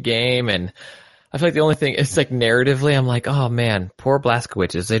being in the game, and I feel like the only thing it's like narratively, I'm like, oh man, poor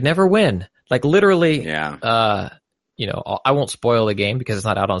Blazkowicz's. They never win. Like literally, I won't spoil the game because it's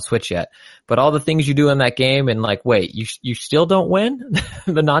not out on Switch yet, but all the things you do in that game and like, wait, you still don't win?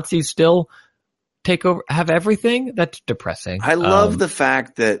 The Nazis still take over, have everything? That's depressing. I love the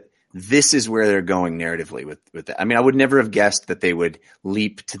fact that this is where they're going narratively with that. I mean, I would never have guessed that they would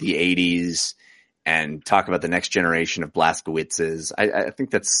leap to the 80s and talk about the next generation of Blazkowicz's. I think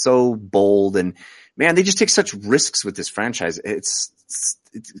that's so bold, and man, they just take such risks with this franchise. It's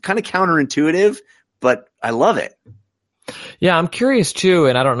kind of counterintuitive, but I love it. Yeah, I'm curious too,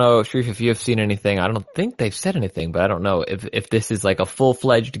 and I don't know, Sharif, if you have seen anything. I don't think they've said anything, but I don't know if this is like a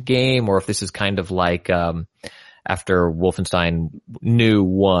full-fledged game or if this is kind of like after Wolfenstein New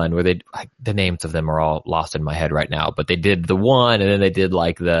 1, where the names of them are all lost in my head right now, but they did the 1 and then they did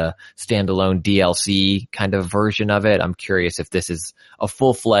like the standalone DLC kind of version of it. I'm curious if this is a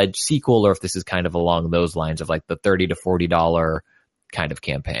full-fledged sequel or if this is kind of along those lines of like the $30 to $40 kind of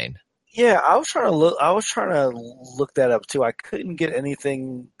campaign. Yeah, I was trying to look that up too. I couldn't get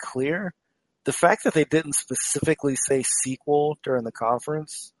anything clear. The fact that they didn't specifically say sequel during the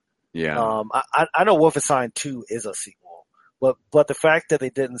conference. Yeah. I know Wolfenstein 2 is a sequel, but the fact that they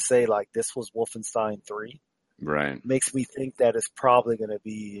didn't say like this was Wolfenstein 3, right, makes me think that it's probably going to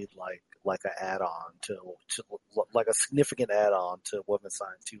be like an add-on to like a significant add-on to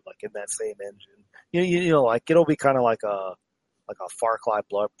Wolfenstein 2, like in that same engine. You know, like it'll be kind of like a Far Cry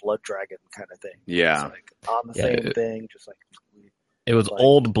Blood Dragon kind of thing. Yeah. It's like on the same thing, just like. It was like,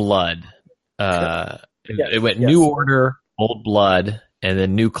 Old Blood. It went New Order, Old Blood, and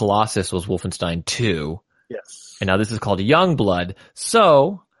then New Colossus was Wolfenstein 2. Yes. And now this is called Young Blood.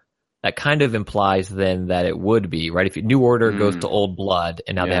 So, that kind of implies then that it would be, right? If New Order goes to Old Blood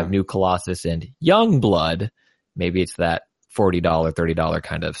and now they have New Colossus and Young Blood, maybe it's that $40, $30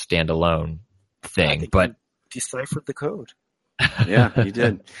 kind of standalone thing. But you deciphered the code. Yeah, you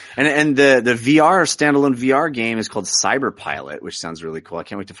did. And the VR standalone VR game is called Cyberpilot, which sounds really cool. I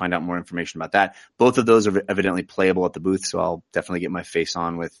can't wait to find out more information about that. Both of those are evidently playable at the booth, so I'll definitely get my face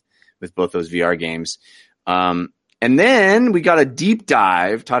on with both those VR games. And then we got a deep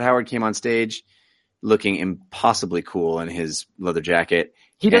dive. Todd Howard came on stage looking impossibly cool in his leather jacket.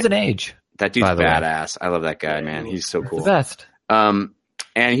 He doesn't age. That dude's badass. I love that guy, man. He's so cool. The best.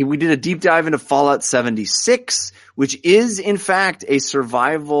 And we did a deep dive into Fallout 76, which is in fact a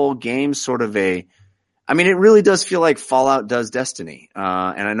survival game, sort of it really does feel like Fallout does Destiny.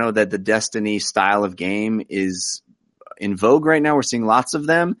 And I know that the Destiny style of game is in vogue right now. We're seeing lots of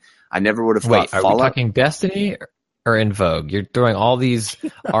them. I never would have thought Fallout. Are we talking Destiny or in vogue? You're throwing all these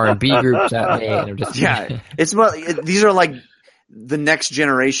R&B groups at me. And I'm just these are like the next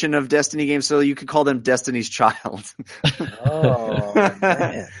generation of Destiny games, so you could call them Destiny's Child. Oh,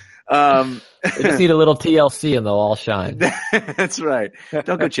 man. They just need a little TLC and they'll all shine. That's right.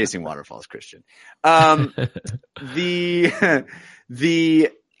 Don't go chasing waterfalls, Christian. The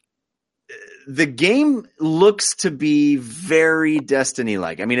game looks to be very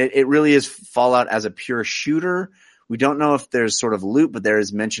Destiny-like. I mean, it really is Fallout as a pure shooter. We don't know if there's sort of loot, but there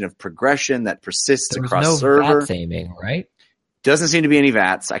is mention of progression that persists across server. VATS aiming, right? Doesn't seem to be any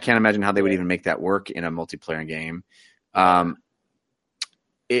VATS. I can't imagine how they would even make that work in a multiplayer game.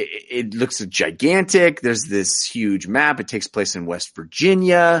 It looks gigantic. There's this huge map. It takes place in West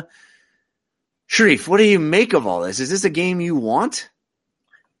Virginia. Sharif, what do you make of all this? Is this a game you want?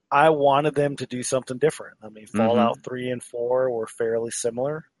 I wanted them to do something different. I mean, Fallout 3 and 4 were fairly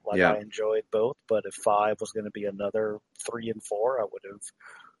similar. I enjoyed both, but if 5 was going to be another 3 and 4, I would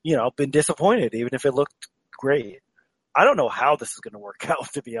have, been disappointed, even if it looked great. I don't know how this is going to work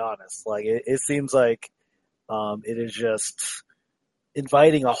out, to be honest. Like, it seems like it is just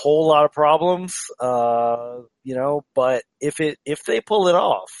inviting a whole lot of problems, but if they pull it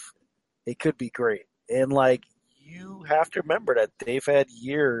off, it could be great. And, you have to remember that they've had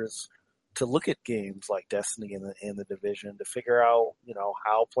years to look at games like Destiny and the Division to figure out,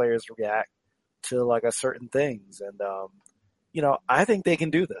 how players react to, a certain things. And, I think they can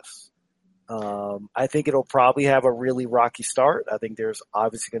do this. I think it'll probably have a really rocky start. I think there's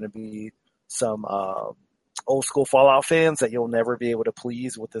obviously going to be some old school Fallout fans that you'll never be able to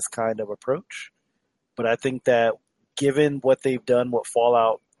please with this kind of approach. But I think that given what they've done with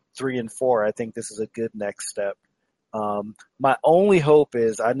Fallout 3 and 4, I think this is a good next step. My only hope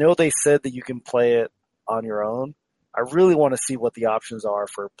is, I know they said that you can play it on your own. I really want to see what the options are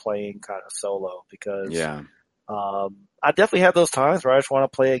for playing kind of solo, because I definitely have those times where I just want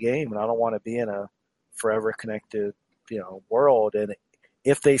to play a game and I don't want to be in a forever connected, world. And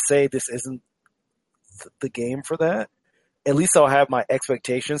if they say this isn't the game for that, at least I'll have my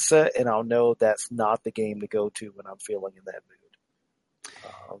expectations set and I'll know that's not the game to go to when I'm feeling in that mood.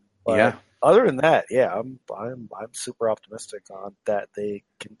 But other than that, I'm super optimistic on that they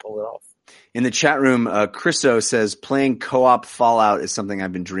can pull it off. In the chat room, Chriso says playing co-op Fallout is something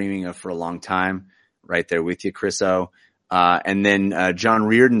I've been dreaming of for a long time. Right there with you, Chriso. And then John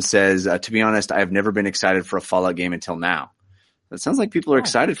Reardon says, to be honest, I have never been excited for a Fallout game until now. It sounds like people are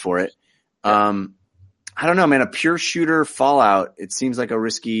excited for it. I don't know, man. A pure shooter Fallout, it seems like a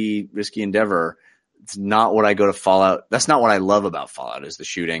risky endeavor. It's not what I go to Fallout. That's not what I love about Fallout, is the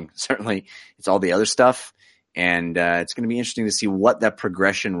shooting. Certainly, it's all the other stuff. And it's going to be interesting to see what that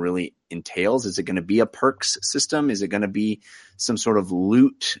progression really entails. Is it going to be a perks system? Is it going to be some sort of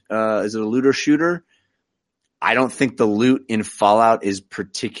loot? Is it a looter shooter? I don't think the loot in Fallout is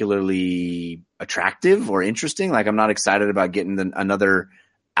particularly attractive or interesting. I'm not excited about getting another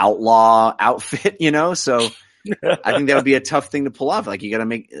outlaw outfit, So I think that would be a tough thing to pull off. You got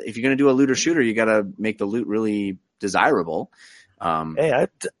to if you're going to do a looter shooter, you got to make the loot really desirable. Hey,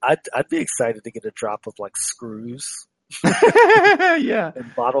 I'd be excited to get a drop of screws. Yeah.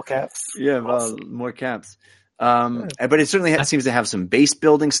 And bottle caps. Yeah. Awesome. More caps. But it certainly seems to have some base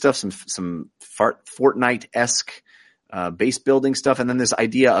building stuff, some Fortnite-esque base building stuff. And then this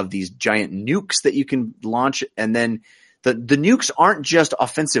idea of these giant nukes that you can launch. And then the nukes aren't just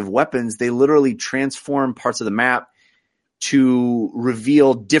offensive weapons. They literally transform parts of the map to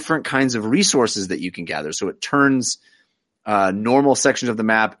reveal different kinds of resources that you can gather. So it turns normal sections of the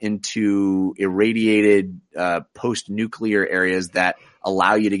map into irradiated post-nuclear areas that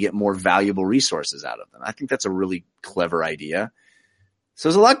allow you to get more valuable resources out of them. I think that's a really clever idea. So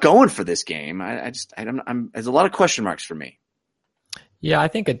there's a lot going for this game. There's a lot of question marks for me. Yeah, I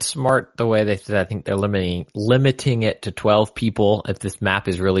think it's smart the way they said. I think they're limiting it to 12 people. If this map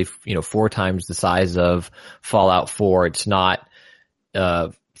is really, 4 times the size of Fallout 4, it's not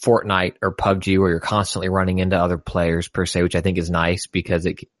Fortnite or PUBG where you're constantly running into other players per se, which I think is nice because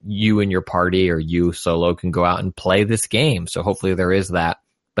you and your party or you solo can go out and play this game. So hopefully there is that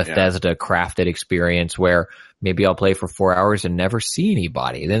Bethesda crafted experience where maybe I'll play for 4 hours and never see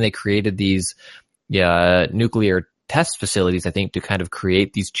anybody. And then they created these nuclear test facilities, I think, to kind of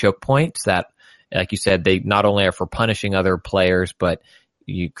create these choke points that, like you said, they not only are for punishing other players, but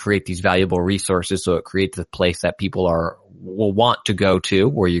you create these valuable resources. So it creates a place that people will want to go to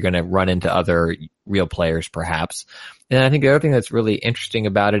where you're going to run into other real players perhaps. And I think the other thing that's really interesting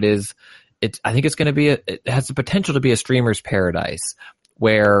about it is I think it's going to be it has the potential to be a streamer's paradise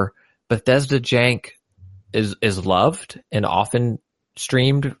where Bethesda jank is loved and often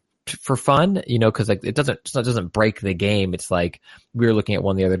streamed for fun, cause like it doesn't break the game. It's like we were looking at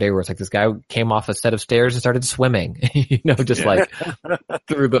one the other day where it's like this guy came off a set of stairs and started swimming, like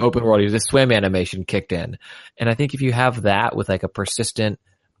through the open world. The swim animation kicked in. And I think if you have that with like a persistent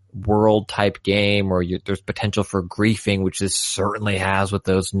world type game or there's potential for griefing, which this certainly has with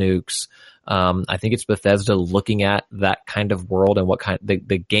those nukes. I think it's Bethesda looking at that kind of world and what the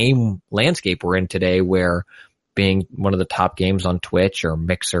game landscape we're in today where being one of the top games on Twitch or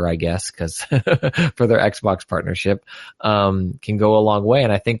Mixer, I guess, because for their Xbox partnership, can go a long way.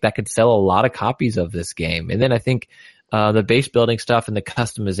 And I think that could sell a lot of copies of this game. And then I think, the base building stuff and the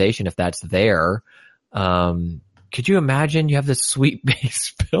customization, if that's there, could you imagine you have this sweet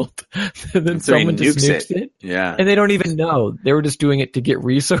base built and then someone just nukes it? Yeah. And they don't even know. They were just doing it to get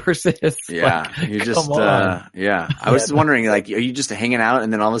resources. Yeah. Like, You're just, yeah. I was wondering, like, are you just hanging out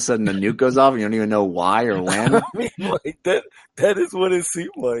and then all of a sudden the nuke goes off and you don't even know why or when? I mean, like that is what it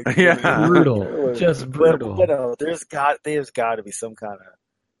seemed like. Yeah. Brutal. Just brutal. But there's got to be some kind of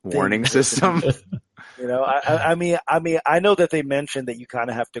warning system. I mean, I know that they mentioned that you kind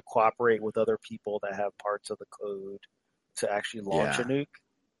of have to cooperate with other people that have parts of the code to actually launch a nuke.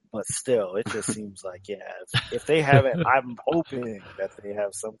 But still, it just seems like, if they haven't, I'm hoping that they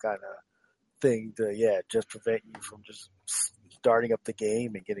have some kind of thing to, just prevent you from just starting up the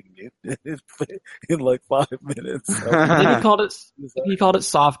game and getting nuked in like 5 minutes. So. Then he called it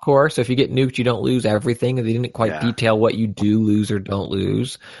soft core. So if you get nuked, you don't lose everything. And they didn't quite detail what you do lose or don't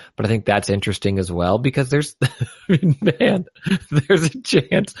lose. But I think that's interesting as well because there's a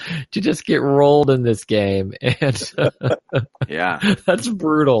chance to just get rolled in this game. And that's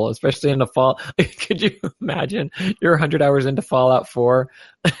brutal, especially in the fall. Could you imagine you're 100 hours into Fallout 4?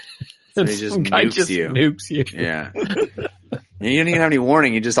 So he just nukes you. Yeah. You don't even have any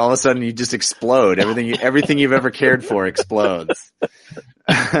warning. You just all of a sudden you just explode. Everything you've ever cared for explodes.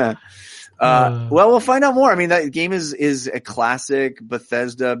 Well, we'll find out more. I mean, that game is a classic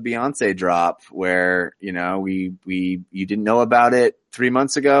Bethesda Beyonce drop where, you didn't know about it 3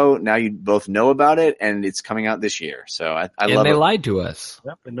 months ago. Now you both know about it and it's coming out this year. So I love it. And they lied to us.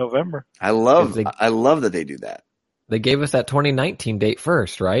 Yep, in November. I love that they do that. They gave us that 2019 date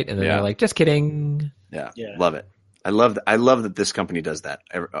first, right? And then they're like, just kidding. Yeah. Love it. I love that this company does that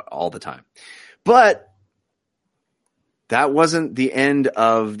all the time. But that wasn't the end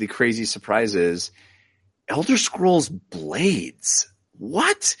of the crazy surprises. Elder Scrolls Blades.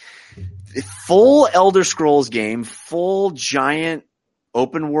 What? Full Elder Scrolls game, full giant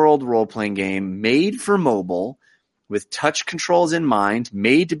open world role-playing game made for mobile with touch controls in mind,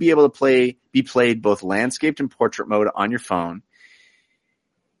 made to be able to be played both landscaped and portrait mode on your phone.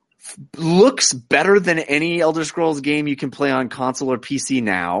 Looks better than any Elder Scrolls game you can play on console or PC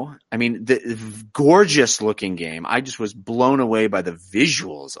now. I mean, the gorgeous looking game. I just was blown away by the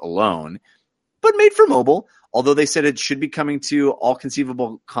visuals alone, but made for mobile. Although they said it should be coming to all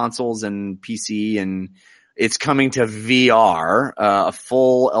conceivable consoles and PC, and it's coming to VR, a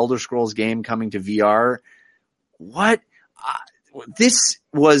full Elder Scrolls game coming to VR. What? This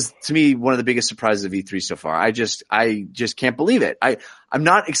was, to me, one of the biggest surprises of E3 so far. I just can't believe it. I'm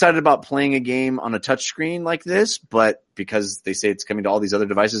not excited about playing a game on a touchscreen like this, but because they say it's coming to all these other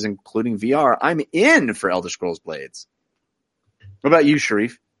devices, including VR, I'm in for Elder Scrolls Blades. What about you,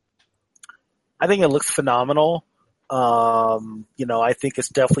 Sharif? I think it looks phenomenal. I think it's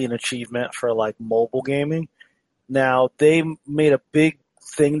definitely an achievement for like mobile gaming. Now, they made a big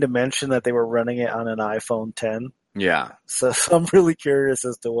thing to mention that they were running it on an iPhone 10. Yeah. So I'm really curious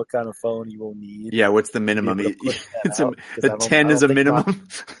as to what kind of phone you will need. Yeah, what's the minimum? The 10 is a minimum.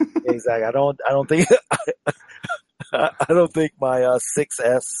 Exactly. I don't think I don't think my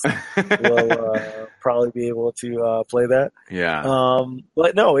 6S will probably be able to play that. Yeah.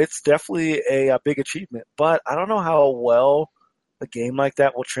 But no, it's definitely a big achievement. But I don't know how well a game like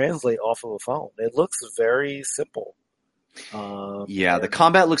that will translate off of a phone. It looks very simple. The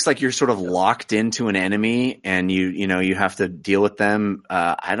combat looks like you're sort of locked into an enemy and you have to deal with them.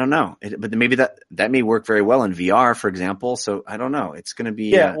 I don't know, but maybe that may work very well in VR, for example. So I don't know. It's going to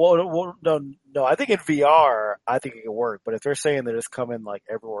be, no, I think in VR, I think it can work. But if they're saying that it's coming like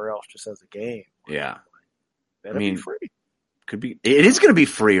everywhere else just as a game, that'd be free. Could be. It is going to be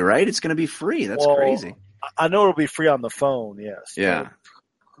free, right? It's going to be free. That's crazy. I know it'll be free on the phone. Yes. Yeah.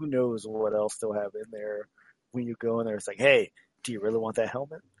 Who knows what else they'll have in there? When you go in there, it's like, hey, do you really want that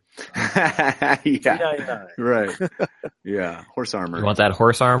helmet? Yeah. Right. Yeah. Horse armor. You want that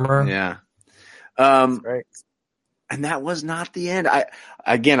horse armor? Yeah. Right. And that was not the end. I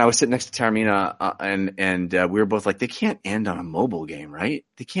was sitting next to Taramina, and we were both like, they can't end on a mobile game, right?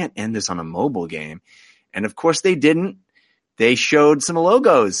 They can't end this on a mobile game. And of course they didn't. They showed some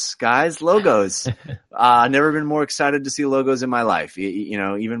logos, guys, logos. Never been more excited to see logos in my life.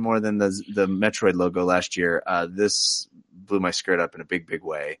 Even more than the Metroid logo last year. This blew my skirt up in a big, big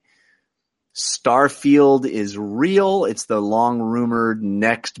way. Starfield is real. It's the long rumored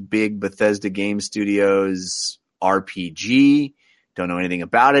next big Bethesda Game Studios RPG. Don't know anything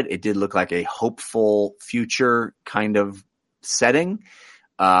about it. It did look like a hopeful future kind of setting.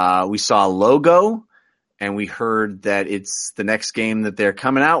 We saw a logo. And we heard that it's the next game that they're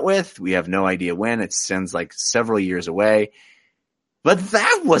coming out with. We have no idea when. It sounds like several years away. But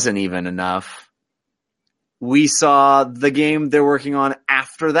that wasn't even enough. We saw the game they're working on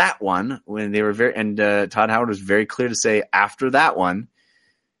after that one, when they were Todd Howard was very clear to say after that one,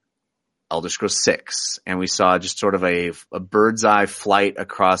 Elder Scrolls 6. And we saw just sort of a bird's eye flight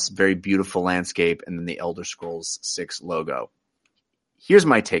across very beautiful landscape and then the Elder Scrolls 6 logo. Here's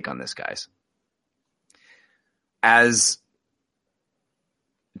my take on this, guys. As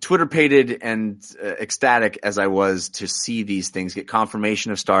Twitter-pated and ecstatic as I was to see these things, get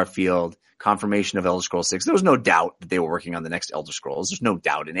confirmation of Starfield, confirmation of Elder Scrolls 6, there was no doubt that they were working on the next Elder Scrolls. There's no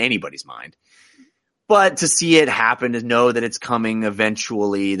doubt in anybody's mind. But to see it happen, to know that it's coming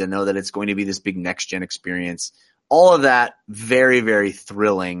eventually, to know that it's going to be this big next-gen experience, all of that, very, very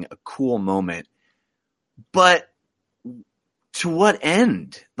thrilling, a cool moment. But to what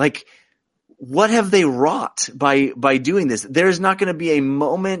end? Like, what have they wrought by doing this? There's not going to be a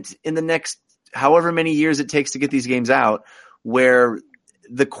moment in the next however many years it takes to get these games out where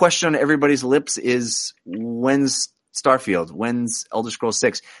the question on everybody's lips is, when's Starfield? When's Elder Scrolls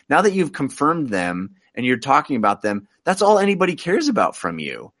 6? Now that you've confirmed them and you're talking about them, that's all anybody cares about from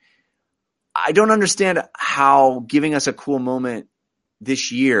you. I don't understand how giving us a cool moment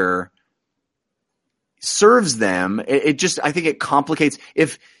this year serves them. I think it complicates.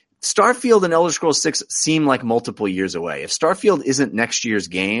 If Starfield and Elder Scrolls 6 seem like multiple years away, if Starfield isn't next year's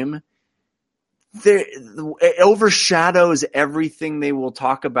game, it overshadows everything they will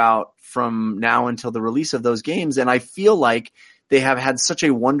talk about from now until the release of those games. And I feel like they have had such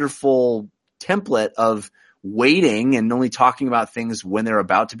a wonderful template of waiting and only talking about things when they're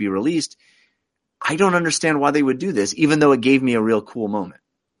about to be released. I don't understand why they would do this, even though it gave me a real cool moment.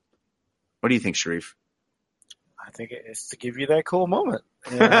 What do you think, Sharif? I think it's to give you that cool moment.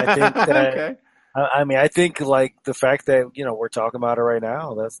 And I think that, okay. I think like the fact that, we're talking about it right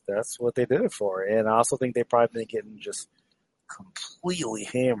now, that's what they did it for. And I also think they probably been getting just completely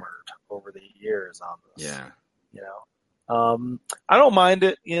hammered over the years on this. Yeah. I don't mind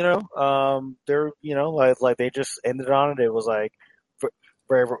it, they're, like they just ended on it. It was like,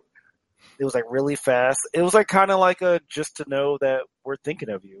 it was like really fast. It was like kind of like just to know that we're thinking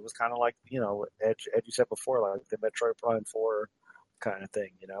of you. It was kind of like, as you said before, like the Metroid Prime 4 kind of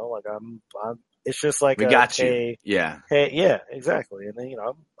thing, like it's just like, we got you. Hey, yeah, exactly. And then,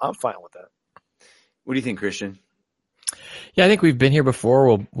 I'm fine with that. What do you think, Christian? Yeah, I think we've been here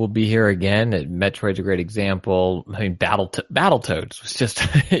before. We'll be here again. Metroid's a great example. I mean, Battletoads was just,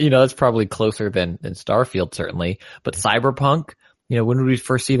 it's probably closer than Starfield, certainly. But Cyberpunk, when did we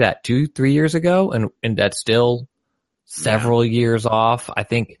first see that? 2-3 years ago? And that's still several years off. I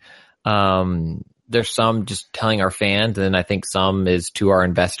think, there's some just telling our fans, and I think some is to our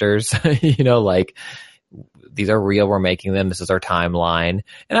investors, like these are real. We're making them. This is our timeline.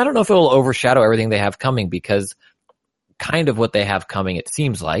 And I don't know if it will overshadow everything they have coming, because kind of what they have coming, it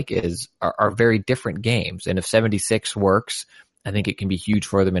seems like, are very different games. And if 76 works, I think it can be huge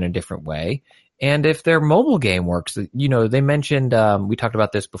for them in a different way. And if their mobile game works, they mentioned, we talked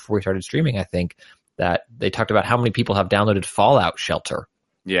about this before we started streaming, I think, that they talked about how many people have downloaded Fallout Shelter.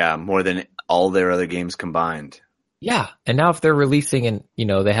 Yeah, more than all their other games combined. Yeah, and now if they're releasing and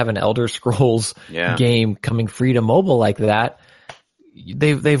they have an Elder Scrolls game coming free to mobile like that,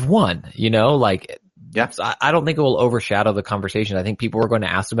 they've won. Like Yeah. So I don't think it will overshadow the conversation. I think people were going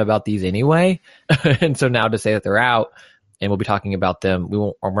to ask them about these anyway. And so now to say that they're out and we'll be talking about them,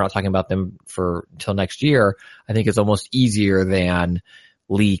 we're not talking about them for until next year, I think it's almost easier than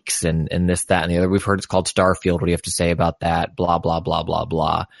leaks and this, that, and the other. We've heard it's called Starfield. What do you have to say about that? Blah, blah, blah, blah,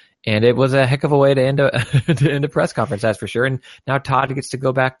 blah. And it was a heck of a way to end a press conference, that's for sure. And now Todd gets to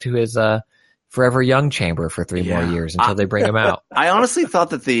go back to his forever young chamber for 3 more years until they bring him out. I honestly thought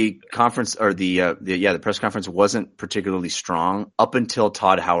that the conference or the press conference wasn't particularly strong up until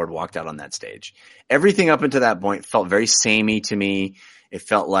Todd Howard walked out on that stage. Everything up until that point felt very samey to me. It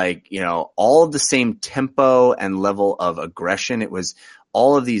felt like, all of the same tempo and level of aggression. It was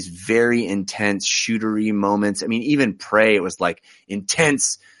all of these very intense shootery moments. I mean, even Prey, it was like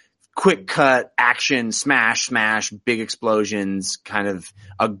intense, quick cut action, smash, big explosions, kind of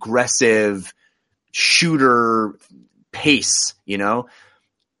aggressive shooter pace,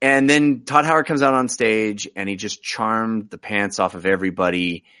 and then Todd Howard comes out on stage and he just charmed the pants off of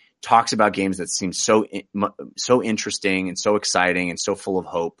everybody, talks about games that seem so interesting and so exciting and so full of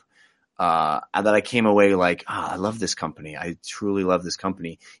hope, that I came away like, I love this company. I truly love this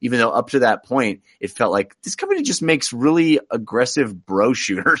company. Even though up to that point, it felt like this company just makes really aggressive bro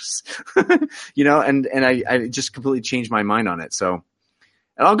shooters, and I just completely changed my mind on it. So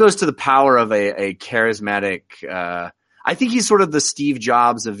it all goes to the power of a charismatic, I think he's sort of the Steve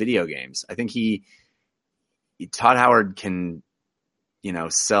Jobs of video games. I think Todd Howard can,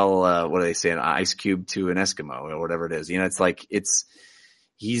 sell, what do they say, an ice cube to an Eskimo or whatever it is. It's like,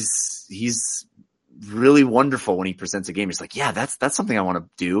 he's really wonderful when he presents a game. He's like, yeah, that's something I want to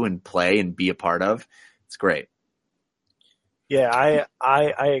do and play and be a part of. It's great. Yeah, I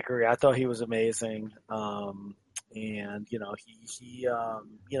agree. I thought he was amazing. And he's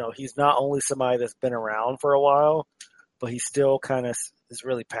not only somebody that's been around for a while, but he still kind of is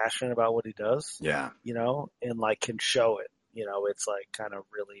really passionate about what he does. Yeah. And like can show it. It's like kind of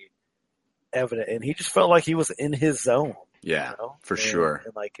really evident, and he just felt like he was in his zone. Yeah, for sure.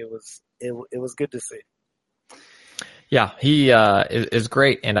 And like it was good to see. Yeah, he is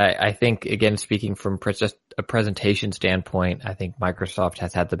great, and I think again, speaking from just a presentation standpoint, I think Microsoft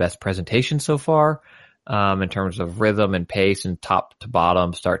has had the best presentation so far. In terms of rhythm and pace and top to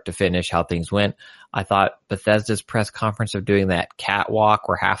bottom, start to finish, how things went. I thought Bethesda's press conference of doing that catwalk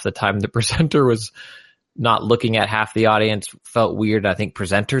where half the time the presenter was not looking at half the audience felt weird. I think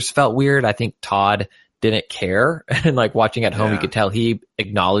presenters felt weird. I think Todd didn't care. And like watching at home, you could tell he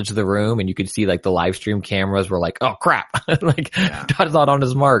acknowledged the room, and you could see like the live stream cameras were like, oh crap. Todd's not on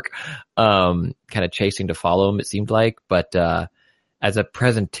his mark. Kind of chasing to follow him, it seemed like. But, as a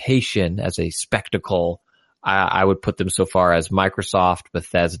presentation, as a spectacle, I would put them so far as Microsoft,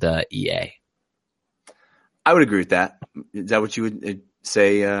 Bethesda, EA. I would agree with that. Is that what you would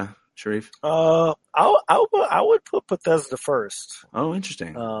say, Sharif? I would put Bethesda first. Oh,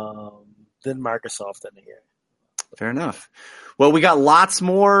 interesting. Then Microsoft, then EA. Fair enough. Well, we got lots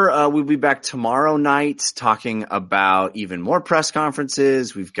more. We'll be back tomorrow night talking about even more press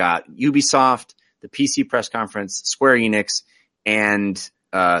conferences. We've got Ubisoft, the PC press conference, Square Enix, and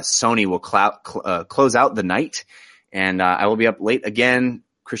Sony will close out the night. And I will be up late again.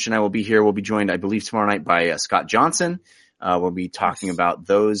 Christian and I will be here. We'll be joined, I believe, tomorrow night by Scott Johnson. We'll be talking about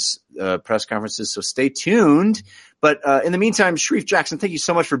those press conferences, so stay tuned. But in the meantime, Sharif Jackson, thank you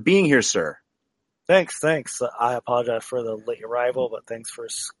so much for being here, sir. Thanks. I apologize for the late arrival, but thanks for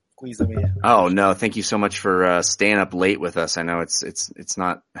squeezing me in. Oh no, thank you so much for staying up late with us. I know it's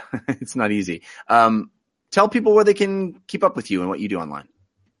not it's not easy. Tell people where they can keep up with you and what you do online.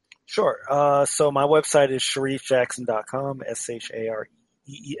 Sure. So my website is sharifjackson.com,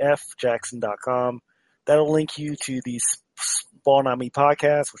 SHAREEF Jackson.com. That'll link you to the Spawn on Me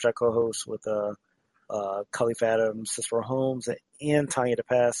podcast, which I co-host with Khalif Adams, Cicero Holmes, and Tanya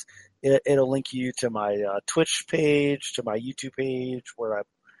DePass. It'll link you to my Twitch page, to my YouTube page, where I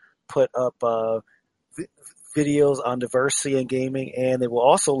put up videos on diversity and gaming, and it will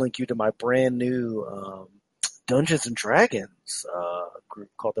also link you to my brand new Dungeons and Dragons group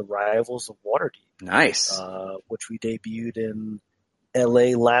called the Rivals of Waterdeep. Nice. Which we debuted in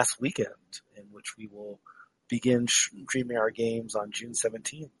LA last weekend, in which we will begin streaming our games on June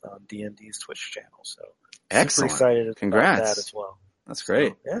 17th on D&D's Twitch channel. So excellent. Super excited Congrats. about that as well. That's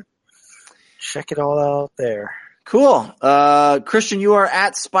great. So, yeah. Check it all out there. Cool. Christian, you are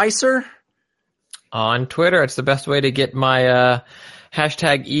at Spicer? On Twitter. It's the best way to get my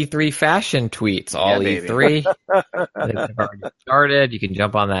hashtag E3 fashion tweets. All E3. They've already started. You can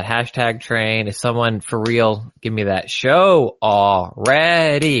jump on that hashtag train. If someone for real, give me that show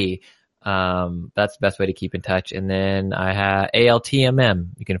already. That's the best way to keep in touch. And then I have ALTMM.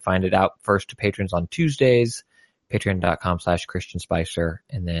 You can find it out first to patrons on Tuesdays, patreon.com/Christian Spicer.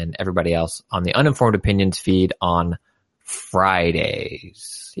 And then everybody else on the Uninformed Opinions feed on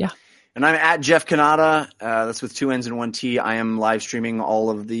Fridays. Yeah. And I'm at Jeff Kanata. That's with 2 N's and 1 T. I am live streaming all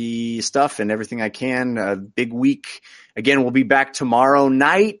of the stuff and everything I can. Big week. Again, we'll be back tomorrow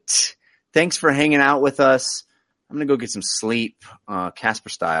night. Thanks for hanging out with us. I'm going to go get some sleep, Casper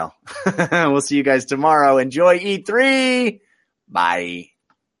style. We'll see you guys tomorrow. Enjoy E3. Bye.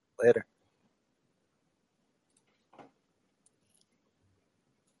 Later.